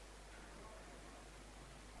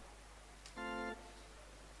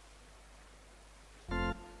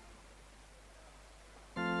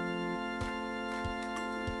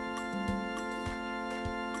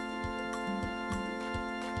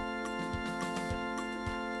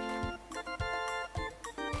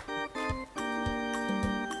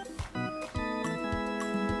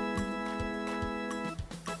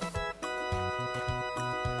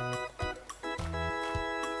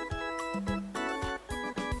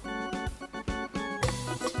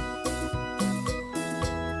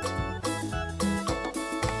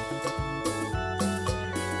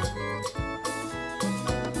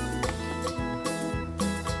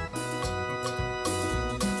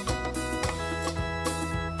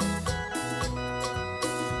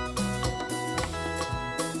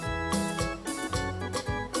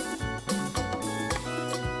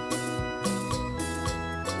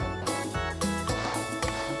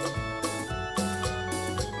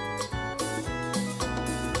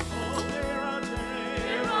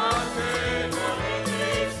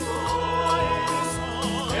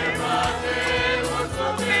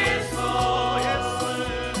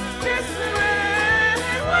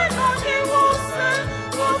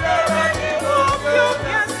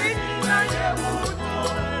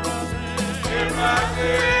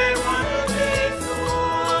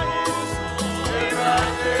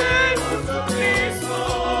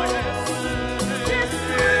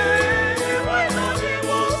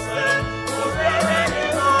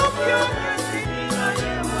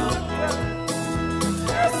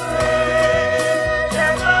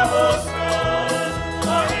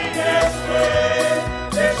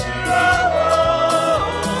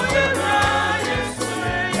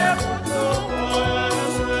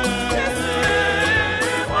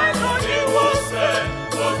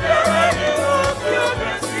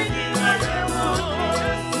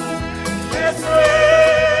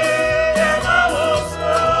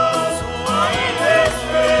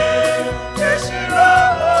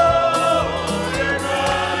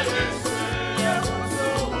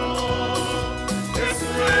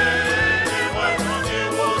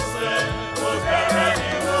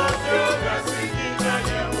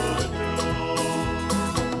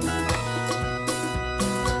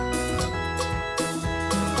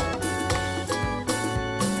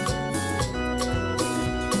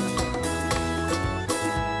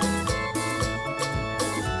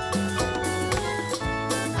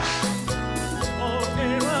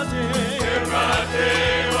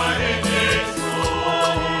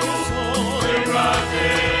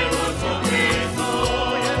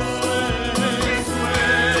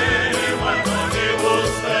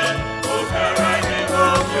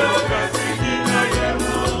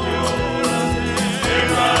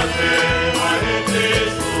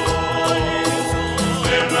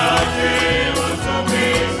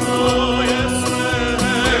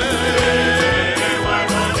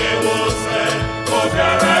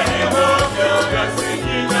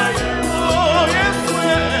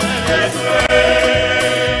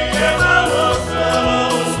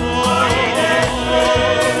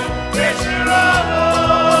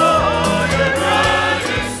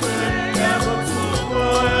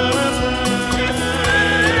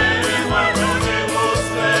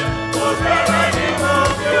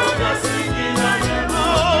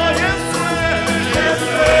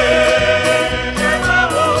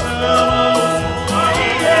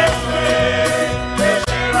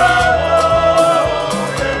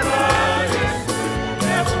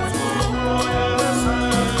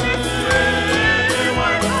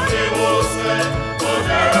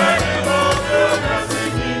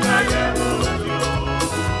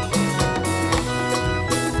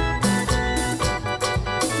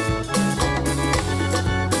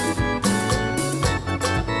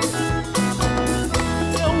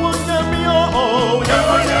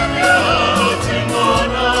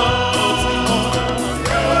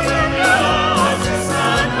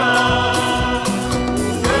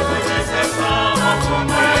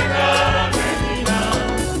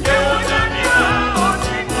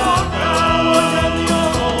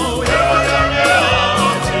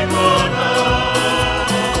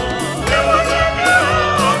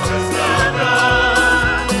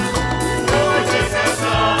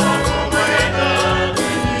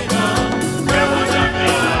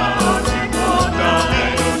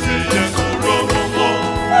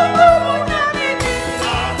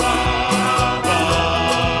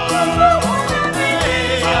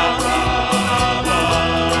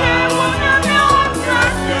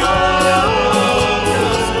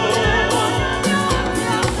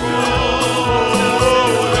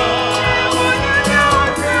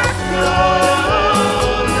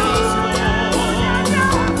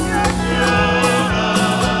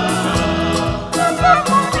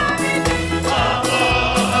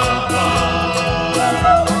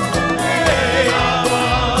 Thank you.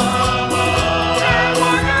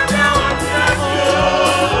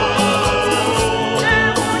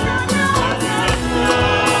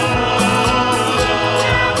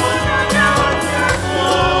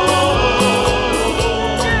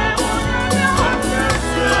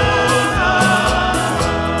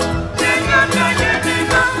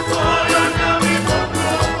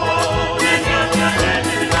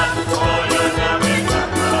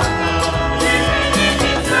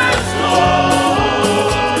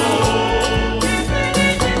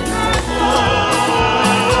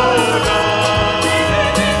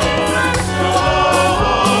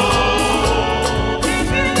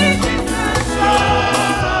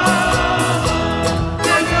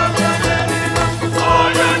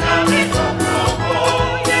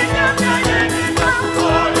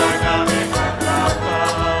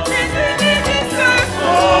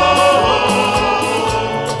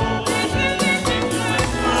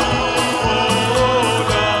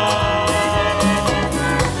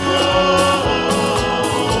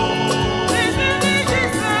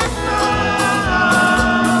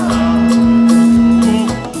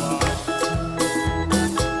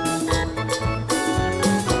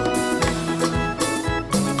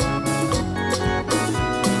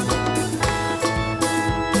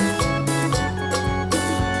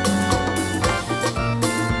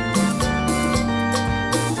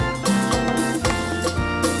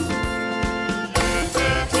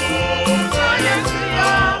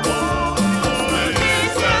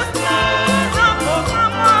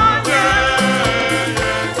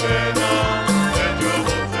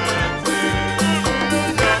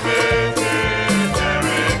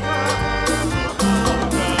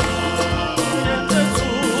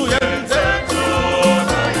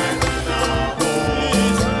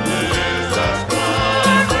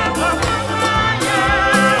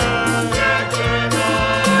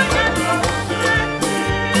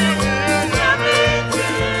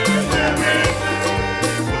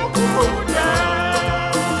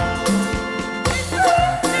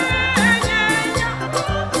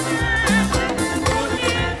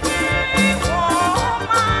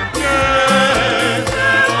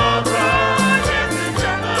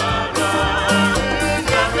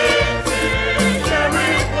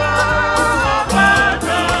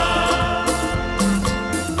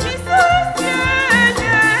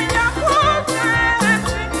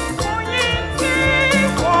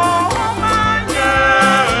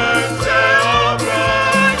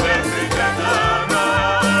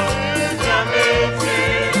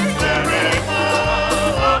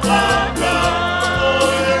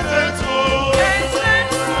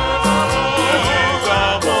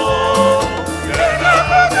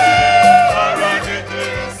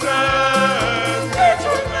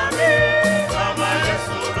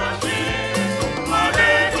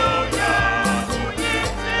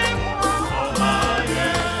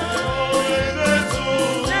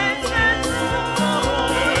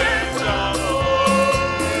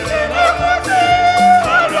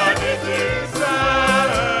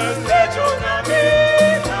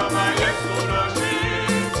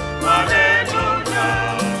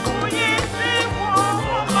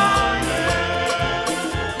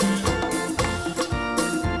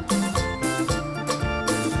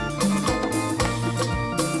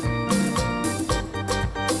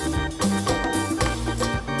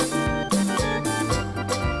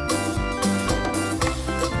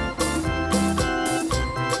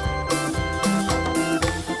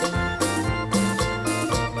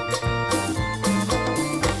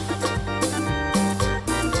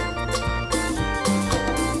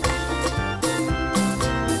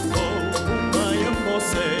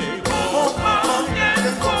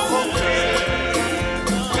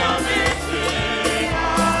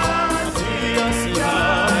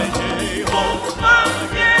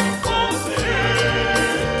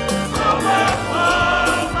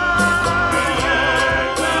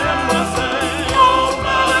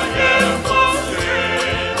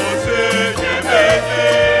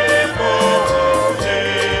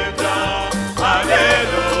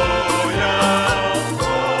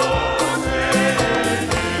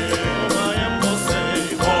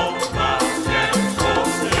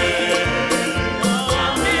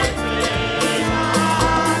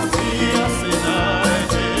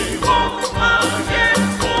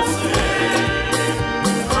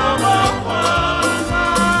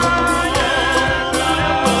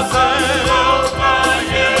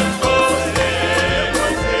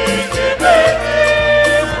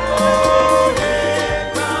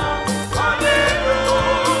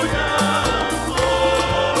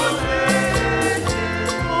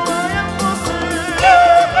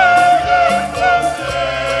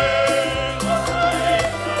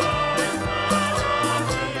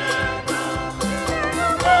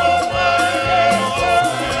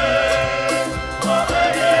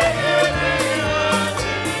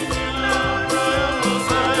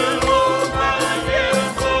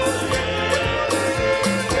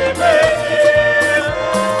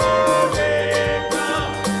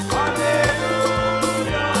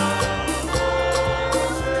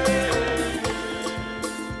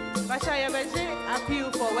 Masha Yabaji appeal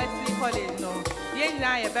for Wesley College, no.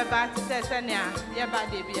 Yena Yababa Tessania, Yaba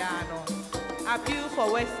Debiano. Appeal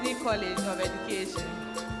for Wesley College of Education.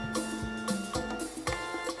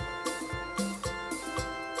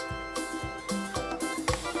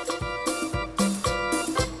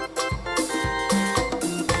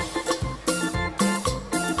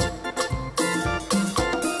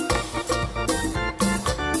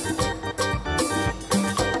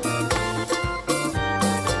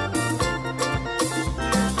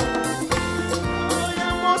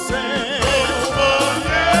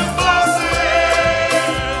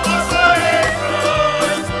 Oh,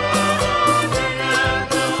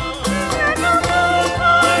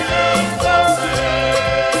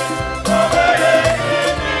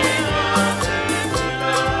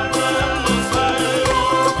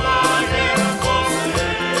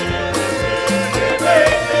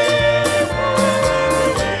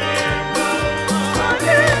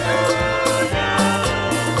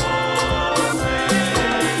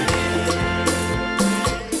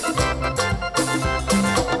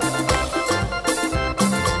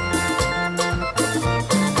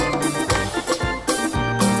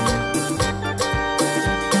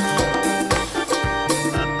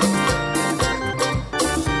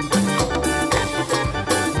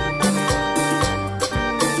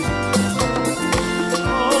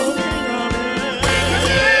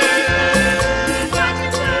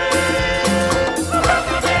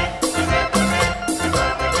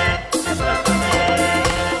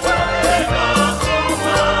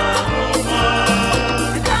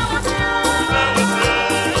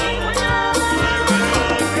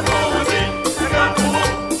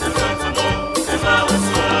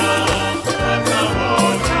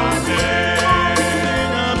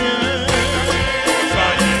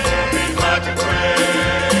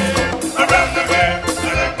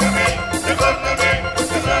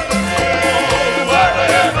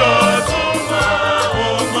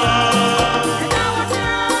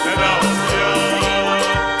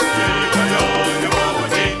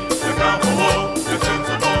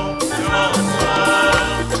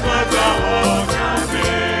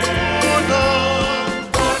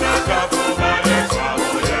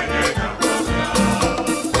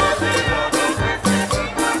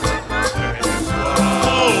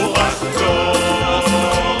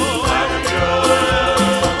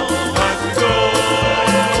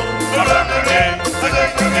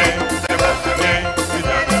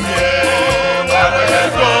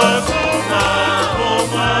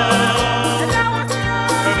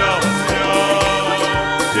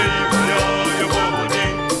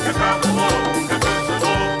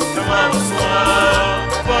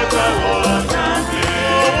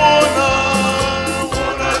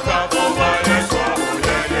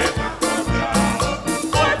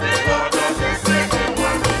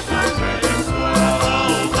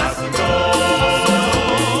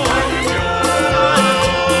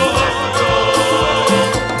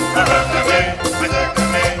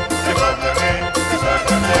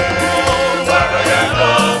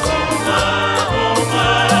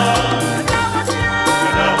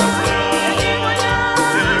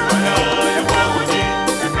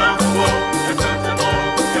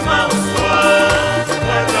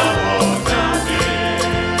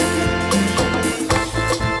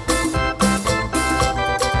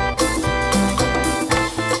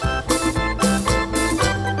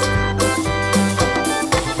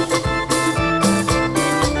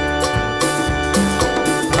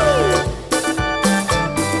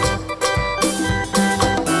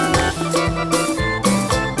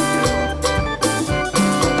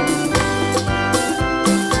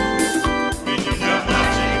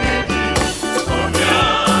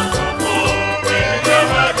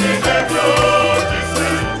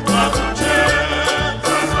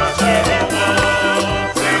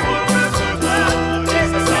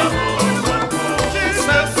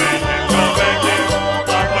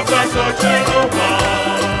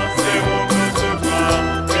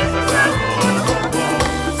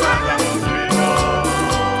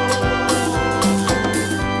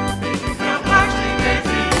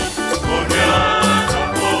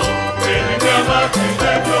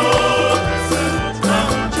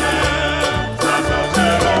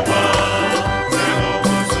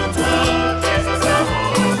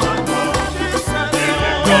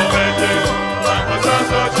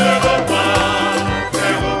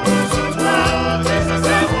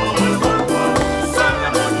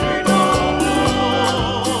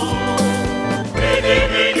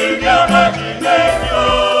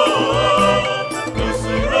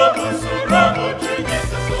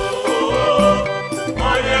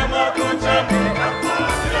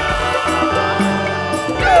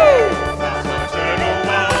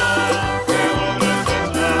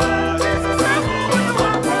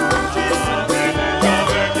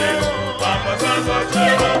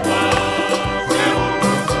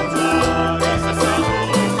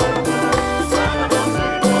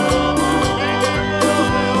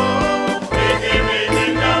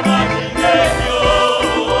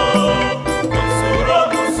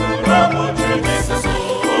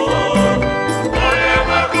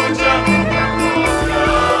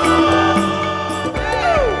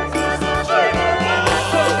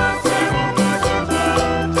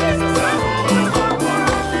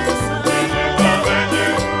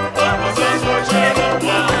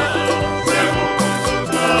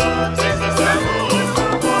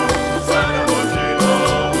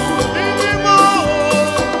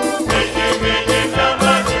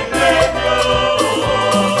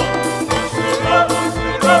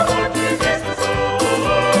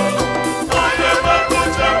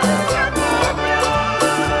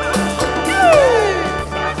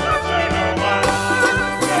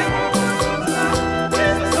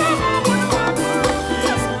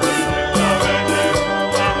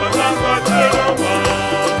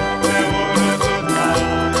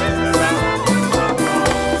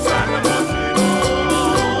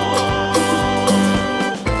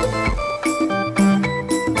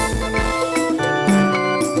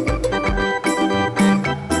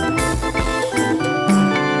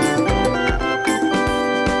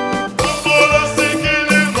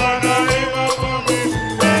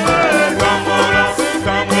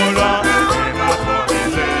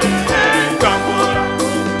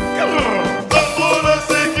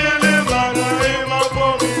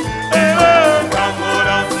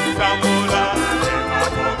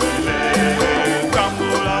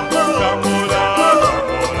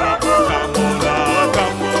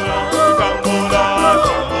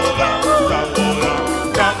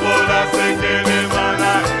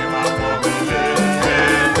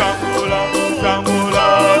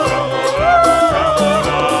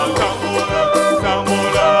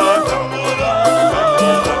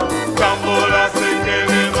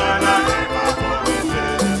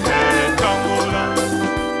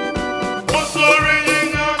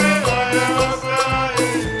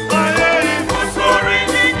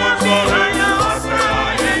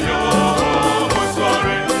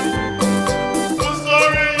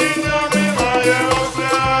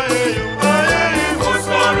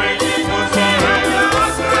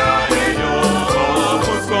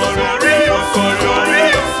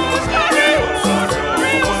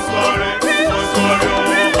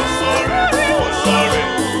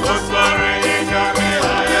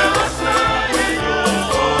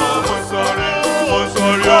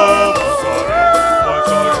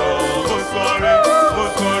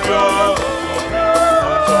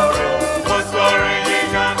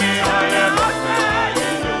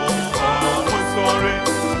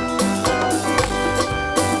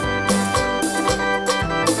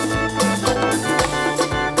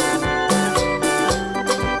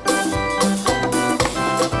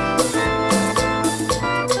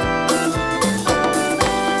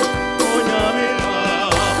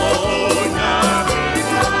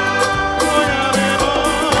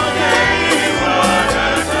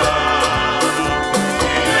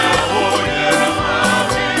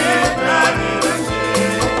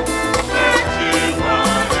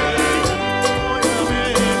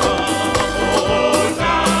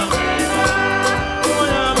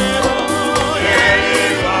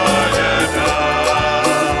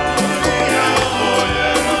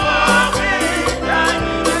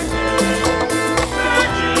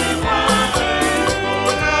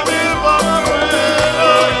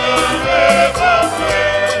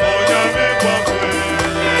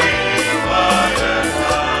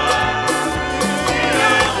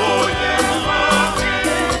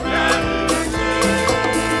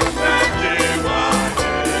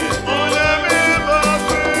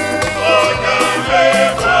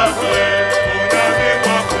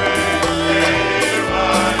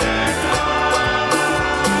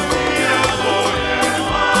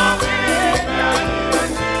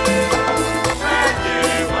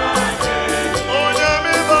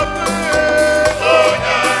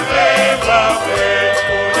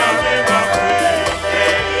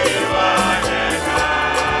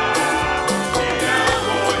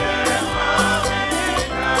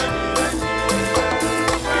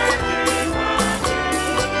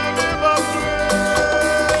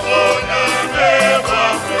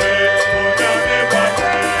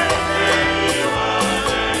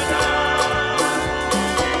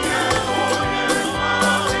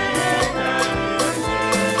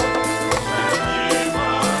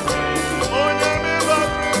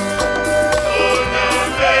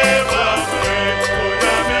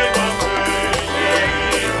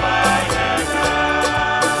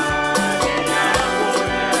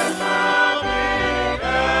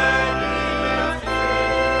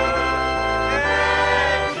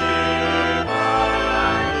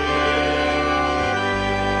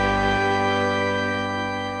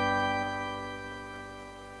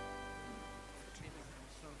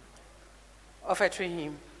 comfortatory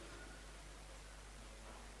hymn.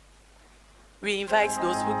 We invite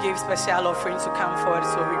those who gave special offerings to come forward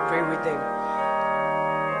so we pray with them.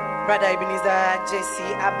 Brother Ebenezer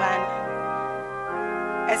Jesse Aban,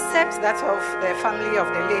 except that of the family of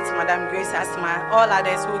the late Madam Grace Asma, all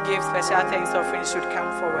others who gave special thanks offerings should come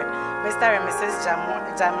forward. Mr. and Mrs.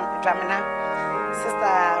 Dramina,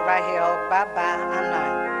 Sister Rahel, Baba, Anna,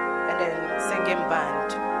 and then singing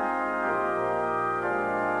band.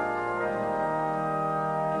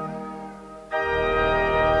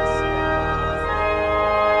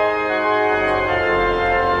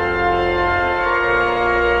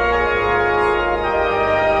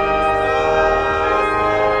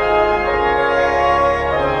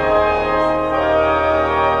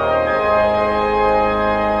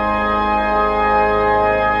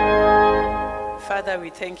 We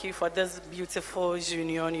thank you for this beautiful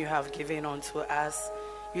union you have given unto us.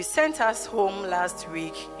 You sent us home last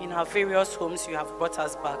week. In our various homes, you have brought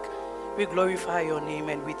us back. We glorify your name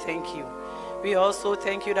and we thank you. We also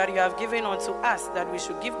thank you that you have given unto us that we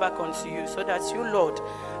should give back unto you, so that you, Lord,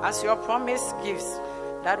 as your promise gives,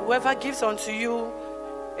 that whoever gives unto you,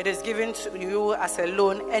 it is given to you as a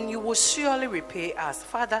loan, and you will surely repay us.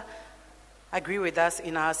 Father, agree with us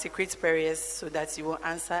in our secret prayers so that you will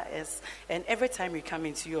answer us. And every time we come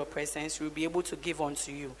into your presence, we will be able to give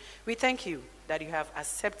unto you. We thank you that you have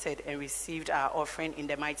accepted and received our offering in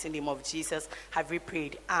the mighty name of Jesus. Have we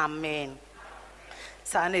prayed? Amen.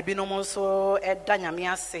 Sane binomo so eda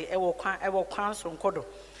nyame ase ewo kwan so nkodo.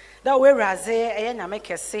 Da we raze eye nyame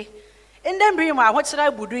kese. Ndem bi mu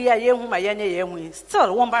ahokyera budu ya ye hu ma ye nye ye hu.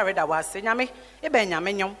 Still won ba reda wase nyame e be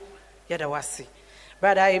nyame nyom ye da wase.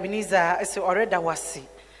 Brother Ebenezer is already wasi.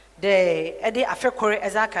 The edi afekore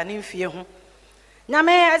ezaka nimfie ho.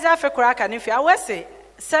 Nyame eza afekore aka nimfie. Awese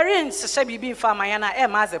serin hye bibi mfa mayana e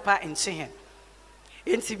mazepa nche he.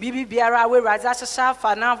 Enti bibi biara we raza hye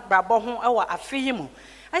fa na brabo ho e wa afiyi mu.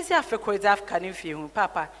 Ezi afekore eza aka nimfie ho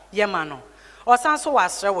papa yema no. Osan so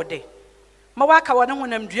wasre wo de. Ma waka wone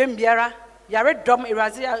honam duam biara yare dom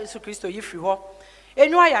Irazi Yesu Kristo yifri ho.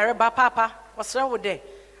 Enwa yare ba papa wasre wo de.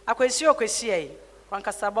 Akwesi okwesi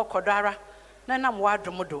Wankasaba kodara na nam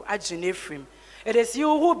wadomodo ajine frame. It is you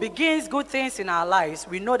who begins good things in our lives.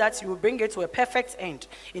 We know that you will bring it to a perfect end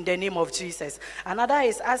in the name of Jesus. Another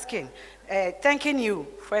is asking, thanking you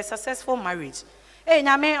for a successful marriage. Hey,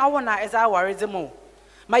 nyame awona eza warizemo.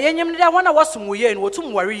 Ma yenyim da wana wasumuye no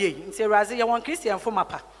wotum wariye. Nti Irazi ye won Christian for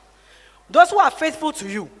mapa. Those who are faithful to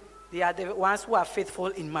you, they are the ones who are faithful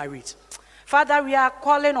in marriage. Father, we are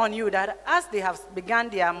calling on you that as they have begun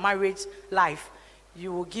their marriage life,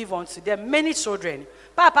 you will give unto them many children.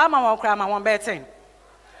 Papa, ma wan kra ma wan beten.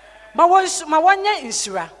 Ma wanya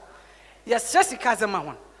insura. Yes, Jessica zema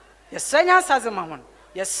wan. Yes, Nyansa zema wan.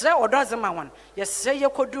 Yes, Odo zema wan. Yes, ye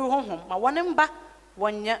kodu honhom. Ma wanemba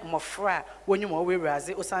wanya mofra wonyu mo we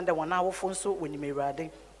raze osande wona awofo nso wonyi merade.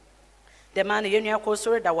 The man yenu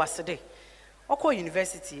akosore da wasede. Oko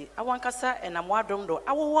university, awankasa enam wadom do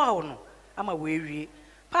awowa no ama we.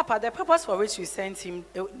 Papa, the purpose for which you sent him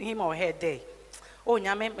or her there. Oh,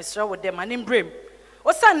 nyame mesra wo dem anim brem.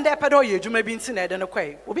 O sande pedo ye djuma bi nti na ede no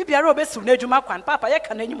kwai. Obi biara obesu na djuma kwan papa ye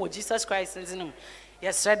ka na nyim o Jesus Christ nzinum.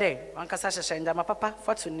 Yesterday, wankasa hyehye ndama papa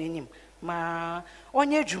foto n'enyim. Ma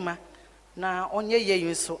onye djuma na onye ye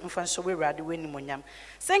yinso mfa nso we rade we nimonyam.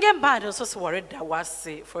 Singing band also so worried that was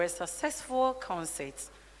for a successful concert.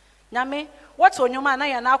 Nyame, what onyoma na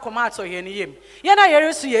ya na akoma ato ye ni yem. Ye na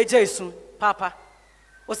yeresu ye jesu papa.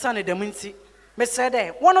 O sane dem nti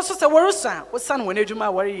Mesede, one also say Warusa, what son when Ejuma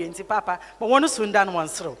worry and papa, but one soon done one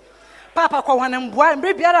through. Papa call one and boy, and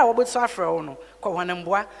baby, I will suffer on, call one and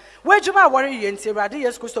boy. Where Juma worry and say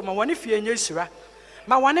Radius custom, one if you in Yeshira.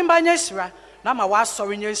 My one in by Yeshira, now my was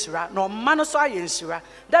sorry in Yeshira, no manosa Yeshira.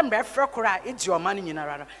 Then breath for cry, it's your money in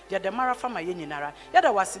Nara, yet the Mara from my Yenara, yet I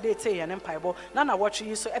was the day and empire, none I watch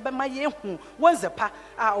you so ever my ye who was the pa,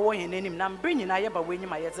 our in any name, bringing I ever winning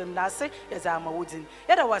my years and last say, as I'm a wooden,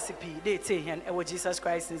 yet I was a p, they say, and our Jesus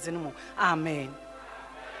Christ is in more. Amen.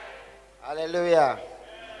 Hallelujah.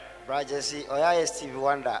 Brother Jesse, Oya Stevie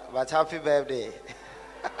Wonder, but happy birthday.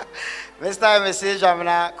 Mr. and Mrs.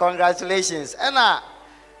 Jamina, congratulations. Anna,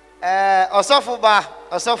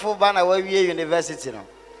 Osofuba na Wawie University. No.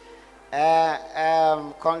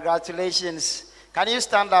 Congratulations. Can you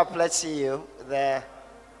stand up? Let's see you. There.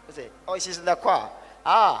 Oh, she's in the choir.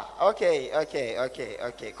 Ah, okay.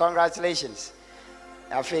 Congratulations.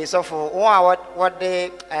 So for what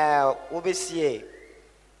they will be seeing.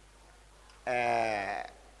 A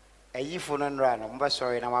yifun and run. I'm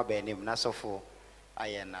sorry, I'm a benim. Nasofu. I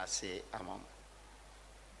am not say among.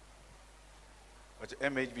 But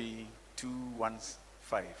MHB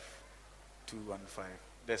 215. 2:15.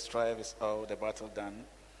 The strife is all, the battle done.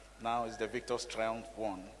 Now is the victor's triumph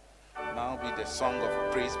won. Now be the song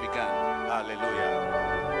of praise begun. Hallelujah.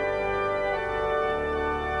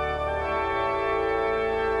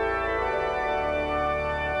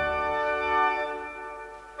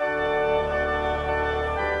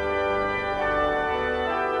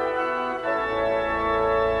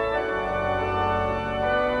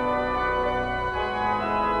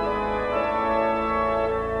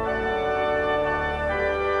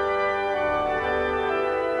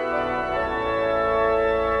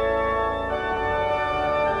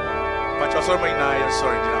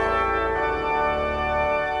 Sorry,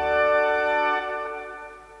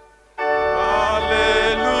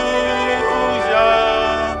 Hallelujah,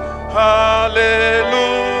 hallelujah,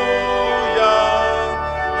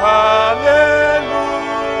 hallelujah.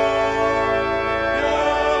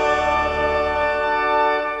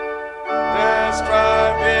 The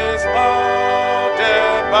strife is all, the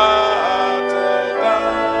battle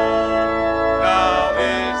done. Now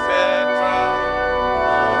is the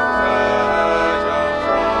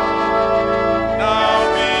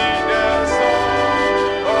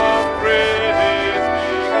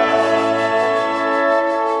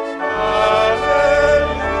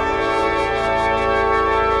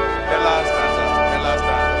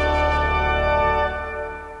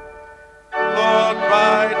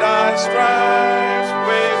stripes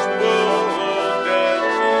which wounded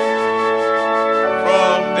thee,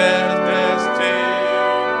 from death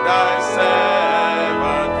destined thy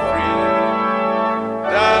servant free,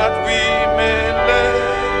 that we may live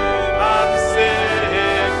and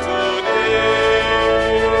sing today.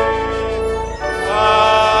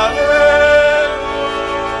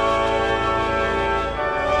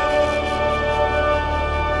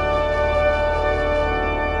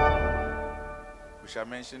 We shall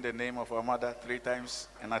mention the name of our mother 3 times,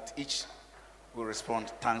 and at each we'll respond,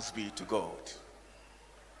 thanks be to God.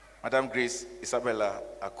 Madam Grace Isabella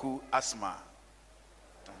Aku Asma.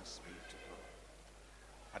 Thanks be to God.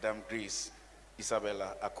 Madam Grace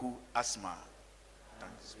Isabella Aku Asma.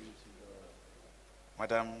 Thanks be to God.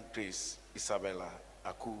 Madam Grace Isabella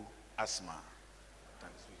Aku Asma.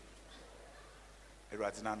 Thanks be to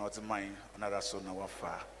God. Eradina not mine, another son of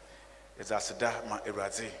Wafa. It's a Sada ma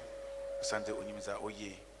Eradi. Sante onyimiza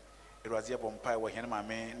oye Eradi abompa wo hene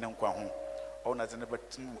mame ne nkwa ho ona ze ne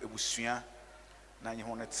betum ebusua na nye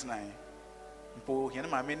ho ne tenan mpo hene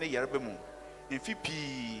mame ne yareba mu mfi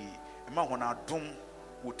pi ma ho na adom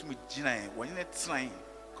wotumi ginan wo ne tenan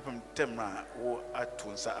kopem temra wo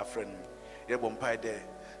atonsa afren ye bompa de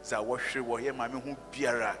za wo hwe wo ye mame ho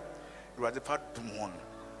biara Eradi fa dum ho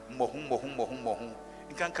mbo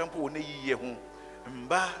nkankampo wo ne yiye ho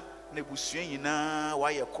mba na ebusua nyina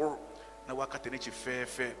wa ye kor na wakata ne chi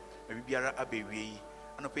fefe biara abewie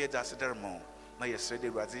anope da sedarmo na yesre de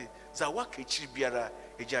Eradi za waka chi biara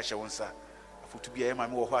eji ahye wonsa afotu bia ye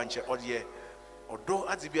mame wo ho anche ode odo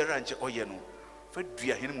ade biara anche oye no fa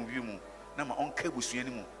dua hene mu wi mu na ma onka ebusua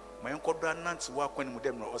ni mu ma yenkodo anant wa kwani mu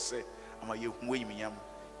dem no ose ama ye hu yiminyam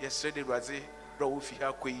yesre de Eradi do wo fi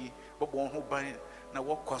ha koyi bobo ho ban na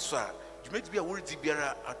wo kwaso a dwumedi bia wo redi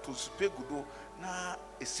biara atosupe gudo na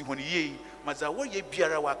esi honi ye maza wo ye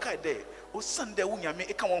biara wa ka de o sande wo nyame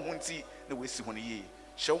e ka won ho nti na wo esi honi ye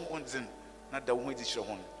hye wo onzin na da wo ho di hye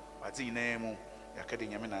ho wadze ina mu ya ka de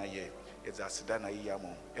nyame na ye ye za aseda na ye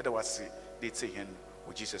amo ye da wase de te hen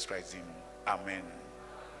wo Jesus Christ in amen.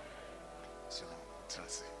 So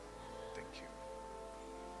trust. Thank you.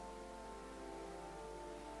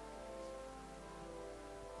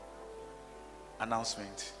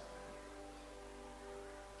 Announcement.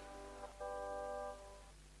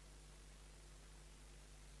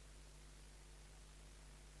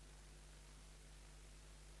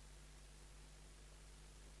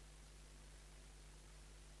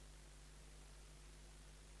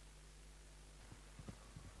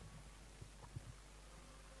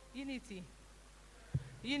 Unity,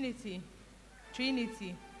 unity,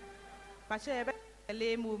 Trinity. Pache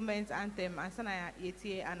lay movement anthem and sana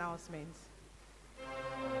yeti announcements.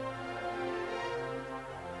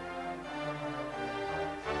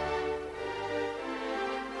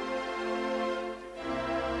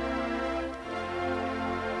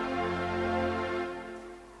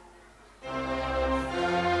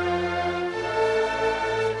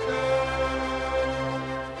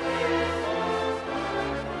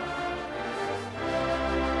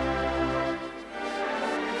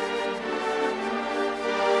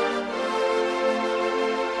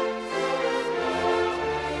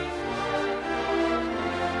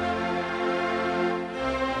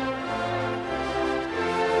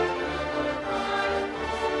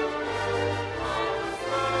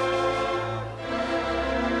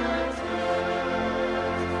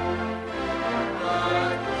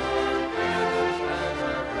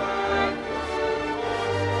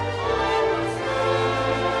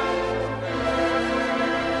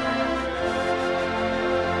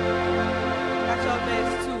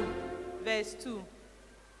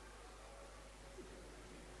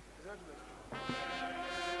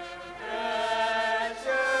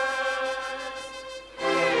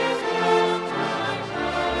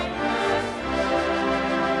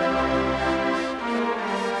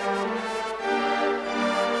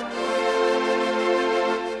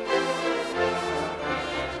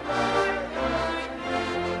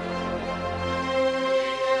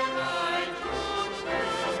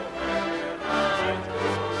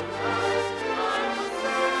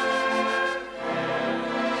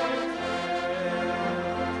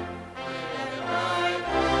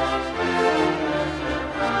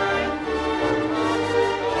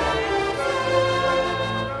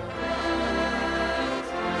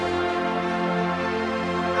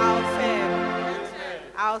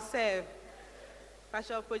 I'll serve.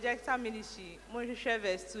 Pastor Projector Ministry, Moshe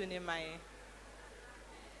verse 2 in my.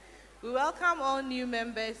 We welcome all new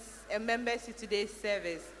members and members to today's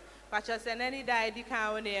service. Pastor Seneni died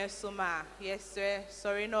can suma. Yes, sir.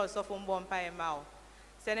 Sorry, no, so from Bompire Mao.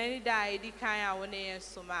 Seneni died can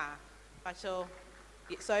suma. Pastor,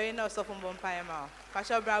 sorry, no, so from Bompire Mao.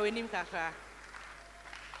 Pastor Brawinim Kakra.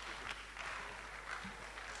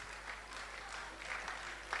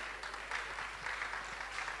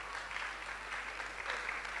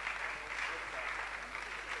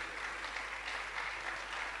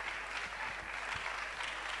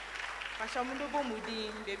 Pashamundo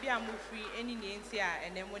Mudi, baby, I'm free any names here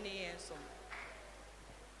and then one so.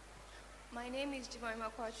 My name is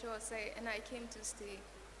Jemima Kwacho and I came to stay.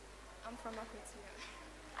 I'm from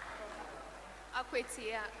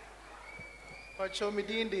Akwetia. Kwacho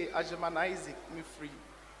Midindi, Ajaman Isaac, me free,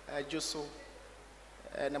 Joso,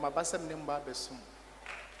 and I'm a Bassam Nimba Besum.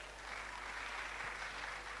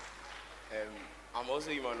 I'm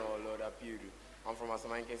also Emmanuel Lord Apiru. I'm from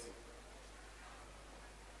Asamankesi.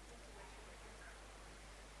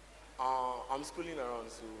 I'm schooling around,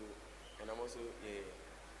 so, and I'm also, yeah.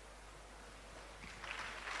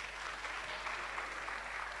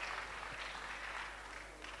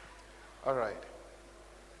 All right.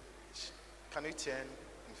 Can you turn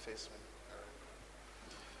and face me?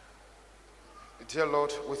 Dear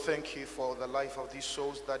Lord, we thank you for the life of these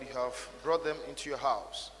souls that you have brought them into your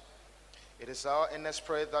house. It is our earnest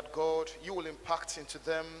prayer that God, you will impact into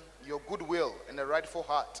them your goodwill and a rightful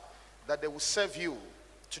heart, that they will serve you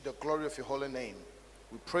to the glory of your holy name.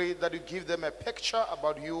 We pray that you give them a picture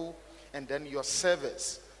about you and then your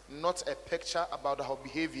service, not a picture about our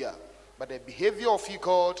behavior, but a behavior of you,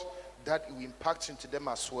 God, that you impact into them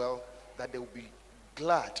as well, that they will be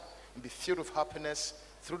glad and be filled with happiness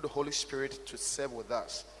through the Holy Spirit to serve with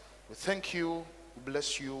us. We thank you, we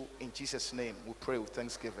bless you, in Jesus' name we pray with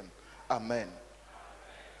thanksgiving. Amen.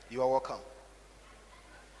 You are welcome.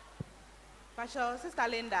 Pastor, Sister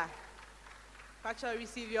Linda. Pastor,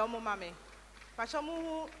 receive your mommy. Pastor,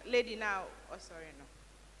 Muhu lady now. Oh, sorry, no.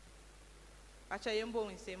 Pastor, Yumbo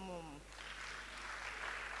in same mum.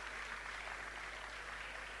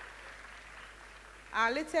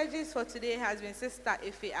 Our liturgist for today has been Sister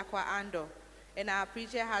Ife Aqua Ando, and our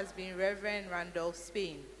preacher has been Reverend Randolph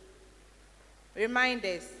Spain.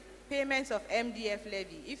 Reminders: payments of MDF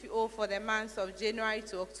levy. If you owe for the months of January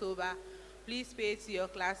to October, please pay to your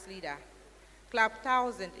class leader. Club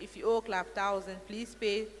 1000, if you owe Club 1000, please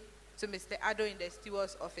pay to Mr. Ado in the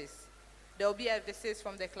steward's office. There will be a visit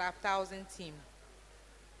from the Club 1000 team.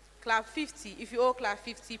 Club 50, if you owe Club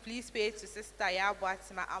 50, please pay to Sister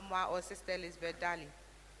Yabuatima Amwa or Sister Elizabeth Daly.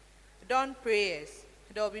 Dawn prayers.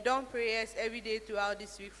 There will be dawn prayers every day throughout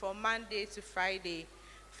this week from Monday to Friday,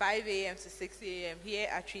 5 a.m. to 6 a.m. here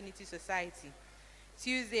at Trinity Society.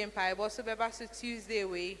 Tuesday in Paiboso Bebasu Tuesday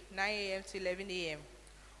way, 9 a.m. to 11 a.m.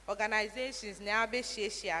 Organizations now be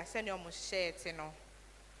share send your share no.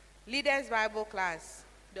 Leaders Bible class.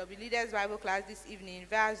 There will be Leaders Bible class this evening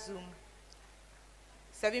via Zoom,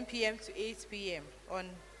 7 p.m. to 8 p.m. on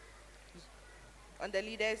the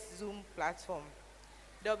Leaders Zoom platform.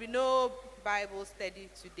 There will be no Bible study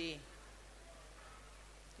today.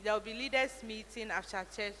 There will be Leaders meeting after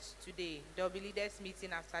church today. There will be Leaders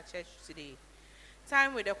meeting after church today.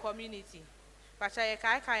 Time with the community. Pacha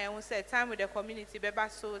Yekaika said time with the community beba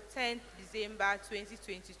so 10th December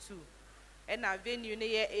 2022. And a venue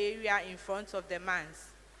near area in front of the manse.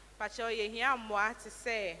 Pacha ye here more to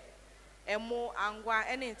say emo angwa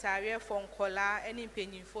any entire phone caller any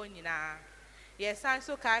penny phone na. Yes, and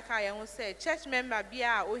so Kaika said church member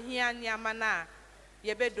bia ohia nyamana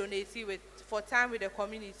yebe donate with for time with the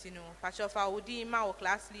community no. Pacha fa udima or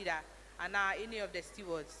class leader and any of the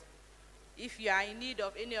stewards. If you are in need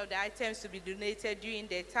of any of the items to be donated during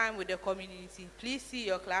the time with the community, please see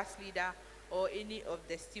your class leader or any of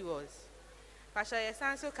the stewards. Pastor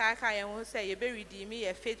Yesanso Kaka will say you be redeeming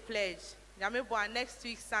a faith pledge. Next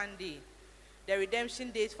week Sunday. The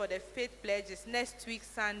redemption date for the faith pledge is next week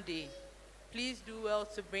Sunday. Please do well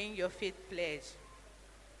to bring your faith pledge.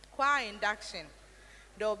 Choir induction.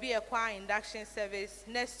 There will be a choir induction service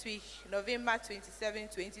next week, November 27,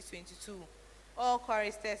 2022. All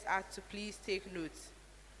choristers are to please take note.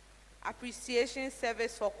 Appreciation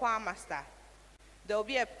service for choir master. There will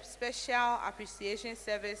be a special appreciation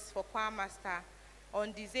service for choir master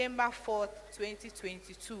on December 4th,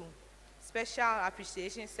 2022. Special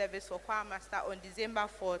appreciation service for choir master on December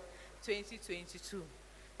 4th, 2022.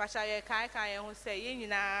 Pastor Yekaika who say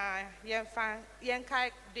yen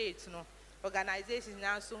kai date no. Organizations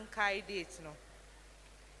now soon kai date no.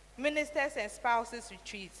 Ministers and spouses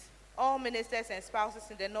retreat. All ministers and spouses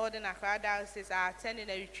in the Northern Accra Diocese are attending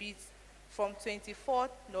a retreat from 24th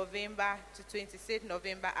November to 26th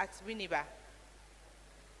November at Winneba.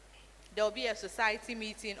 There will be a society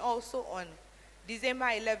meeting also on December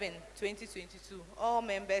 11, 2022. All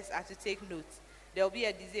members are to take note. There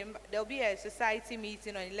will be a society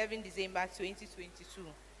meeting on 11 December 2022.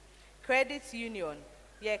 Credit union.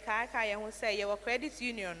 Yeah, say your credit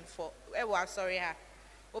union for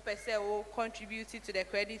will contribute to the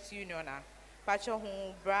credit union. Pacho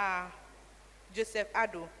bra Joseph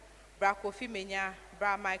Ado, bra Kofi Menya,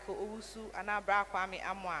 bra Michael Owusu, and bra Kwame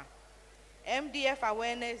Amwa. MDF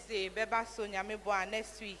Awareness Day, Beba Sonya Meboa,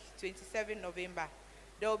 next week, 27 November.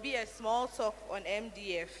 There will be a small talk on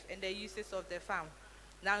MDF and the uses of the farm.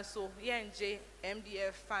 Now, so, YNJ,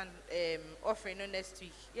 MDF fund offering next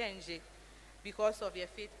week, YNJ, because of your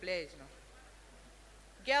faith pledge. No?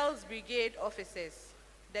 Girls Brigade officers.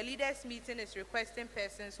 The leaders' meeting is requesting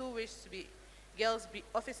persons who wish to be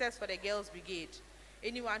officers for the Girls Brigade.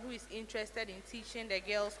 Anyone who is interested in teaching the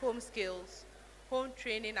girls home skills, home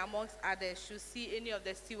training, amongst others, should see any of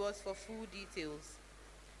the stewards for full details.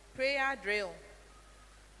 Prayer drill.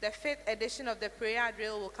 The 5th edition of the prayer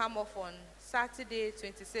drill will come off on Saturday,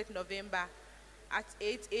 26th November at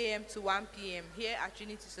 8 a.m. to 1 p.m. here at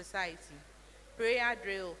Trinity Society. Prayer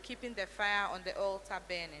drill, keeping the fire on the altar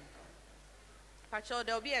burning. Pacho,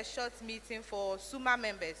 there will be a short meeting for SUMA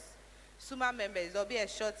members. SUMA members, there will be a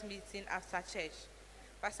short meeting after church.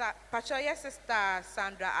 Pacho, yes, Sister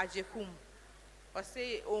Sandra Ajekum, or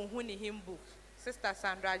say, oh, huni him book. Sister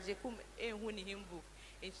Sandra Ajekum, huni him book.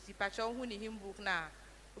 And she Pacho, huni him book now.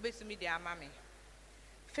 Obey to me, dear mammy.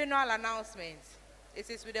 Funeral announcement. It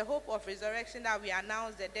is with the hope of resurrection that we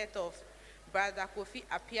announce the death of Brother Kofi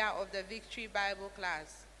Apia of the Victory Bible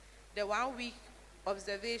class. The 1 week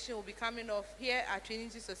observation will be coming off here at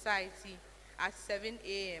Trinity Society at 7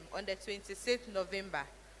 a.m. on the 26th November.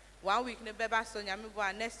 1 week Nebeba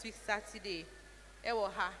Sonyamiboa next week Saturday,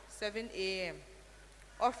 Ewoha, 7 a.m.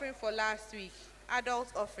 Offering for last week, adult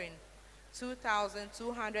offering,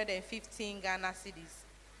 2,215 Ghana cedis.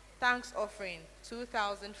 Thanks offering,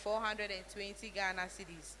 2,420 Ghana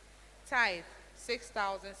cedis. Tithe,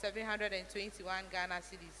 6,721 Ghana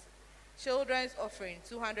cedis. Children's offering,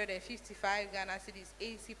 255 Ghana cedis,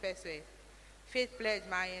 80 pesos. Faith pledge,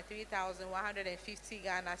 Mayan, 3,150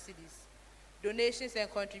 Ghana cedis. Donations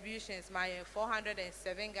and contributions, Mayan,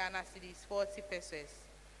 407 Ghana cedis, 40 pesos.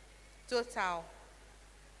 Total.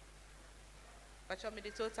 But show me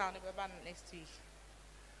the total next week.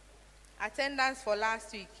 Attendance for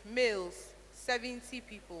last week, males, 70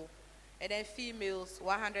 people, and then females,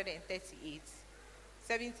 138.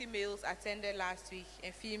 70 males attended last week,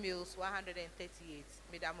 and females, 138.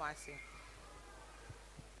 Madam Wasi.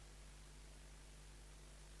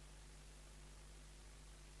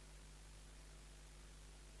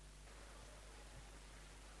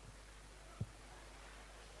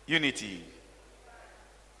 Unity.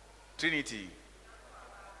 Trinity.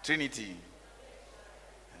 Trinity.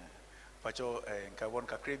 Pacho nka won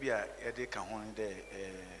kakra bi a yede ka ho de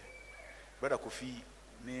brother Kofi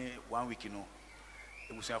ne 1 week no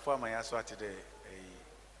ebusuafo amanya so ate de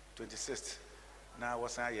 26th na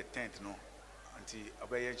wasan ye 10th no anti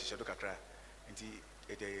obeye nhihyedo kakra anti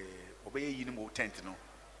de obeye yi no mo 10th no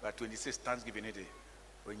but 26th Thanksgiving de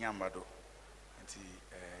onyambado anti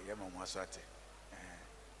ye ma mo so ate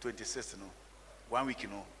 26th no 1 week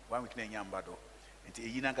no 1 week na nyambado anti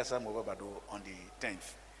eyi na nkasa mo babado on the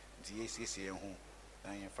 10th.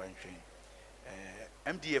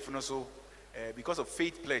 MDF no so because of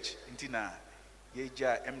faith pledge intina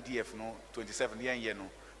yeja MDF no 27 year no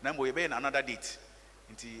na mo yebe another date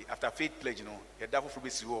inti after faith pledge no ye da foforo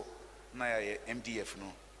besi ho na ya MDF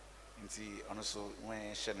no inti ono so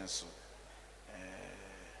wen shene so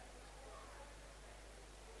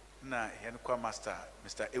na yen kwa master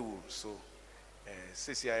Mr. Ewu so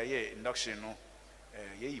sisi ye induction no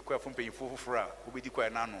ye yikwa from payful for obedi kwa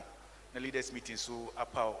na no na leaders meeting so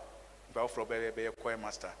apaw ba for be kwa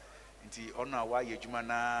master nti ono a wa ye adwuma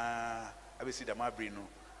na abesi da mabri no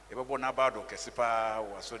e bebo na bado kesipa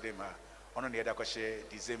wa so dem a ono ne yeda kwahye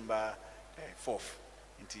December 4th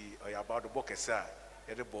nti oya bado bokesa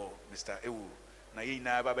yede bo Mr. Ewu na ye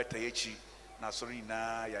na ba beta yechi na so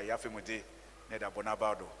na ya yafemude na da bona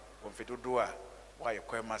bado konfedodo a wa ye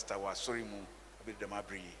kwa master wa sorry mu abedi da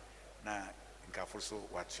mabri na Nkafuso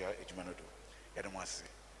watia ejumanodo yadamwase.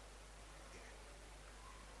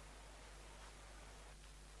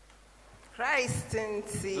 Christ in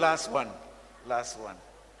see. Last one.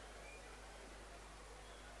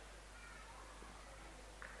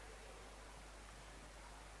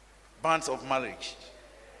 Bands of marriage.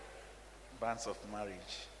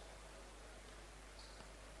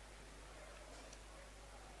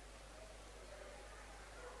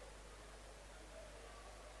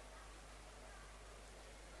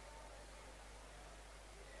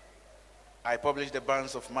 I publish the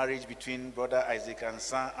banns of marriage between Brother Isaac and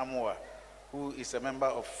San Amoa, who is a member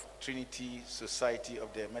of Trinity Society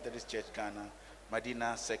of the Methodist Church Ghana,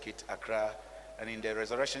 Medina Circuit, Accra, and in the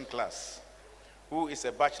resurrection class, who is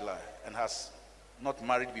a bachelor and has not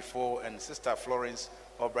married before, and Sister Florence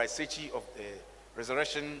Obraisechi of the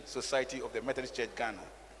Resurrection Society of the Methodist Church Ghana,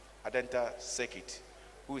 Adenta Circuit,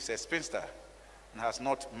 who is a spinster and has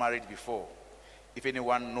not married before. If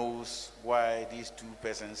anyone knows why these two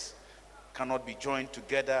persons cannot be joined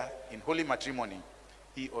together in holy matrimony,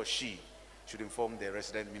 he or she should inform the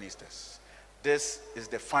resident ministers. This is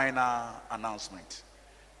the final announcement.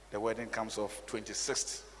 The wedding comes off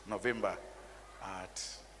 26th November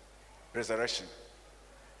at Resurrection.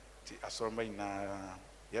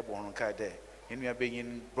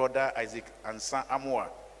 Brother Isaac and San Amoa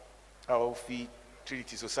of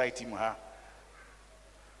Trinity Society Muha.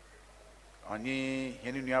 Oni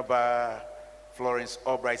Yenuaba Florence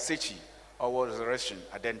Obraisechi, our Resurrection,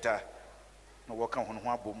 Adenta, no work on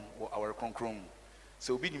Wabum or our concrum.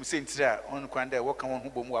 So be him saying that on Quanda, walk on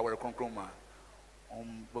Hubum, our concroma,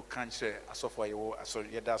 on Bokanche, a software, a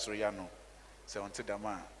Yada Soriano, so on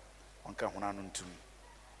Tidama, on Kahunanun too,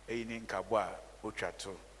 Ainin Kabwa,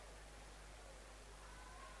 Uchato.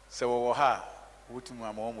 So, ha,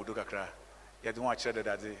 Wutuma Momu Dukakra, you don't watch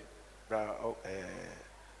that day,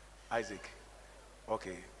 Isaac.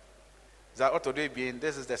 Okay.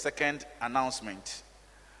 This is the second announcement.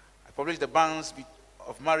 I published the banns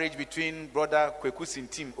of marriage between Brother Kweku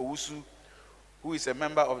Sintim Owusu, who is a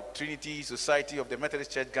member of Trinity Society of the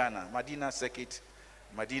Methodist Church Ghana, Medina Circuit,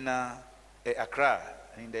 Medina, Accra,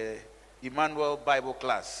 in the Emmanuel Bible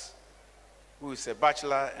class, who is a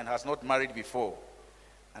bachelor and has not married before,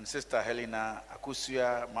 and Sister Helena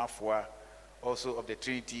Akusia Mafua, also of the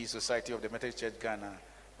Trinity Society of the Methodist Church Ghana,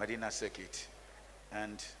 Medina Circuit,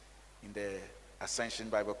 and in the Ascension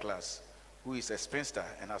Bible class, who is a spinster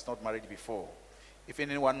and has not married before. If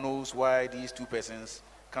anyone knows why these two persons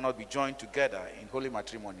cannot be joined together in holy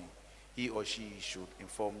matrimony, he or she should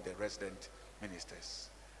inform the resident ministers.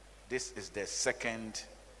 This is the second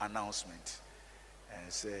announcement.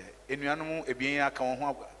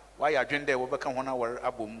 Why are there Wabaka Hona were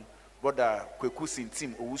Abum, Brother Kweku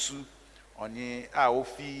Sintim Owusu, Onye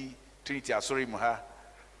Aofi Trinity Asori Muha,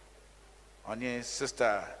 Onye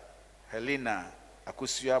Sister Helena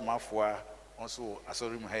Akusia Mafua, also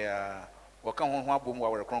Asori Muha, Waka Hona Bum,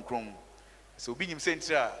 our Concrum. So being him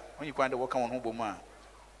centra, when you find the Waka Hona Boma,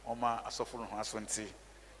 Oma Asofun Haswanti,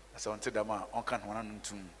 Asantidama, Onkan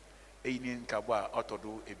Honantum, Ainin Kaba,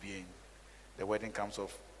 Autodo Ebien. The wedding comes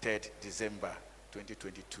off 3rd December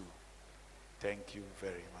 2022. Thank you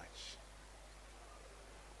very much.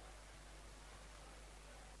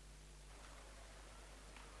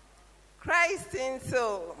 Christ in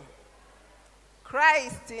soul.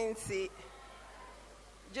 Christ in see.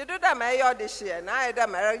 Jidu da mayo this year. Na ida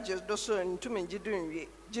marriage just do so into me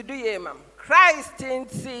jidu ye mam. Christ in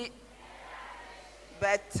see.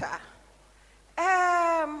 Better.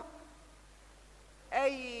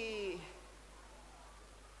 A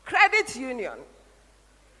credit union.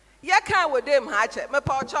 Ya can with them hatch. Me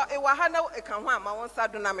pouch e wahana e kan ho ma won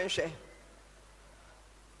sadu na menhwe.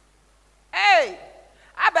 Hey,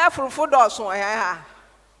 aba furufu do so ha.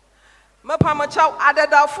 Me pamacha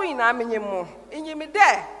adada fu ina menyim enyim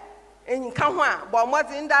de enka ho a bo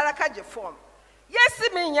mozi ndara ka je form. Yes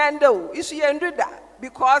me nyanda o isu yendu da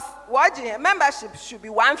because waje membership should be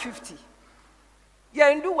 150.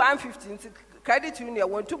 Yendu 150 credit union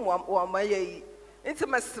want to mo ma yi. Into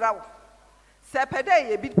my straw. Sepede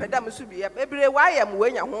ye bit pedam subi, ebre why am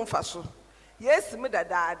when ya home faso. Yes, me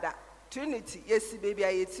da. Trinity, yes, baby,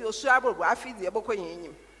 I see o swabo, I feed the boko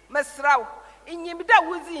yin. Mesraw, in yim da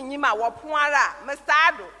wuzi in yima, wapuara,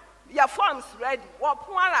 mestado, your forms ready,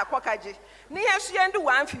 wapuara, quakaji. Near she and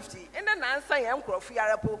 150, and then answer young crofty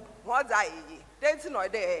arapo, was I ye. Dancing or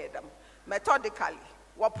day, methodically,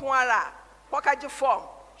 wapuara, quakaji form,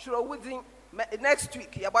 sure within next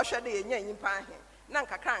week, Yabasha de yin pan.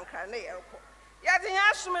 Nanka kanka na yerko yadi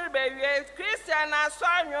yasumir bewe Christian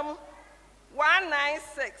asonyum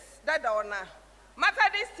 196 dada ona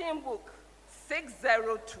Methodist hymn book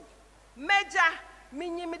 602 meja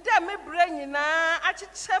minyimida mebre nyina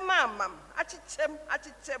achichem amam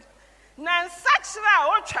achichem na nsachira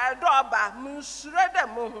o twado oba munsure de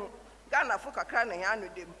mohu Ghana fo kakra na ya no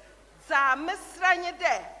dem za mesranye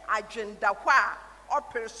de agwenda kwa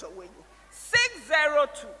operso wen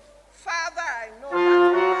 602 Father, I know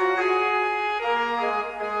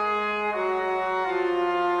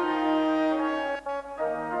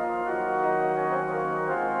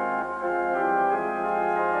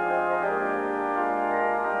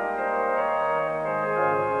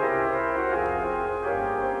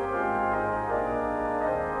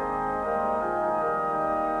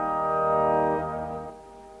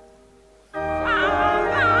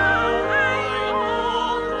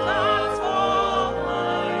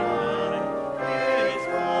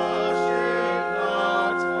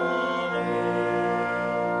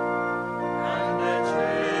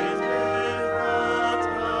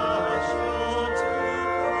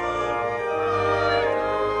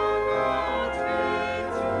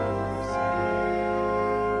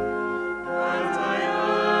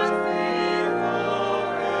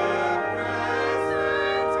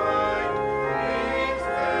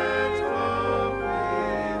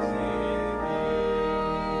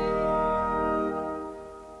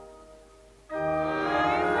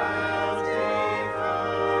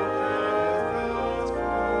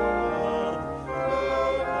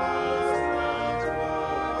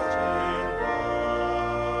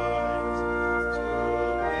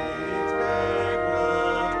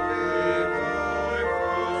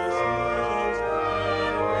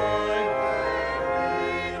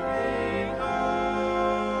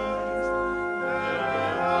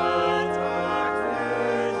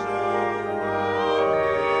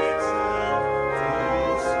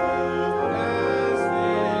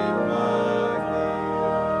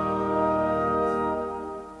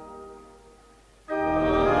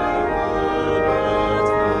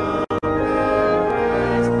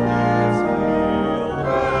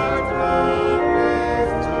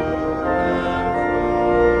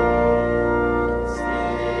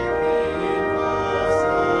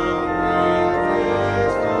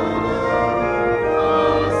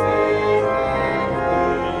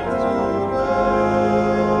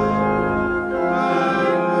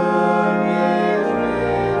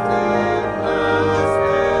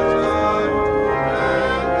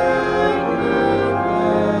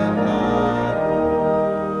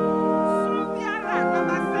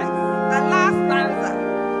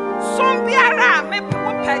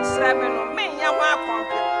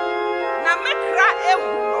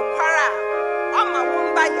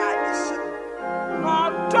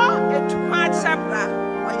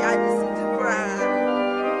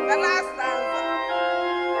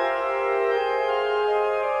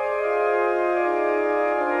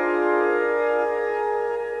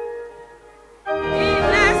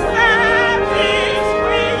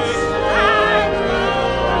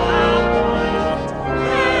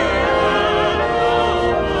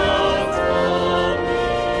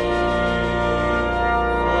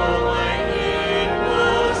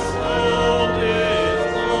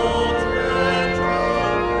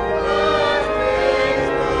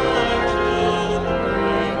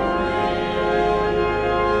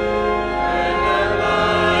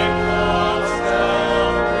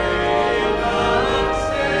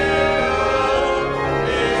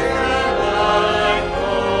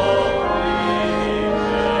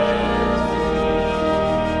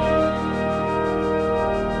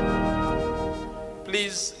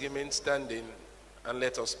remain standing and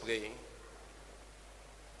let us pray.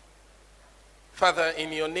 Father,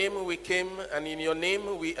 in your name we came and in your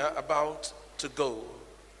name we are about to go.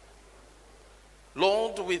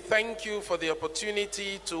 Lord, we thank you for the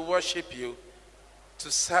opportunity to worship you,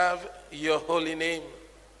 to serve your holy name.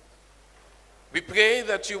 We pray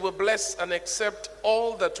that you will bless and accept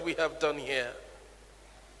all that we have done here.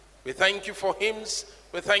 We thank you for hymns,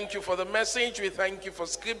 we thank you for the message, we thank you for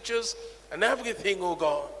scriptures and everything, oh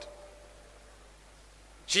God.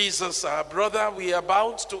 Jesus, our brother, we are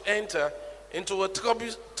about to enter into a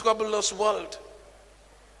troublous world.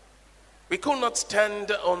 We could not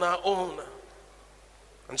stand on our own.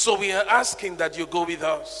 And so we are asking that you go with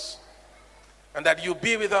us and that you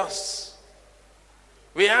be with us.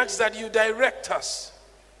 We ask that you direct us,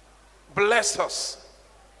 bless us,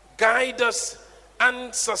 guide us,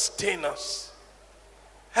 and sustain us.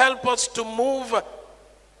 Help us to move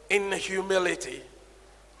in humility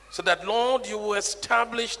so that, Lord, you will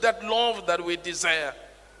establish that love that we desire.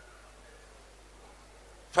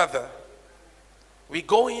 Father, we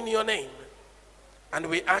go in your name and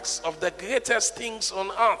we ask of the greatest things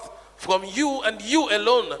on earth from you and you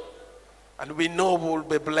alone, and we know we'll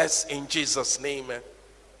be blessed in Jesus' name.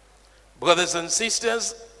 Brothers and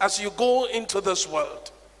sisters, as you go into this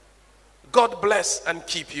world, God bless and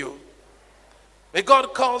keep you. May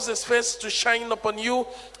God cause his face to shine upon you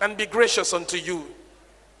and be gracious unto you.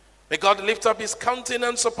 May God lift up his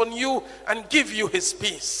countenance upon you and give you his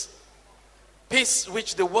peace. Peace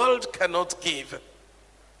which the world cannot give,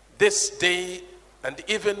 this day and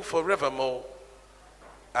even forevermore.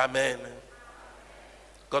 Amen.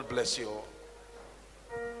 God bless you all.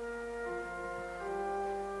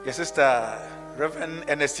 Yes, Sister Reverend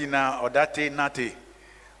Ernestina Odate Nate.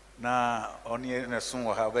 Na onye na sun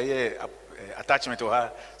wa ha attachment wa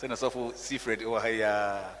ha say na sofo Seafred wa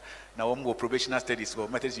ha na wo mo probational studies for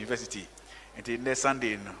Methodist University. Until next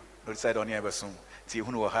Sunday no decide on here soon. Ti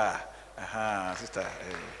hunu wa ha. Aha, sister,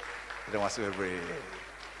 I don't want to every.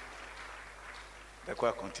 The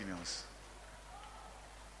choir continues.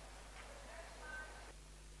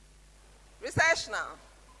 Research now.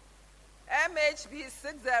 MHB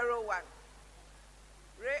 601.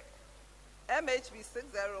 MHB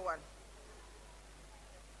 601.